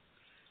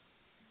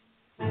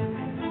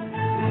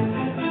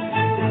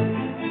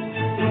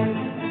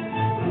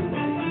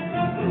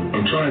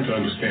 I'm trying to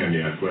understand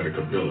the athletic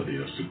ability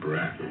of super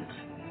athletes.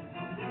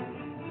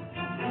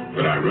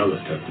 But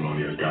Irella's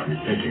testimony has got me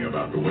thinking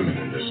about the women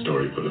in this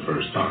story for the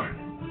first time.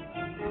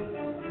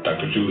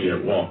 Dr.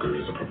 Juliet Walker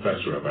is a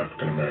professor of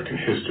African American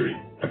history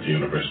at the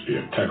University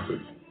of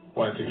Texas.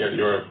 Wanted to get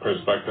your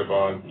perspective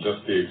on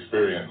just the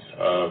experience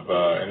of,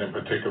 and in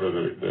particular,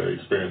 the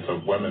experience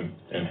of women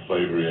in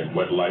slavery and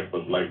what life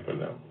was like for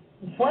them.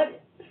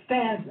 What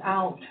stands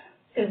out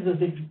is the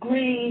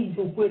degree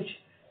to which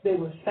they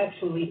were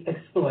sexually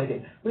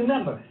exploited.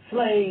 Remember,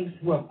 slaves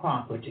were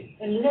property,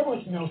 and there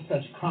was no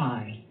such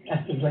crime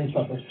as the rape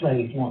of a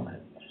slave woman.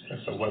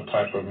 So what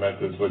type of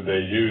methods would they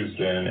use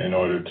then in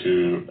order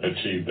to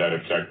achieve that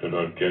objective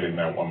of getting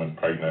that woman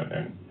pregnant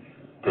and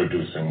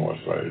producing more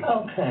slaves?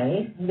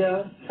 Okay, there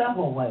are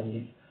several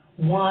ways.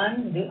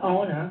 One, the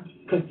owner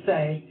could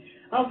say,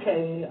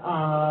 okay,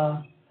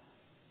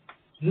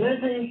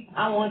 Lizzie,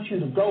 I want you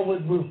to go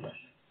with Rufus.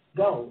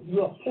 Go.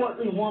 You're a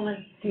portly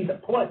woman. He's a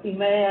portly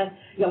man.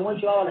 I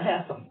want you all to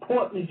have some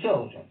portly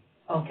children.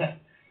 Okay.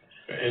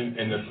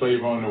 And the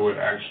slave owner would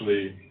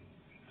actually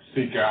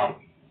seek out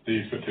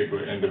these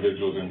particular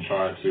individuals and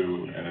try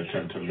to and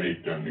attempt to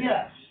mate them.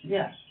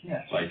 Yes.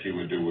 Like you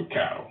would do with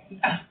cattle.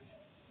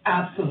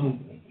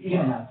 Absolutely.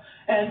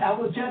 And I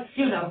would just,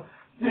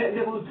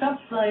 there were some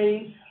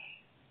slaves,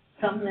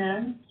 some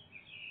men,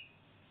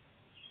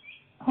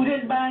 who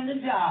didn't bind the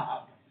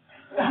job.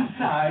 I'm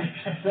sorry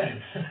to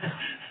say.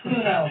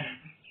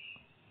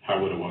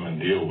 How would a woman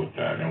deal with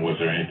that? And was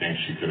there anything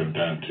she could have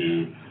done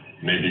to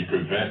maybe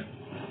prevent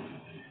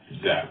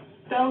that?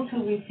 Those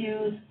who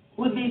refused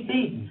would be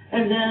beaten.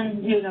 And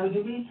then, you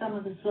read some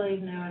of the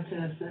slave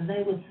narratives, and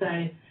they would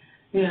say,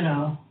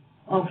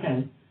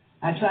 okay,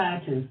 I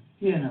tried to,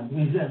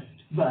 resist,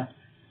 but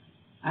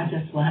I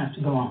just will have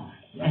to go on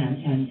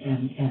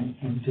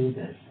and do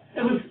this.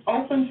 It was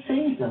open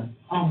season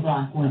on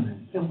black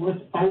women. It was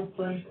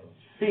open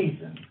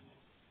season.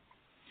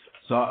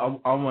 So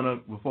I want to,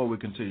 before we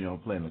continue on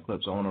playing the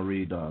clips, I want to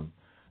read.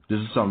 This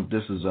is something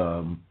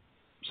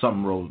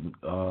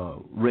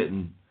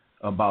written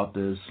about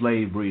the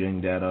slave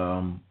breeding that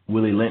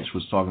Willie Lynch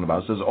was talking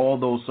about. It says,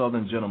 although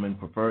Southern gentlemen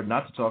preferred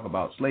not to talk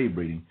about slave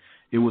breeding,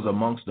 it was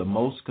amongst the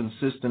most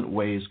consistent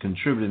ways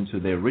contributing to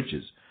their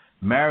riches.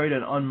 Married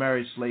and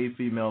unmarried slave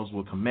females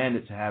were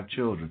commanded to have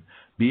children,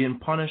 being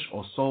punished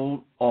or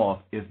sold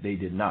off if they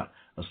did not.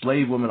 A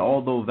slave woman,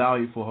 although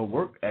valued for her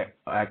work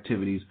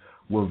activities,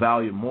 were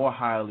valued more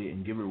highly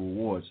and given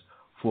rewards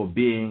for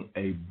being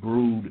a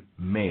brood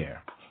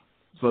mare.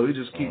 So they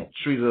just keep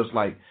treating us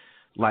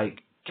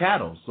like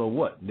cattle. So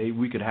what?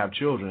 We could have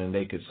children and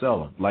they could sell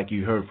them, like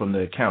you heard from the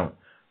account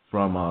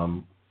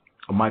from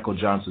Michael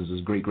Johnson's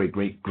great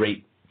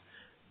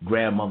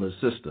grandmother's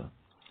sister.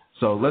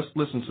 So let's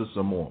listen to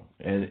some more,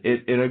 and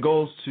it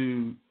goes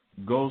to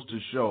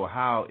show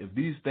how if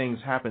these things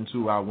happen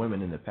to our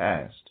women in the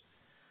past,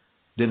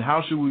 then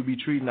how should we be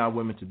treating our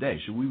women today?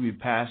 Should we be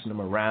passing them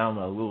around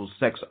as little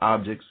sex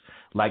objects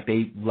like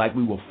we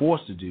were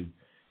forced to do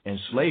and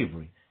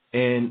slavery,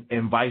 and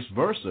vice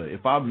versa.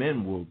 If our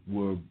men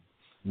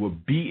were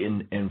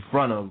beaten in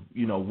front of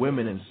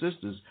women and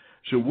sisters,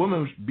 should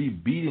women be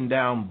beating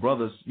down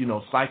brothers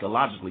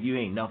psychologically? You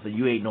ain't nothing.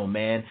 You ain't no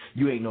man.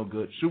 You ain't no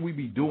good. Should we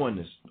be doing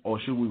this, or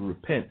should we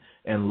repent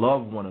and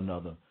love one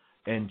another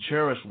and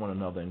cherish one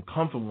another and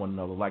comfort one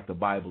another like the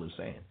Bible is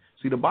saying?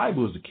 See, the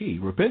Bible is the key.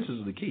 Repentance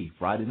is the key.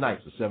 Friday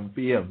nights at 7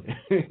 p.m.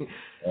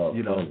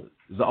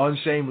 The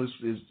unshameless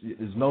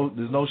there's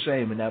no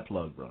shame in that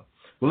plug, bro.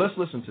 Well, let's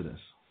listen to this.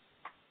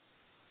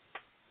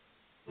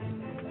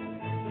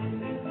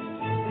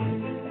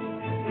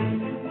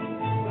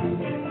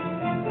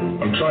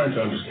 I'm trying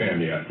to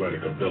understand the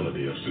athletic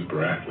ability of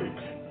super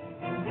athletes.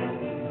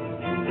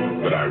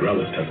 But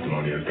Irella's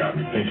testimony has got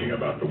me thinking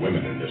about the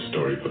women in this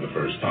story for the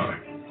first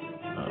time.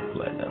 I'll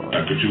play that one.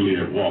 Dr.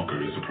 Juliet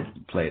Walker is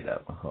play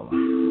that one. Hold on.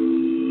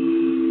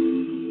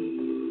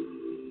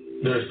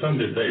 There is some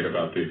debate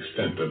about the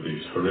extent of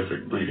these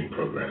horrific breeding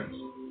programs,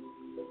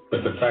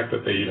 but the fact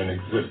that they even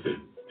existed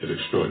is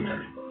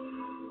extraordinary.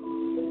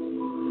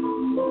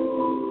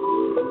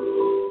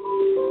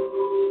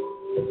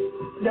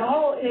 The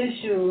whole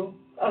issue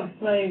of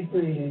slave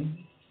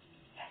breeding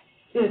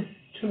is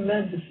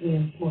tremendously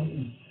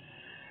important,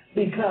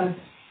 because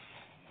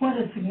what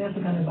is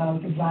significant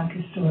about the Black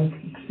historic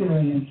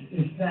experience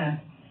is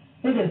that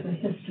it is a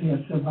history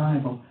of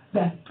survival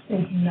that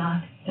is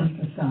not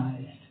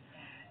emphasized.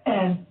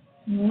 And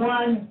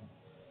one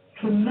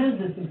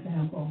tremendous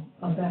example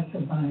of that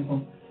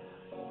survival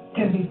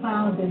can be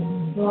found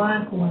in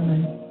Black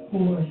women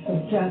who were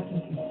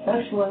subjected to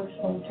sexual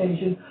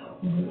exploitation,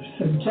 who were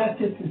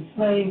subjected to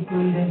slave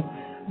breeding,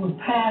 were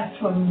passed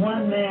from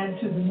one man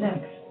to the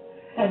next,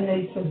 and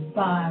they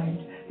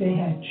survived. They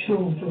had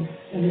children,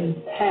 and they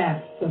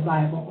passed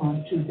survival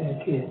on to their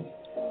kids.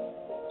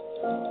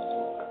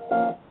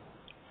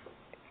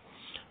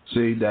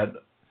 See,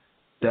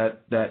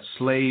 that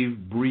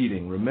slave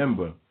breeding,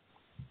 remember,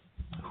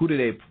 who did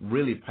they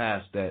really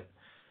pass that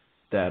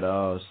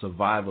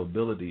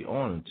survivability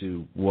on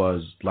to?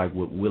 Was like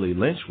what Willie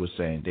Lynch was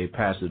saying. They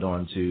passed it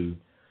on to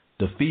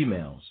the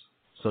females.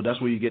 So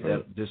that's where you get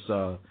this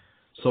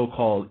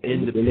so-called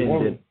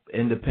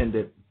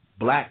independent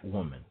Black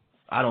woman.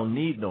 I don't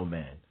need no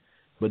man.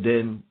 But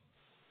then,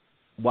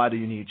 why do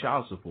you need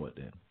child support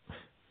then?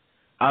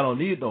 I don't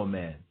need no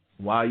man.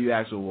 Why are you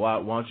asking,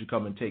 why don't you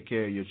come and take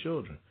care of your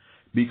children?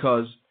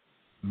 Because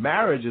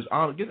marriage is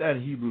honorable. Get that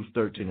in Hebrews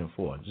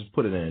 13:4. Just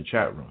put it in the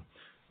chat room.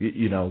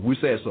 We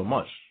say it so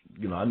much.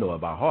 I know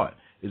it by heart.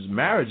 Is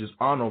marriage is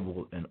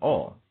honorable and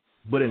all.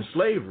 But in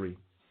slavery,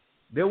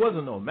 there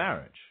wasn't no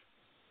marriage.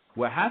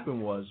 What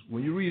happened was,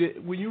 when you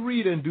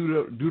read in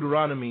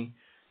Deuteronomy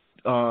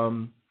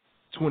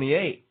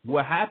 28,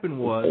 what happened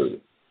was,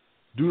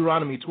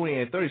 Deuteronomy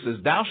 28:30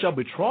 says, "Thou shalt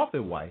betroth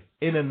a wife,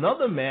 and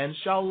another man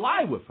shall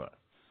lie with her."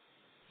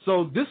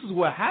 So this is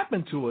what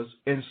happened to us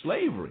in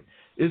slavery.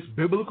 It's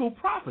biblical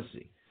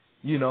prophecy.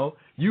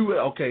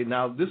 Okay,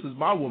 now this is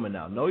my woman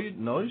now. No,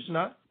 she's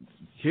not.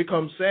 Here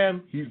comes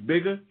Sam. He's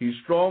bigger. He's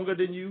stronger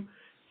than you.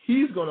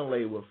 He's going to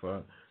lay with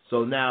her.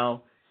 So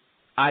now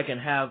I can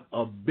have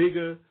a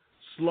bigger,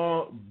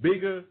 stronger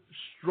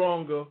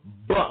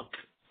buck,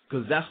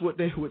 because that's what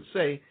they would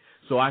say,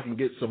 so I can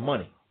get some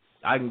money.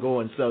 I can go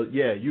and sell,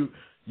 you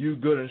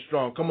good and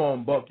strong. Come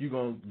on, buck, you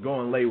going to go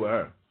and lay with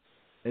her.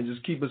 And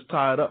just keep us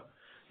tied up.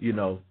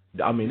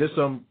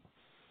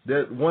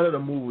 There's one of the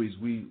movies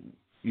we,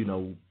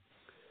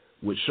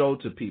 would show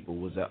to people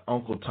was that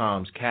Uncle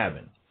Tom's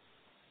Cabin.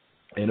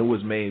 And it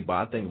was made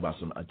by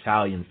some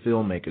Italian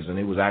filmmakers, and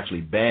it was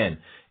actually banned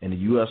in the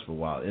U.S. for a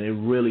while. And it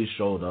really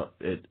showed up,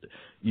 a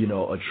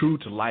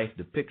true-to-life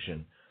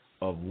depiction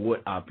of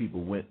what our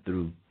people went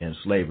through in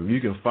slavery.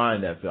 You can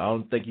find that film. I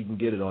don't think you can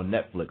get it on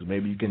Netflix.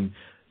 Maybe you can,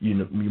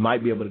 you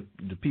might be able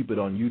to peep it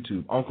on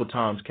YouTube. Uncle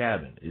Tom's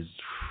Cabin is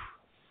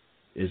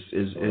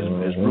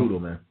brutal,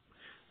 man.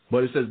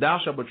 But it says, "Thou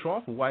shalt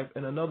betroth a wife,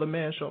 and another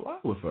man shall lie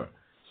with her."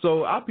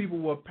 So our people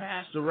were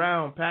passed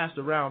around. Our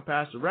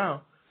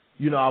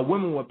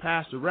women were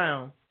passed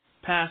around.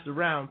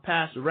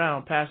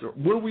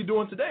 What are we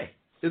doing today?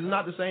 Is it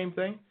not the same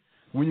thing?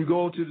 When you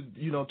go to,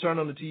 turn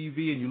on the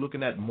TV and you're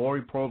looking at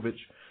Maury Povich,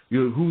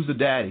 who's the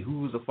daddy,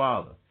 who's the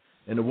father?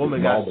 And the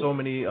woman got so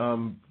many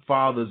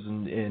fathers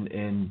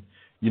and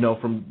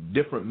from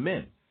different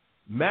men.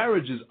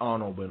 Marriage is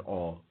honorable and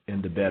all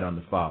in the bed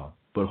undefiled,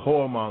 but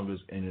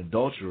whoremongers and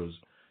adulterers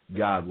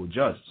God will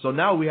judge. So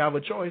now we have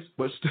a choice,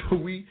 but still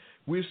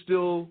we're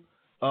still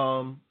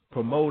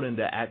promoting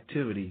the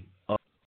activity